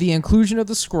the inclusion of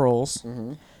the Skrulls,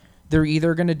 Mm-hmm. they're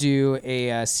either going to do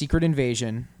a secret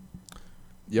invasion,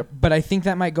 Yep. but I think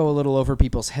that might go a little over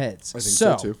people's heads. I think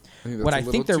so, too. I think that's what a I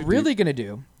little think they're too really deep. going to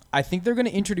do, I think they're going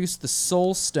to introduce the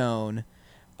Soul Stone,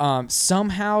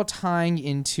 somehow tying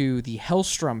into the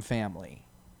Hellstrom family,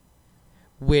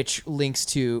 which links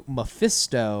to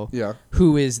Mephisto, Yeah.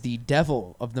 who is the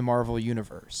devil of the Marvel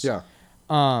Universe. Yeah.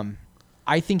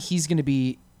 I think he's going to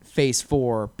be Phase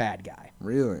 4 bad guy.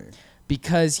 Really.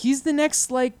 Because he's the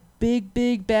next, like,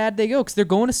 big bad they go. Because they're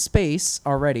going to space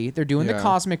already. They're doing the Yeah.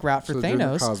 cosmic route for So they're doing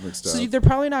the Thanos. cosmic So stuff. they're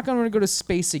probably not going to go to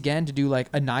space again to do,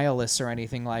 like, Annihilus or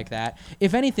anything like that.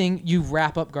 If anything, you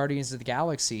wrap up Guardians of the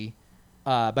Galaxy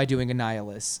by doing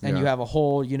Annihilus. And you Yeah. have a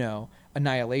whole,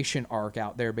 Annihilation arc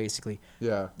out there, basically.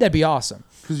 Yeah. That'd be awesome.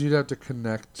 Because you'd have to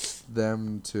connect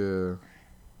them to.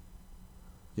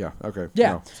 Yeah. Okay.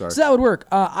 Yeah. No, sorry. So that would work.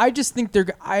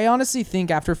 I honestly think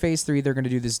after Phase 3, they're going to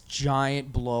do this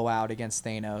giant blowout against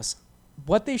Thanos.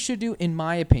 What they should do, in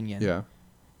my opinion,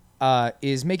 Yeah.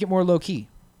 is make it more low key.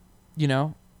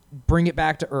 Bring it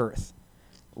back to Earth.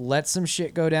 Let some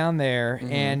shit go down there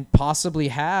and possibly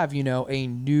have, a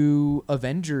new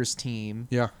Avengers team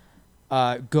Yeah.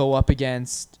 go up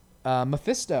against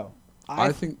Mephisto.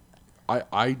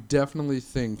 I definitely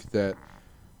think that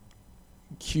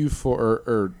Q4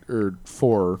 or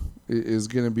 4 is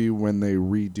going to be when they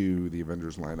redo the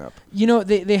Avengers lineup.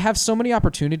 They have so many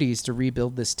opportunities to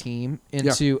rebuild this team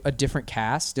into a different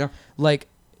cast. Yeah. Like,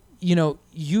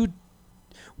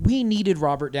 we needed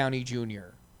Robert Downey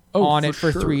Jr. Oh, on for it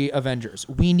for sure. 3 Avengers.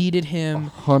 We needed him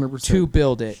 100%. to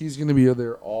build it. He's going to be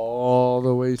there all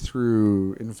the way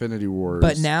through Infinity Wars.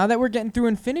 But now that we're getting through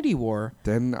Infinity War,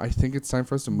 then I think it's time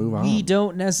for us to move on. we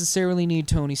don't necessarily need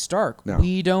Tony Stark. No.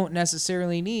 We don't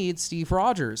necessarily need Steve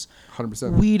Rogers.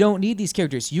 100%. We don't need these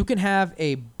characters. You can have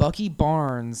a Bucky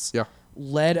Barnes Yeah.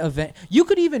 led event. You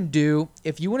could even do,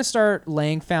 if you want to start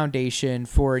laying foundation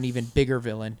for an even bigger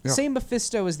villain, Yeah. say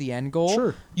Mephisto is the end goal.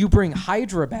 Sure. You bring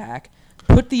Hydra back,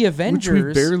 put the Which Avengers.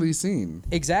 we've barely seen.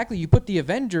 Exactly. You put the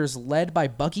Avengers led by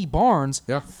Bucky Barnes,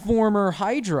 Yeah. former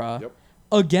Hydra, Yep.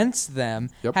 against them.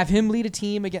 Yep. Have him lead a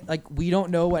team again. Like, we don't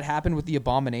know what happened with the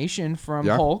Abomination from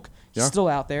Yeah. Hulk. He's Yeah. still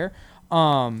out there.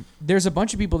 There's a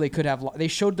bunch of people they could have. They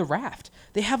showed the Raft.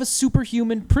 They have a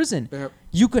superhuman prison. Yep.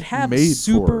 You could have Made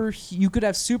You could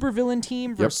have supervillain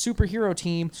team versus superhero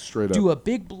team. Straight do up. a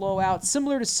big blowout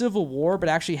similar to Civil War, but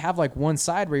actually have like one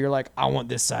side where you're like, I want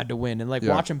this side to win, and like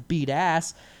Yeah. watch them beat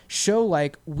ass. Show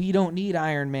like we don't need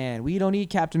Iron Man, we don't need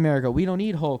Captain America, we don't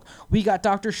need Hulk. We got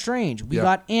Doctor Strange, we Yeah.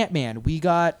 got Ant-Man, we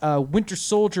got Winter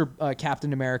Soldier,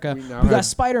 Captain America, We now we got have-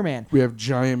 Spider-Man. We have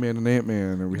Giant Man and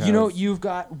Ant-Man. Or we have You've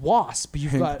got Wasp,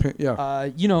 you've Hank got Pym, yeah.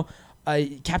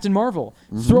 Captain Marvel.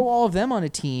 Throw all of them on a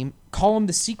team, call them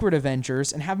the Secret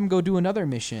Avengers, and have them go do another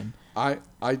mission. I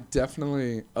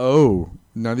definitely. Oh,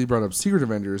 now that you brought up Secret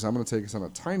Avengers, I'm going to take us on a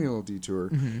tiny little detour.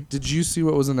 Did you see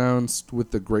what was announced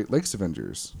with the Great Lakes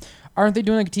Avengers? Aren't they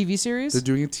doing like a TV series? They're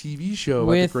doing a TV show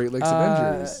about the Great Lakes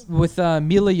Avengers. With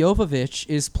Mila Jovovich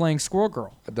is playing Squirrel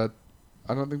Girl.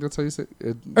 I don't think that's how you say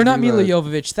it. Or not Mila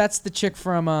Jovovich. That's the chick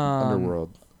from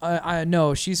Underworld.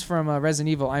 No, she's from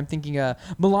Resident Evil. I'm thinking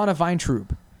Milana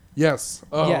Weintraub. Yes.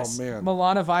 Oh, yes. man.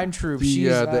 Milana Weintraub. She's She's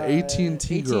the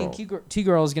AT&T girl. AT&T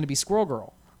girl is going to be Squirrel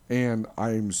Girl. And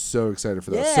I'm so excited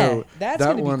for that. Yeah, So that's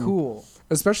that going to be cool.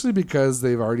 Especially because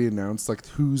they've already announced like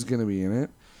who's going to be in it.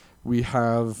 We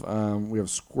have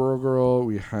Squirrel Girl,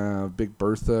 we have Big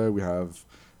Bertha, we have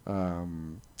oh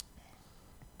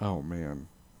man,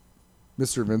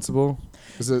 Mr. Invincible.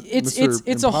 Is it?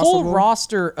 It's a whole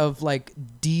roster of like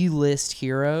D-list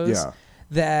heroes. Yeah.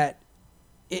 That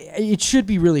it should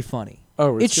be really funny.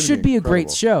 Oh, it should be a great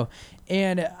incredible. show.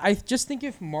 And I just think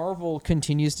if Marvel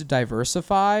continues to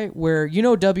diversify, where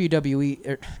WWE,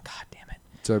 God damn it,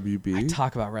 WB. I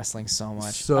talk about wrestling so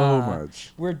much, So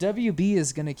much. where WB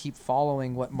is going to keep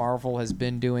following what Marvel has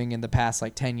been doing in the past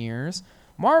like 10 years.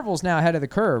 Marvel's now ahead of the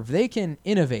curve. They can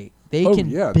innovate. They can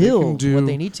build what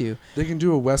they need to. They can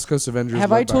do a West Coast Avengers.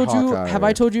 Have I told you? Hawkeye. Have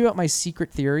I told you about my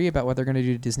secret theory about what they're going to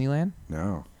do to Disneyland?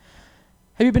 No.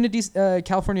 Have you been to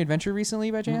California Adventure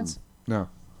recently, by chance? No.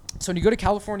 So when you go to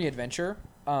California Adventure,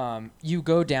 you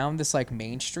go down this like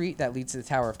main street that leads to the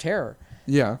Tower of Terror.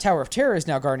 Yeah. Tower of Terror is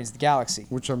now Guardians of the Galaxy.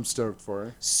 Which I'm stoked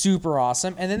for. Super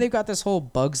awesome. And then they've got this whole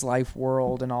Bugs Life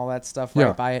world and all that stuff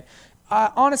right by it.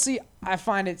 Honestly, I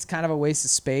find it's kind of a waste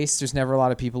of space. There's never a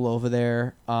lot of people over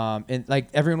there. And like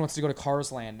everyone wants to go to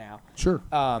Cars Land now. Sure.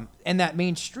 And that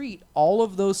main street, all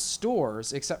of those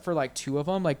stores, except for like 2 of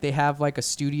them, like they have like a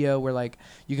studio where like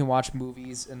you can watch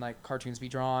movies and like cartoons be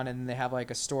drawn, and then they have like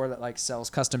a store that like sells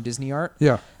custom Disney art.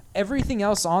 Yeah. Everything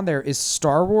else on there is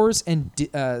Star Wars and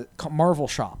Marvel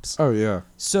shops. Oh yeah.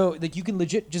 So like you can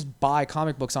legit just buy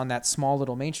comic books on that small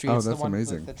little main street. Oh, It's that's the one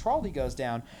amazing. The trolley goes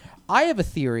down. I have a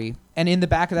theory, and in the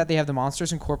back of that they have the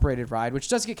Monsters Incorporated ride, which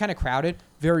does get kind of crowded.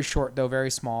 Very short though,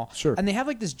 very small. Sure. And they have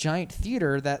like this giant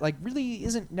theater that like really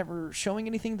isn't never showing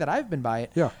anything that I've been by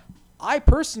it. Yeah. I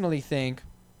personally think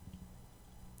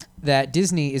that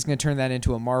Disney is going to turn that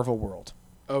into a Marvel world.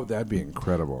 Oh, that'd be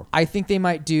incredible. I think they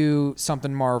might do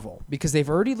something Marvel because they've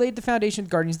already laid the foundation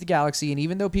with Guardians of the Galaxy, and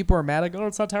even though people are mad like, oh,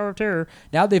 it's not Tower of Terror,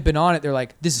 now they've been on it, they're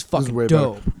like, this is fucking way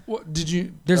dope. better. What did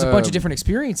you? There's a bunch of different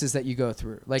experiences that you go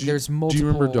through. Like there's multiple. Do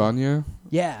you remember Danya?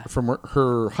 Yeah. From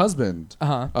her husband.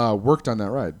 Worked on that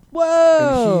ride.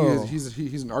 Whoa. And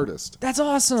he's an artist. That's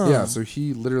awesome. Yeah. So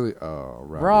he literally. Oh,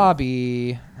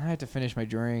 Robbie, I have to finish my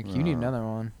drink. You need another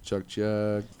one. Chug.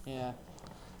 Yeah.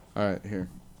 All right, here.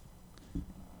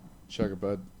 Chug it,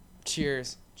 bud.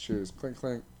 Cheers. Cheers. Clink,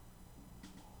 clink.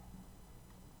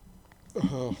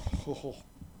 Oh,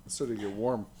 it's starting to get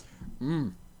warm.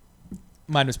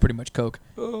 Mine was pretty much Coke.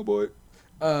 Oh boy.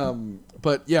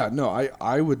 But yeah, no,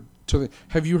 I would totally.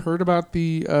 Have you heard about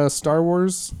the Star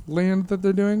Wars land that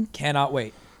they're doing? Cannot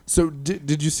wait. So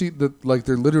did you see that? Like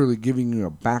they're literally giving you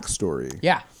a backstory.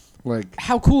 Yeah. Like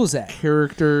how cool is that?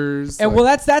 Characters. And well,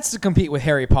 that's to compete with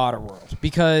Harry Potter World,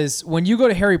 because when you go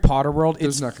to Harry Potter World,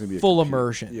 it's not going to be full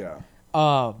immersion.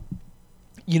 Yeah.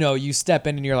 You know, you step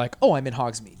in and you're like, oh, I'm in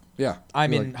Hogsmeade. Yeah.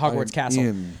 I'm in Hogwarts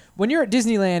Castle. When you're at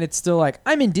Disneyland, it's still like,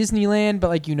 I'm in Disneyland, but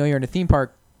like, you know, you're in a theme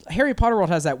park. Harry Potter World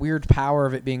has that weird power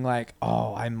of it being like,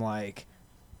 oh, I'm like,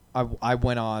 I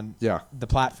went on the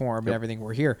platform and everything.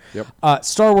 We're here. Yep.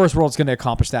 Star Wars World's going to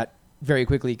accomplish that very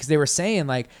quickly, because they were saying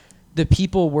like, the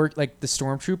people work like the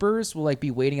stormtroopers will like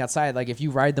be waiting outside. Like if you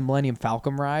ride the Millennium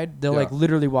Falcon ride, they'll like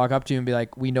literally walk up to you and be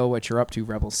like, "We know what you're up to,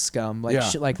 rebel scum," like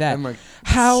shit like that. And like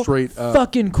how straight up.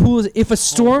 fucking cool is it? If a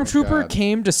stormtrooper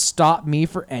came to stop me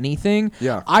for anything,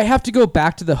 I have to go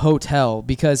back to the hotel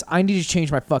because I need to change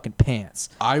my fucking pants.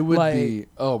 I would be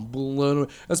blown away,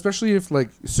 especially if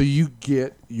like so you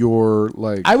get your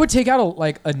like. I would take out a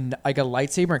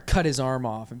lightsaber and cut his arm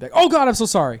off and be like, "Oh God, I'm so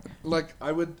sorry." Like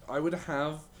I would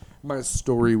have my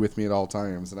story with me at all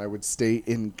times, and I would stay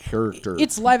in character.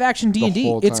 It's live action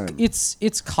D&D. It's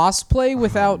cosplay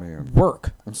without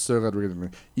work. I'm so glad we're getting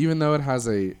it. Even though it has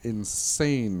a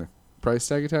insane price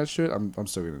tag attached to it, I'm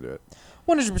still gonna do it.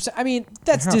 100%. I mean,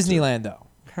 that's Disneyland though.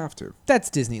 You have to. That's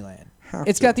Disneyland.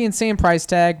 It's got the insane price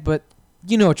tag, but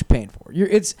you know what you're paying for.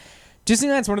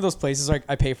 Disneyland's one of those places like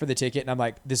I pay for the ticket and I'm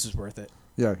like, this is worth it.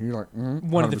 Yeah, you're like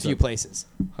one of the few places.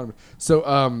 100%. So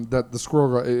that the Squirrel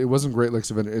Girl, it wasn't Great Lakes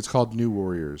Event. It's called New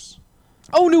Warriors.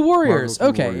 Oh, New Warriors.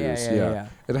 Marvel's Okay, New Warriors. Yeah.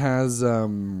 It has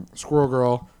Squirrel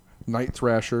Girl, Night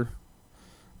Thrasher,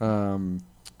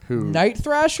 Who Night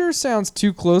Thrasher sounds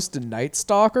too close to Night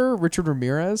Stalker. Richard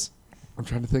Ramirez I'm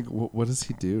trying to think. What does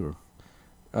he do?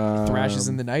 thrashes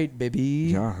in the night, baby.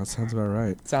 Yeah, that sounds about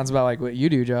right. Sounds about like what you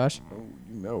do, Josh. Oh,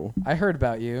 you know. I heard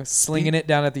about you slinging it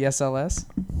down at the SLS.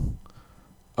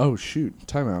 Oh shoot!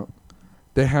 Timeout.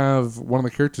 They have one of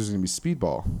the characters is gonna be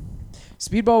Speedball.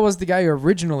 Speedball was the guy who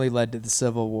originally led to the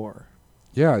Civil War.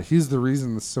 Yeah, he's the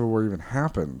reason the Civil War even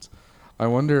happened. I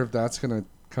wonder if that's gonna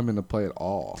come into play at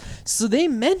all. So they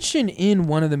mention in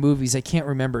one of the movies, I can't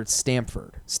remember, it's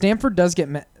Stamford. Stamford does get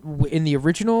in the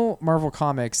original Marvel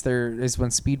comics. There is when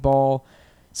Speedball,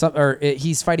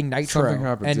 he's fighting Nitro, Something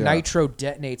happens, and yeah. Nitro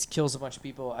detonates, kills a bunch of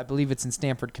people. I believe it's in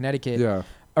Stamford, Connecticut, Yeah.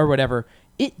 or whatever.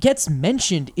 It gets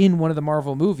mentioned in one of the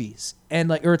Marvel movies, and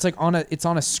like, or it's like on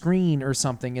a screen or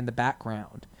something in the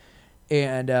background,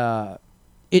 and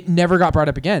it never got brought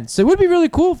up again. So it would be really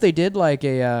cool if they did like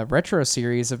a retro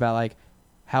series about like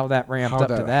how that ramped How up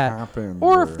to that that, happened,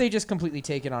 or or- if they just completely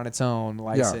take it on its own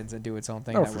license and do its own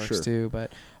thing. Oh, That for works sure. too.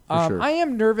 But Sure. I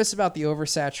am nervous about the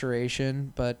oversaturation,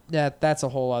 but that's a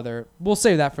whole other. We'll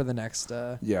save that for the next.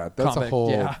 Yeah, that's comic,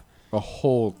 a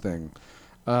whole thing.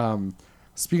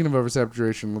 Speaking of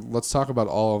oversaturation, let's talk about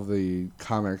all of the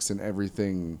comics and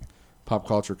everything pop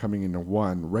culture coming into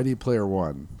one. Ready Player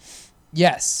One.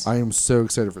 Yes. I am so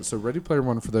excited for it. So Ready Player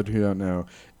One, for those who don't know,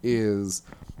 is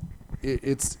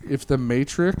it's if the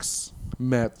Matrix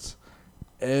met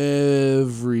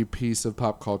every piece of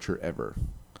pop culture ever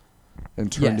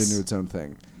and turned Yes. into its own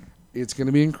thing. It's going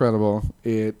to be incredible.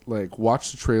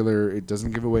 Watch the trailer. It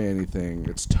doesn't give away anything.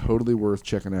 It's totally worth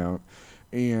checking out.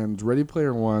 And Ready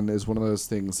Player One is one of those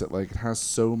things that it has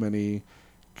so many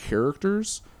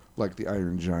characters, like the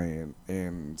Iron Giant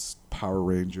and Power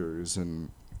Rangers and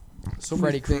so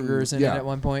Freddy many things. Krueger's in it at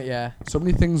one point. Yeah. So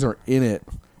many things are in it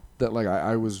that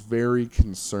I was very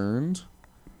concerned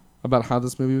about how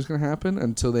this movie was going to happen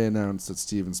until they announced that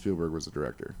Steven Spielberg was the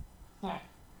director.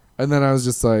 And then I was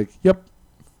just like, yep,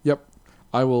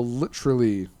 I will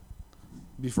literally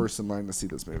be first in line to see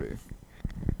this movie.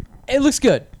 It looks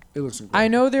good. It looks incredible. I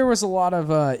know there was a lot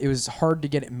of. It was hard to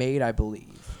get it made, I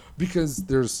believe. Because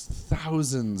there's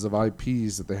thousands of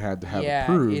IPs that they had to have Yeah,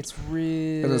 approved. it's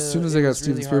real. And as soon as they got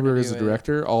Steven Spielberg as the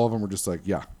director, all of them were just like,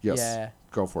 yes,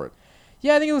 go for it.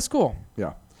 Yeah, I think it looks cool.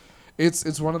 Yeah.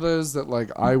 It's one of those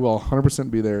that I will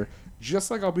 100% be there.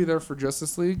 Just like I'll be there for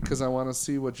Justice League because I want to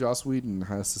see what Joss Whedon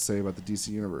has to say about the DC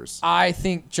Universe. I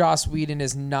think Joss Whedon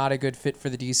is not a good fit for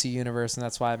the DC Universe, and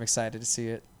that's why I'm excited to see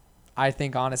it. I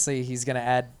think, honestly, he's going to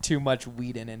add too much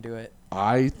Whedon into it.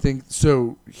 I think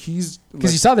so. He's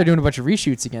Because you saw they're doing a bunch of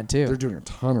reshoots again, too. they're doing a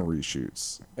ton of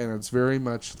reshoots, and it's very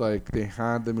much like they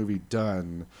had the movie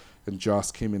done, and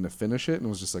Joss came in to finish it, and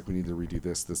was just like, we need to redo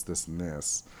this, and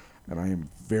this. And I am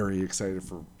very excited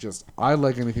for I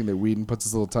like anything that Whedon puts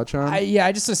his little touch on.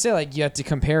 I just to say, you have to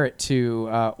compare it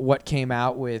to what came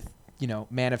out with,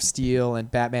 Man of Steel and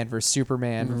Batman vs.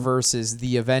 Superman versus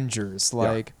the Avengers.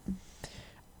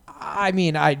 I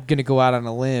mean, I'm going to go out on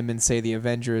a limb and say the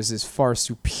Avengers is far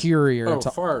superior to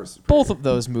far superior. both of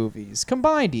those movies,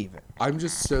 combined even. I'm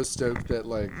just so stoked that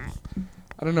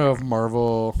I don't know if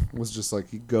Marvel was just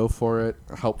you go for it,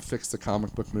 help fix the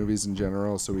comic book movies in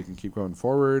general so we can keep going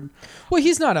forward. Well,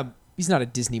 he's not a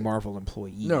Disney Marvel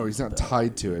employee. No, he's not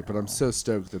tied to it, but I'm so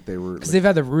stoked that they were... Because they've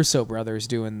had the Russo brothers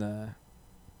doing the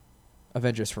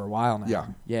Avengers for a while now. Yeah.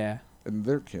 Yeah. And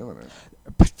they're killing it.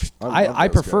 I love those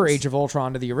prefer guys. Age of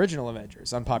Ultron to the original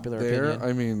Avengers. Unpopular opinion.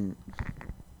 I mean,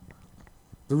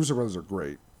 the Russo brothers are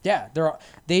great. Yeah,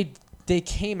 they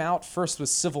came out first with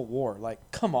Civil War.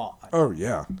 Come on. Oh,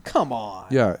 yeah. Come on.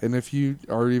 Yeah, and if you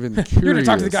are even curious... You're going to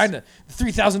talk to the guy in the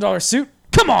 $3,000 suit?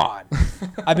 Come on.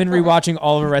 I've been rewatching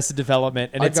all of Arrested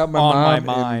Development, and it's got my on my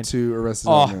mom mind. into Arrested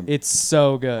Oh, Development. it's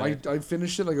so good. I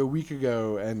finished it a week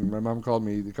ago, and my mom called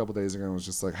me a couple days ago and was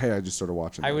just like, "Hey, I just started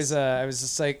watching." I this. was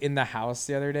just in the house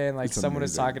the other day, and It's someone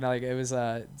was amazing. talking it was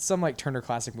some Turner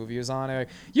Classic movie was on. And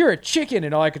you're a chicken,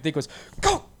 and all I could think was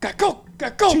go.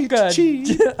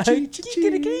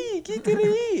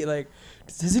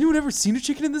 Has anyone ever seen a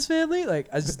chicken in this family? I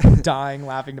was just dying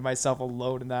laughing to myself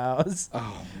alone in the house.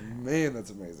 Oh man, that's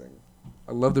amazing.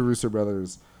 I love the Russo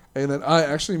brothers, and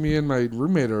then me and my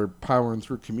roommate are powering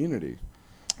through Community.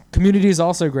 Community is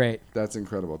also great. That's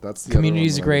incredible. That's the Community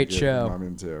is other a one that I great get show. my mom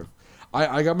into.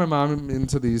 I got my mom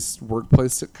into these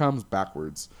workplace sitcoms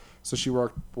backwards. So she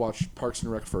watched Parks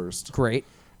and Rec first, Great.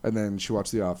 and then she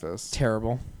watched The Office.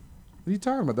 Terrible. What are you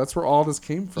talking about? That's where all this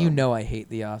came from. You know I hate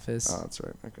The Office. Oh, that's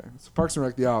right. Okay. So Parks and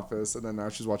Rec, The Office, and then now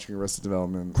she's watching Arrested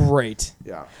Development. Great.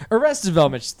 Yeah. Arrested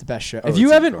Development is the best show. Oh, if you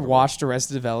it's haven't incredible. watched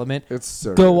Arrested Development, It's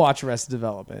so go good. watch Arrested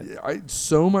Development.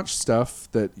 So much stuff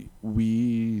that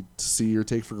we see or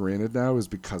take for granted now is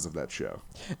because of that show.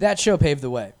 That show paved the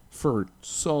way. For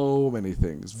so many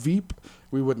things. Veep,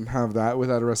 we wouldn't have that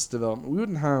without Arrested Development. We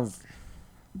wouldn't have...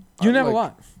 You didn't have a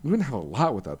lot. We wouldn't have a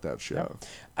lot without that show.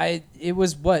 It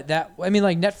was what that I mean,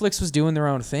 like Netflix was doing their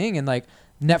own thing, and like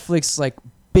Netflix like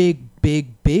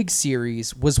big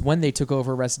series was when they took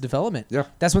over Arrested Development. Yeah.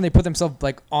 That's when they put themselves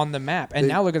like on the map, and They-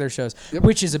 now look at their shows, Yep.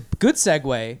 which is a good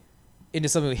segue into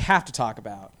something we have to talk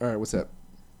about: All right, what's that?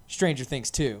 Stranger Things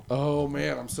 2. Oh,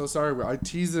 man, I'm so sorry. I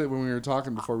teased it when we were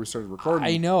talking before we started recording.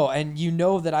 I know, and you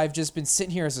know that I've just been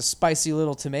sitting here as a spicy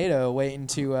little tomato waiting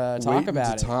to talk Waiting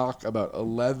about to it. talk about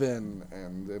 11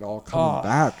 and it all coming Oh.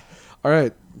 back. All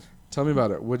right, tell me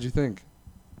about it. What'd you think?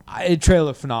 Trailer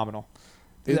looked phenomenal.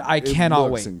 I cannot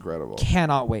looks wait. incredible.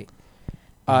 Cannot wait.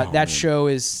 Oh, That man. show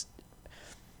is.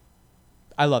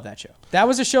 I love that show. That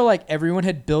was a show like everyone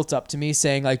had built up to me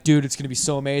saying like, dude, it's gonna be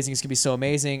so amazing. It's gonna be so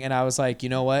amazing. And I was like, you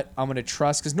know what? I'm gonna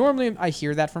trust because normally I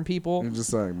hear that from people. You're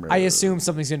just like, I assume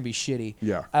something's gonna be shitty.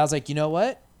 Yeah. I was like, you know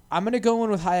what? I'm gonna go in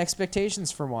with high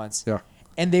expectations for once. Yeah.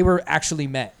 And they were actually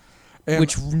met, And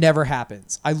which never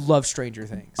happens. I love Stranger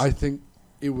Things. I think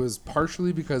it was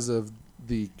partially because of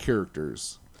the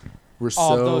characters. Were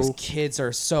All so those kids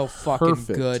are so fucking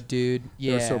perfect. good, dude.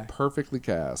 Yeah. They're so perfectly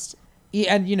cast.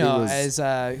 Yeah, and you know, was-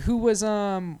 as who was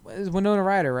Winona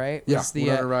Ryder, right? Yeah, Was the,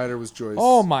 Winona Ryder was Joyce.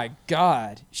 Oh my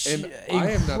God, And I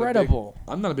am incredible!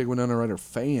 I'm not a big Winona Ryder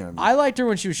fan. I liked her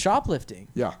when she was shoplifting.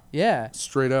 yeah, Yeah,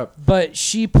 straight up. but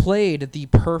she played the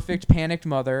perfect panicked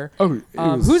mother. Oh, it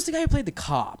was, Who's the guy who played the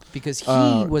cop? Because he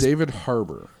was David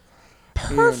Harbour.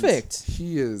 perfect. And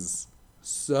he is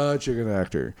such a good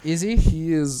actor. Is he?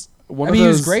 He is one I of mean, he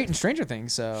those. was great in Stranger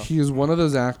Things. So He is one of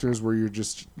those actors where you're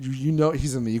just you know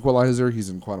he's in The Equalizer, he's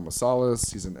in Quantum of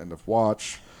Solace, he's in End of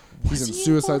Watch, he's Was in he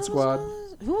Suicide Quantum of Squad.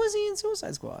 Solace? Who was he in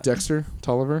Suicide Squad? Dexter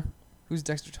Tolliver, Who's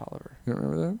Dexter Tolliver? you don't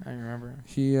remember that? I don't remember.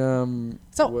 He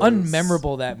That's how was-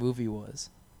 unmemorable that movie was.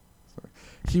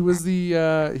 He was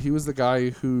the guy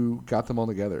who got them all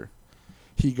together.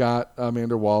 He got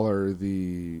Amanda Waller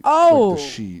the Oh! the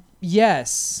sheet.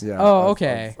 Yes. Yeah. Oh, of-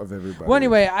 okay. Of everybody. Well,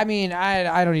 anyway, I mean,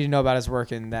 I don't need to know about his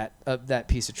work in that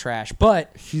piece of trash.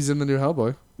 But he's in the new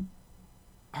Hellboy,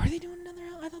 are they doing another?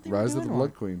 I thought they were Rise of doing the one.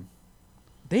 Blood Queen.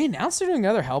 They announced they're doing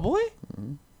another Hellboy.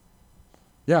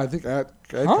 Yeah, I think at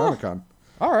Huh. Comic-Con.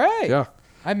 All right. Yeah.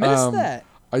 I missed Um, that.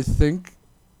 I think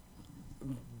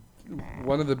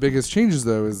one of the biggest changes,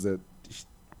 though, is that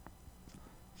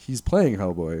he's playing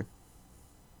Hellboy.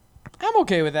 I'm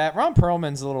okay with that. Ron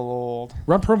Perlman's a little old.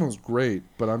 Ron Perlman's great,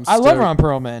 but I love Ron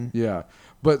Perlman. Yeah.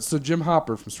 But so Jim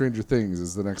Hopper from Stranger Things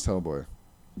is the next Hellboy.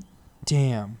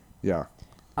 Damn. Yeah.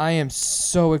 I am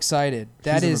so excited.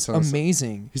 That in a is ton of stuff.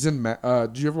 amazing. He's in...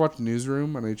 did you ever watch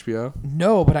Newsroom on HBO?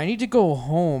 No, but I need to go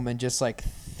home and just like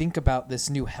think about this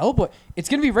new Hellboy. It's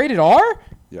gonna be rated R.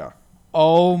 Yeah.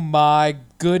 Oh my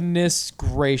goodness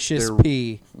gracious They're-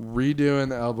 P. Redoing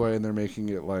the Hellboy, and they're making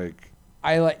it, like,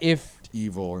 I like if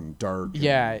evil and dark.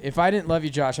 yeah, if I didn't love you,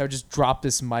 Josh, I would just drop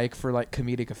this mic for like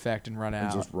comedic effect and run And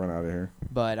out. just run out of here.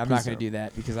 But I'm Please not going don't. to do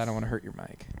that because I don't want to hurt your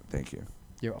mic. Thank you.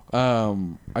 You're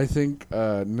welcome. I think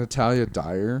Natalia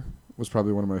Dyer was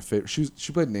probably one of my favorite. She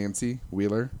played Nancy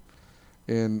Wheeler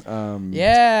in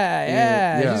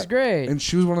Yeah, she's great. and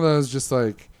she was one of those just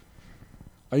like,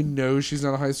 I know she's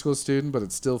not a high school student, but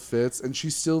it still fits, and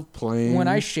she's still playing. When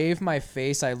I shave my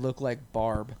face, I look like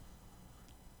Barb.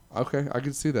 Okay, I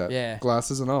could see that. Yeah.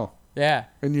 Glasses and all, Yeah.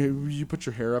 and you put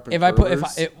your hair up. In If I put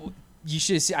curlers. you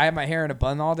should see. I had my hair in a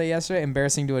bun all day yesterday.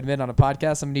 Embarrassing to admit on a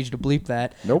podcast. I'm gonna need you to bleep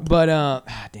that. Nope. But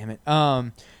damn it.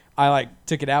 I like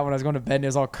took it out when I was going to bed and it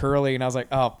was all curly and I was like,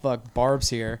 oh fuck, Barb's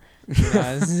here.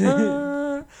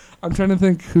 Yeah, I'm trying to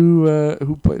think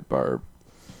who played Barb.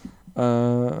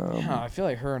 I feel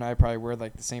like her and I probably wear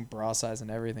like the same bra size and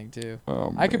everything too.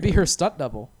 Oh, I could be man. her stunt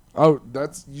double. Oh,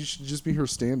 you should just be her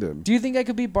stand-in. Do you think I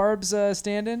could be Barb's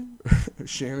stand-in?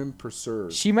 Shannon Purser.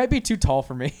 She might be too tall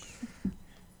for me.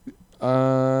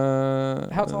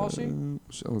 How tall is she?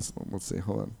 Let's see.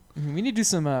 Hold on. We need to do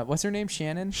some. What's her name?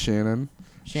 Shannon. Shannon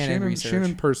Research.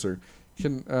 Shannon Purser.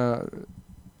 Can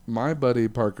my buddy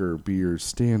Parker be your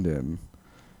stand-in?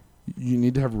 You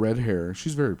need to have red hair.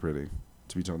 She's very pretty,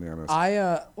 to be totally honest.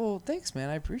 Well, thanks, man.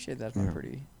 I appreciate that. Yeah. I'm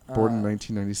pretty. Born in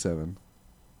 1997.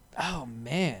 Oh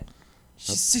man,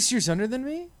 she's 6 years younger than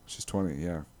me. She's 20.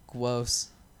 Yeah, Gross.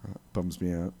 bums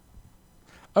me out.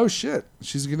 Oh shit,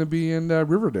 she's gonna be in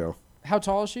Riverdale. How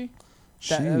tall is she?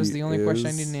 That was the only question I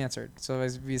is- needed answered. So I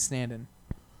was be a stand-in.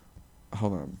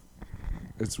 Hold on.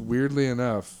 It's weirdly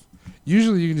enough.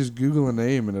 Usually you can just Google a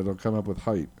name and it'll come up with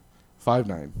height.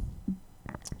 5'9".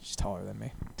 She's taller than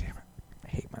me. Damn it. I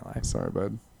hate my life. Sorry,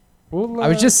 bud. We'll, I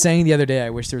was just saying the other day, I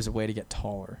wish there was a way to get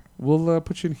taller. We'll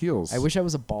put you in heels. I wish I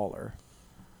was a baller.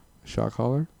 Shock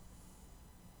collar.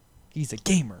 He's a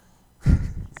gamer. He's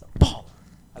a baller.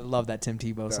 I love that Tim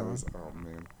Tebow That song. was, oh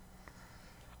man.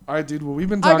 All right, dude. Well, we've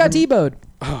been I talking. got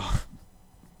Tebowed.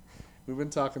 We've been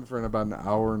talking for about an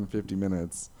hour and 50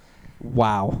 minutes.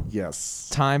 Wow. Yes.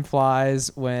 Time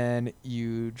flies when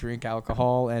you drink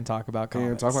alcohol and talk about comics.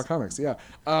 And talk about comics. Yeah.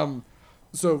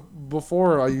 So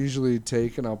before I usually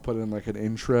take and I'll put in like an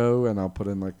intro and I'll put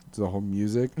in like the whole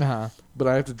music, Uh-huh. but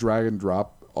I have to drag and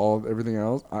drop everything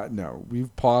else. No,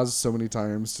 we've paused so many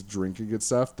times to drink and get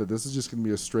stuff that this is just gonna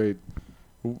be a straight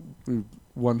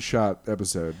one shot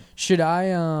episode. Should I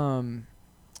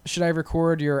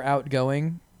record your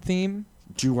outgoing theme?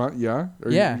 Do you want? Yeah.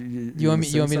 Or Yeah. You You want me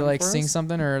sing to like for sing us?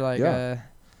 something or like Yeah.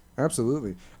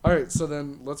 Absolutely. All right. So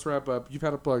then let's wrap up. You've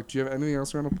had a plug. Do you have anything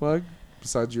else you want to plug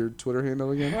besides your Twitter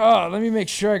handle again? Oh, let me make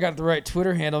sure I got the right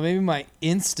Twitter handle. Maybe my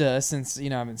Insta, since I've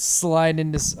been sliding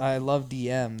into. I love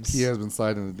DMs. He has been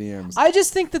sliding the DMs. I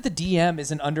just think that the DM is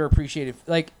an underappreciated.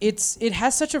 Like it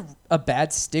has such a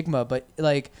bad stigma, but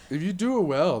like If you do it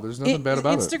well, there's nothing bad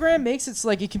about it. Instagram makes it so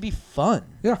like it can be fun.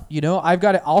 Yeah. I've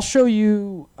got it. I'll show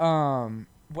you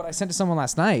what I sent to someone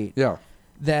last night Yeah.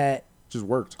 that. Just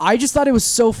worked. I just thought it was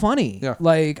so funny. Yeah.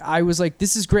 Like, I was like,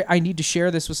 this is great. I need to share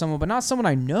this with someone, but not someone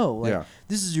I know. Like, Yeah.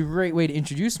 this is a great way to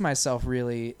introduce myself,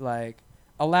 really. Like,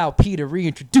 allow P to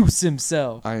reintroduce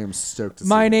himself. I am stoked to see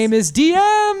My this. name is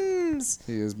DMs.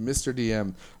 He is Mr.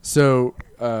 DM. So,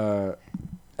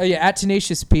 Oh, yeah, at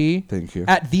Tenacious P. thank you.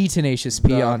 At The Tenacious P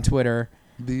The- on Twitter.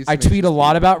 These I tweet a tenacious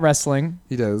lot people. about wrestling.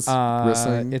 He does.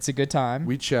 Wrestling. It's a good time.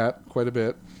 We chat quite a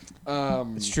bit.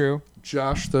 It's true.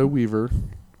 Josh the Weaver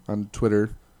on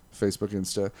Twitter, Facebook,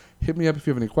 Insta. Hit me up if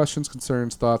you have any questions,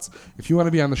 concerns, thoughts. If you want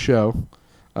to be on the show,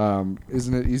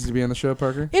 isn't it easy to be on the show,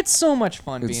 Parker? It's so much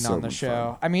fun It's being so on the much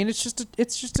show. fun. I mean, it's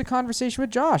just a conversation with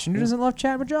Josh, and who doesn't love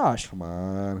chatting with Josh? Come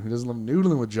on. Who doesn't love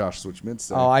noodling with Josh, is what you meant to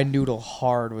say. Oh, I noodle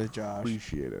hard with Josh.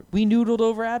 Appreciate it. We noodled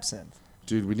over absinthe.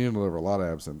 Dude, we need to deliver a lot of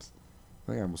absinthe.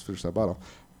 I think I almost finished that bottle.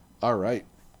 All right.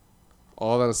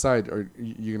 All that aside, are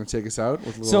you going to take us out?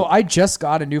 With a little, So I just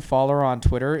got a new follower on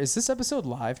Twitter. Is this episode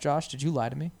live, Josh? Did you lie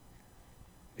to me?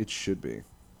 It should be.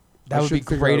 That I would be should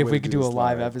figure great out a if way we to could do do a this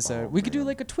live live. episode. Oh, We could do man.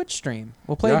 like a Twitch stream.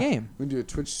 We'll play Yeah. a game. We can do a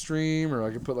Twitch stream, or I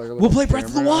can put like a little We'll play Breath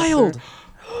of the camera out Wild.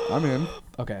 there. I'm in.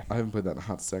 Okay. I haven't played that in a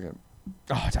hot second.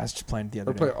 Oh, I was just playing it the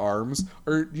other Or play day. ARMS.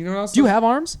 Or do you know what else? Do you have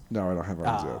arms? No, I don't have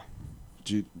ARMS Ah. yet.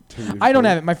 Do you, have you I don't played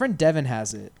have it. My friend Devin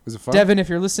has it. Is it fun? Devin, if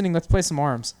you're listening, let's play some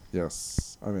arms.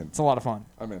 Yes, I'm in. It's a lot of fun.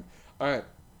 I'm in. All right.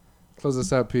 Close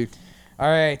this out, P. All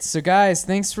right, so guys,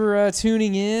 thanks for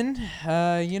tuning in.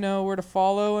 You know where to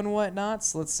follow and whatnot.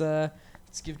 So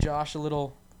let's give Josh a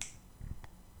little.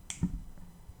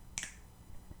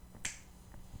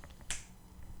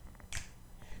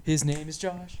 His name is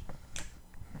Josh.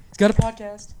 He's got a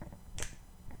podcast.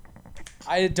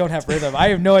 I don't have rhythm. I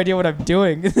have no idea what I'm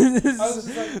doing. this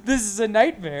is a I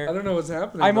nightmare. don't know what's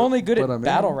happening. I'm but- only good but at I'm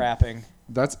battle in. rapping.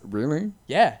 That's really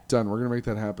Yeah, done. We're gonna make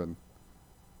that happen.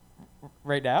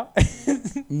 right now.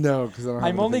 No, because I don't. Have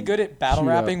I'm only anything good at battle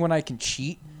queued up. rapping when I can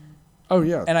cheat Oh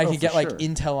yeah, and I Oh, can for get like sure.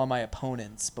 intel on my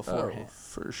opponents Oh, beforehand.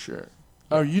 for sure.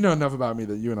 Oh, you know enough about me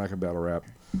that you and I can battle rap.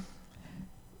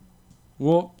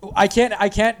 Well, I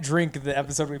can't drink the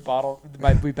episode we battle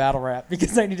rap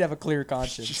because I need to have a clear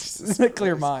conscience, Jesus a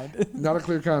clear mind. not a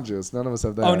clear conscience. None of us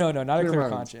have that. Oh no, not a clear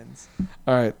mind. conscience.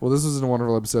 All right. Well, this was a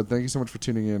wonderful episode. Thank you so much for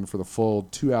tuning in for the full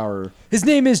 2-hour. His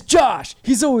name is Josh.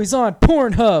 He's always on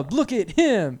Pornhub. Look at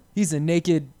him. He's a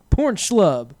naked porn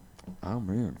schlub. Oh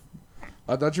man,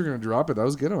 I thought you were gonna drop it. That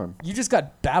was a good one. You just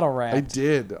got battle rapped. I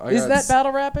did. Is that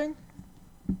battle rapping?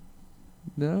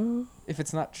 No. If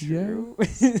it's not Yeah. true.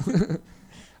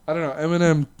 I don't know.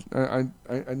 Eminem,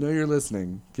 I know you're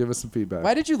listening. Give us some feedback.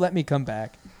 Why did you let me come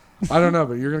back? I don't know,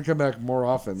 but you're gonna come back more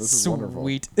often. This is wonderful.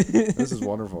 Sweet. This is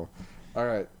wonderful. All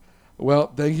right.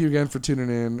 Well, thank you again for tuning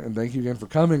in, and thank you again for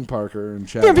coming, Parker, and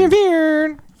Pew, pew, chatting.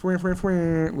 pew.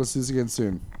 We'll see you again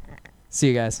soon. See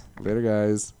you guys. Later,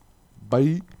 guys.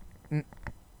 Bye.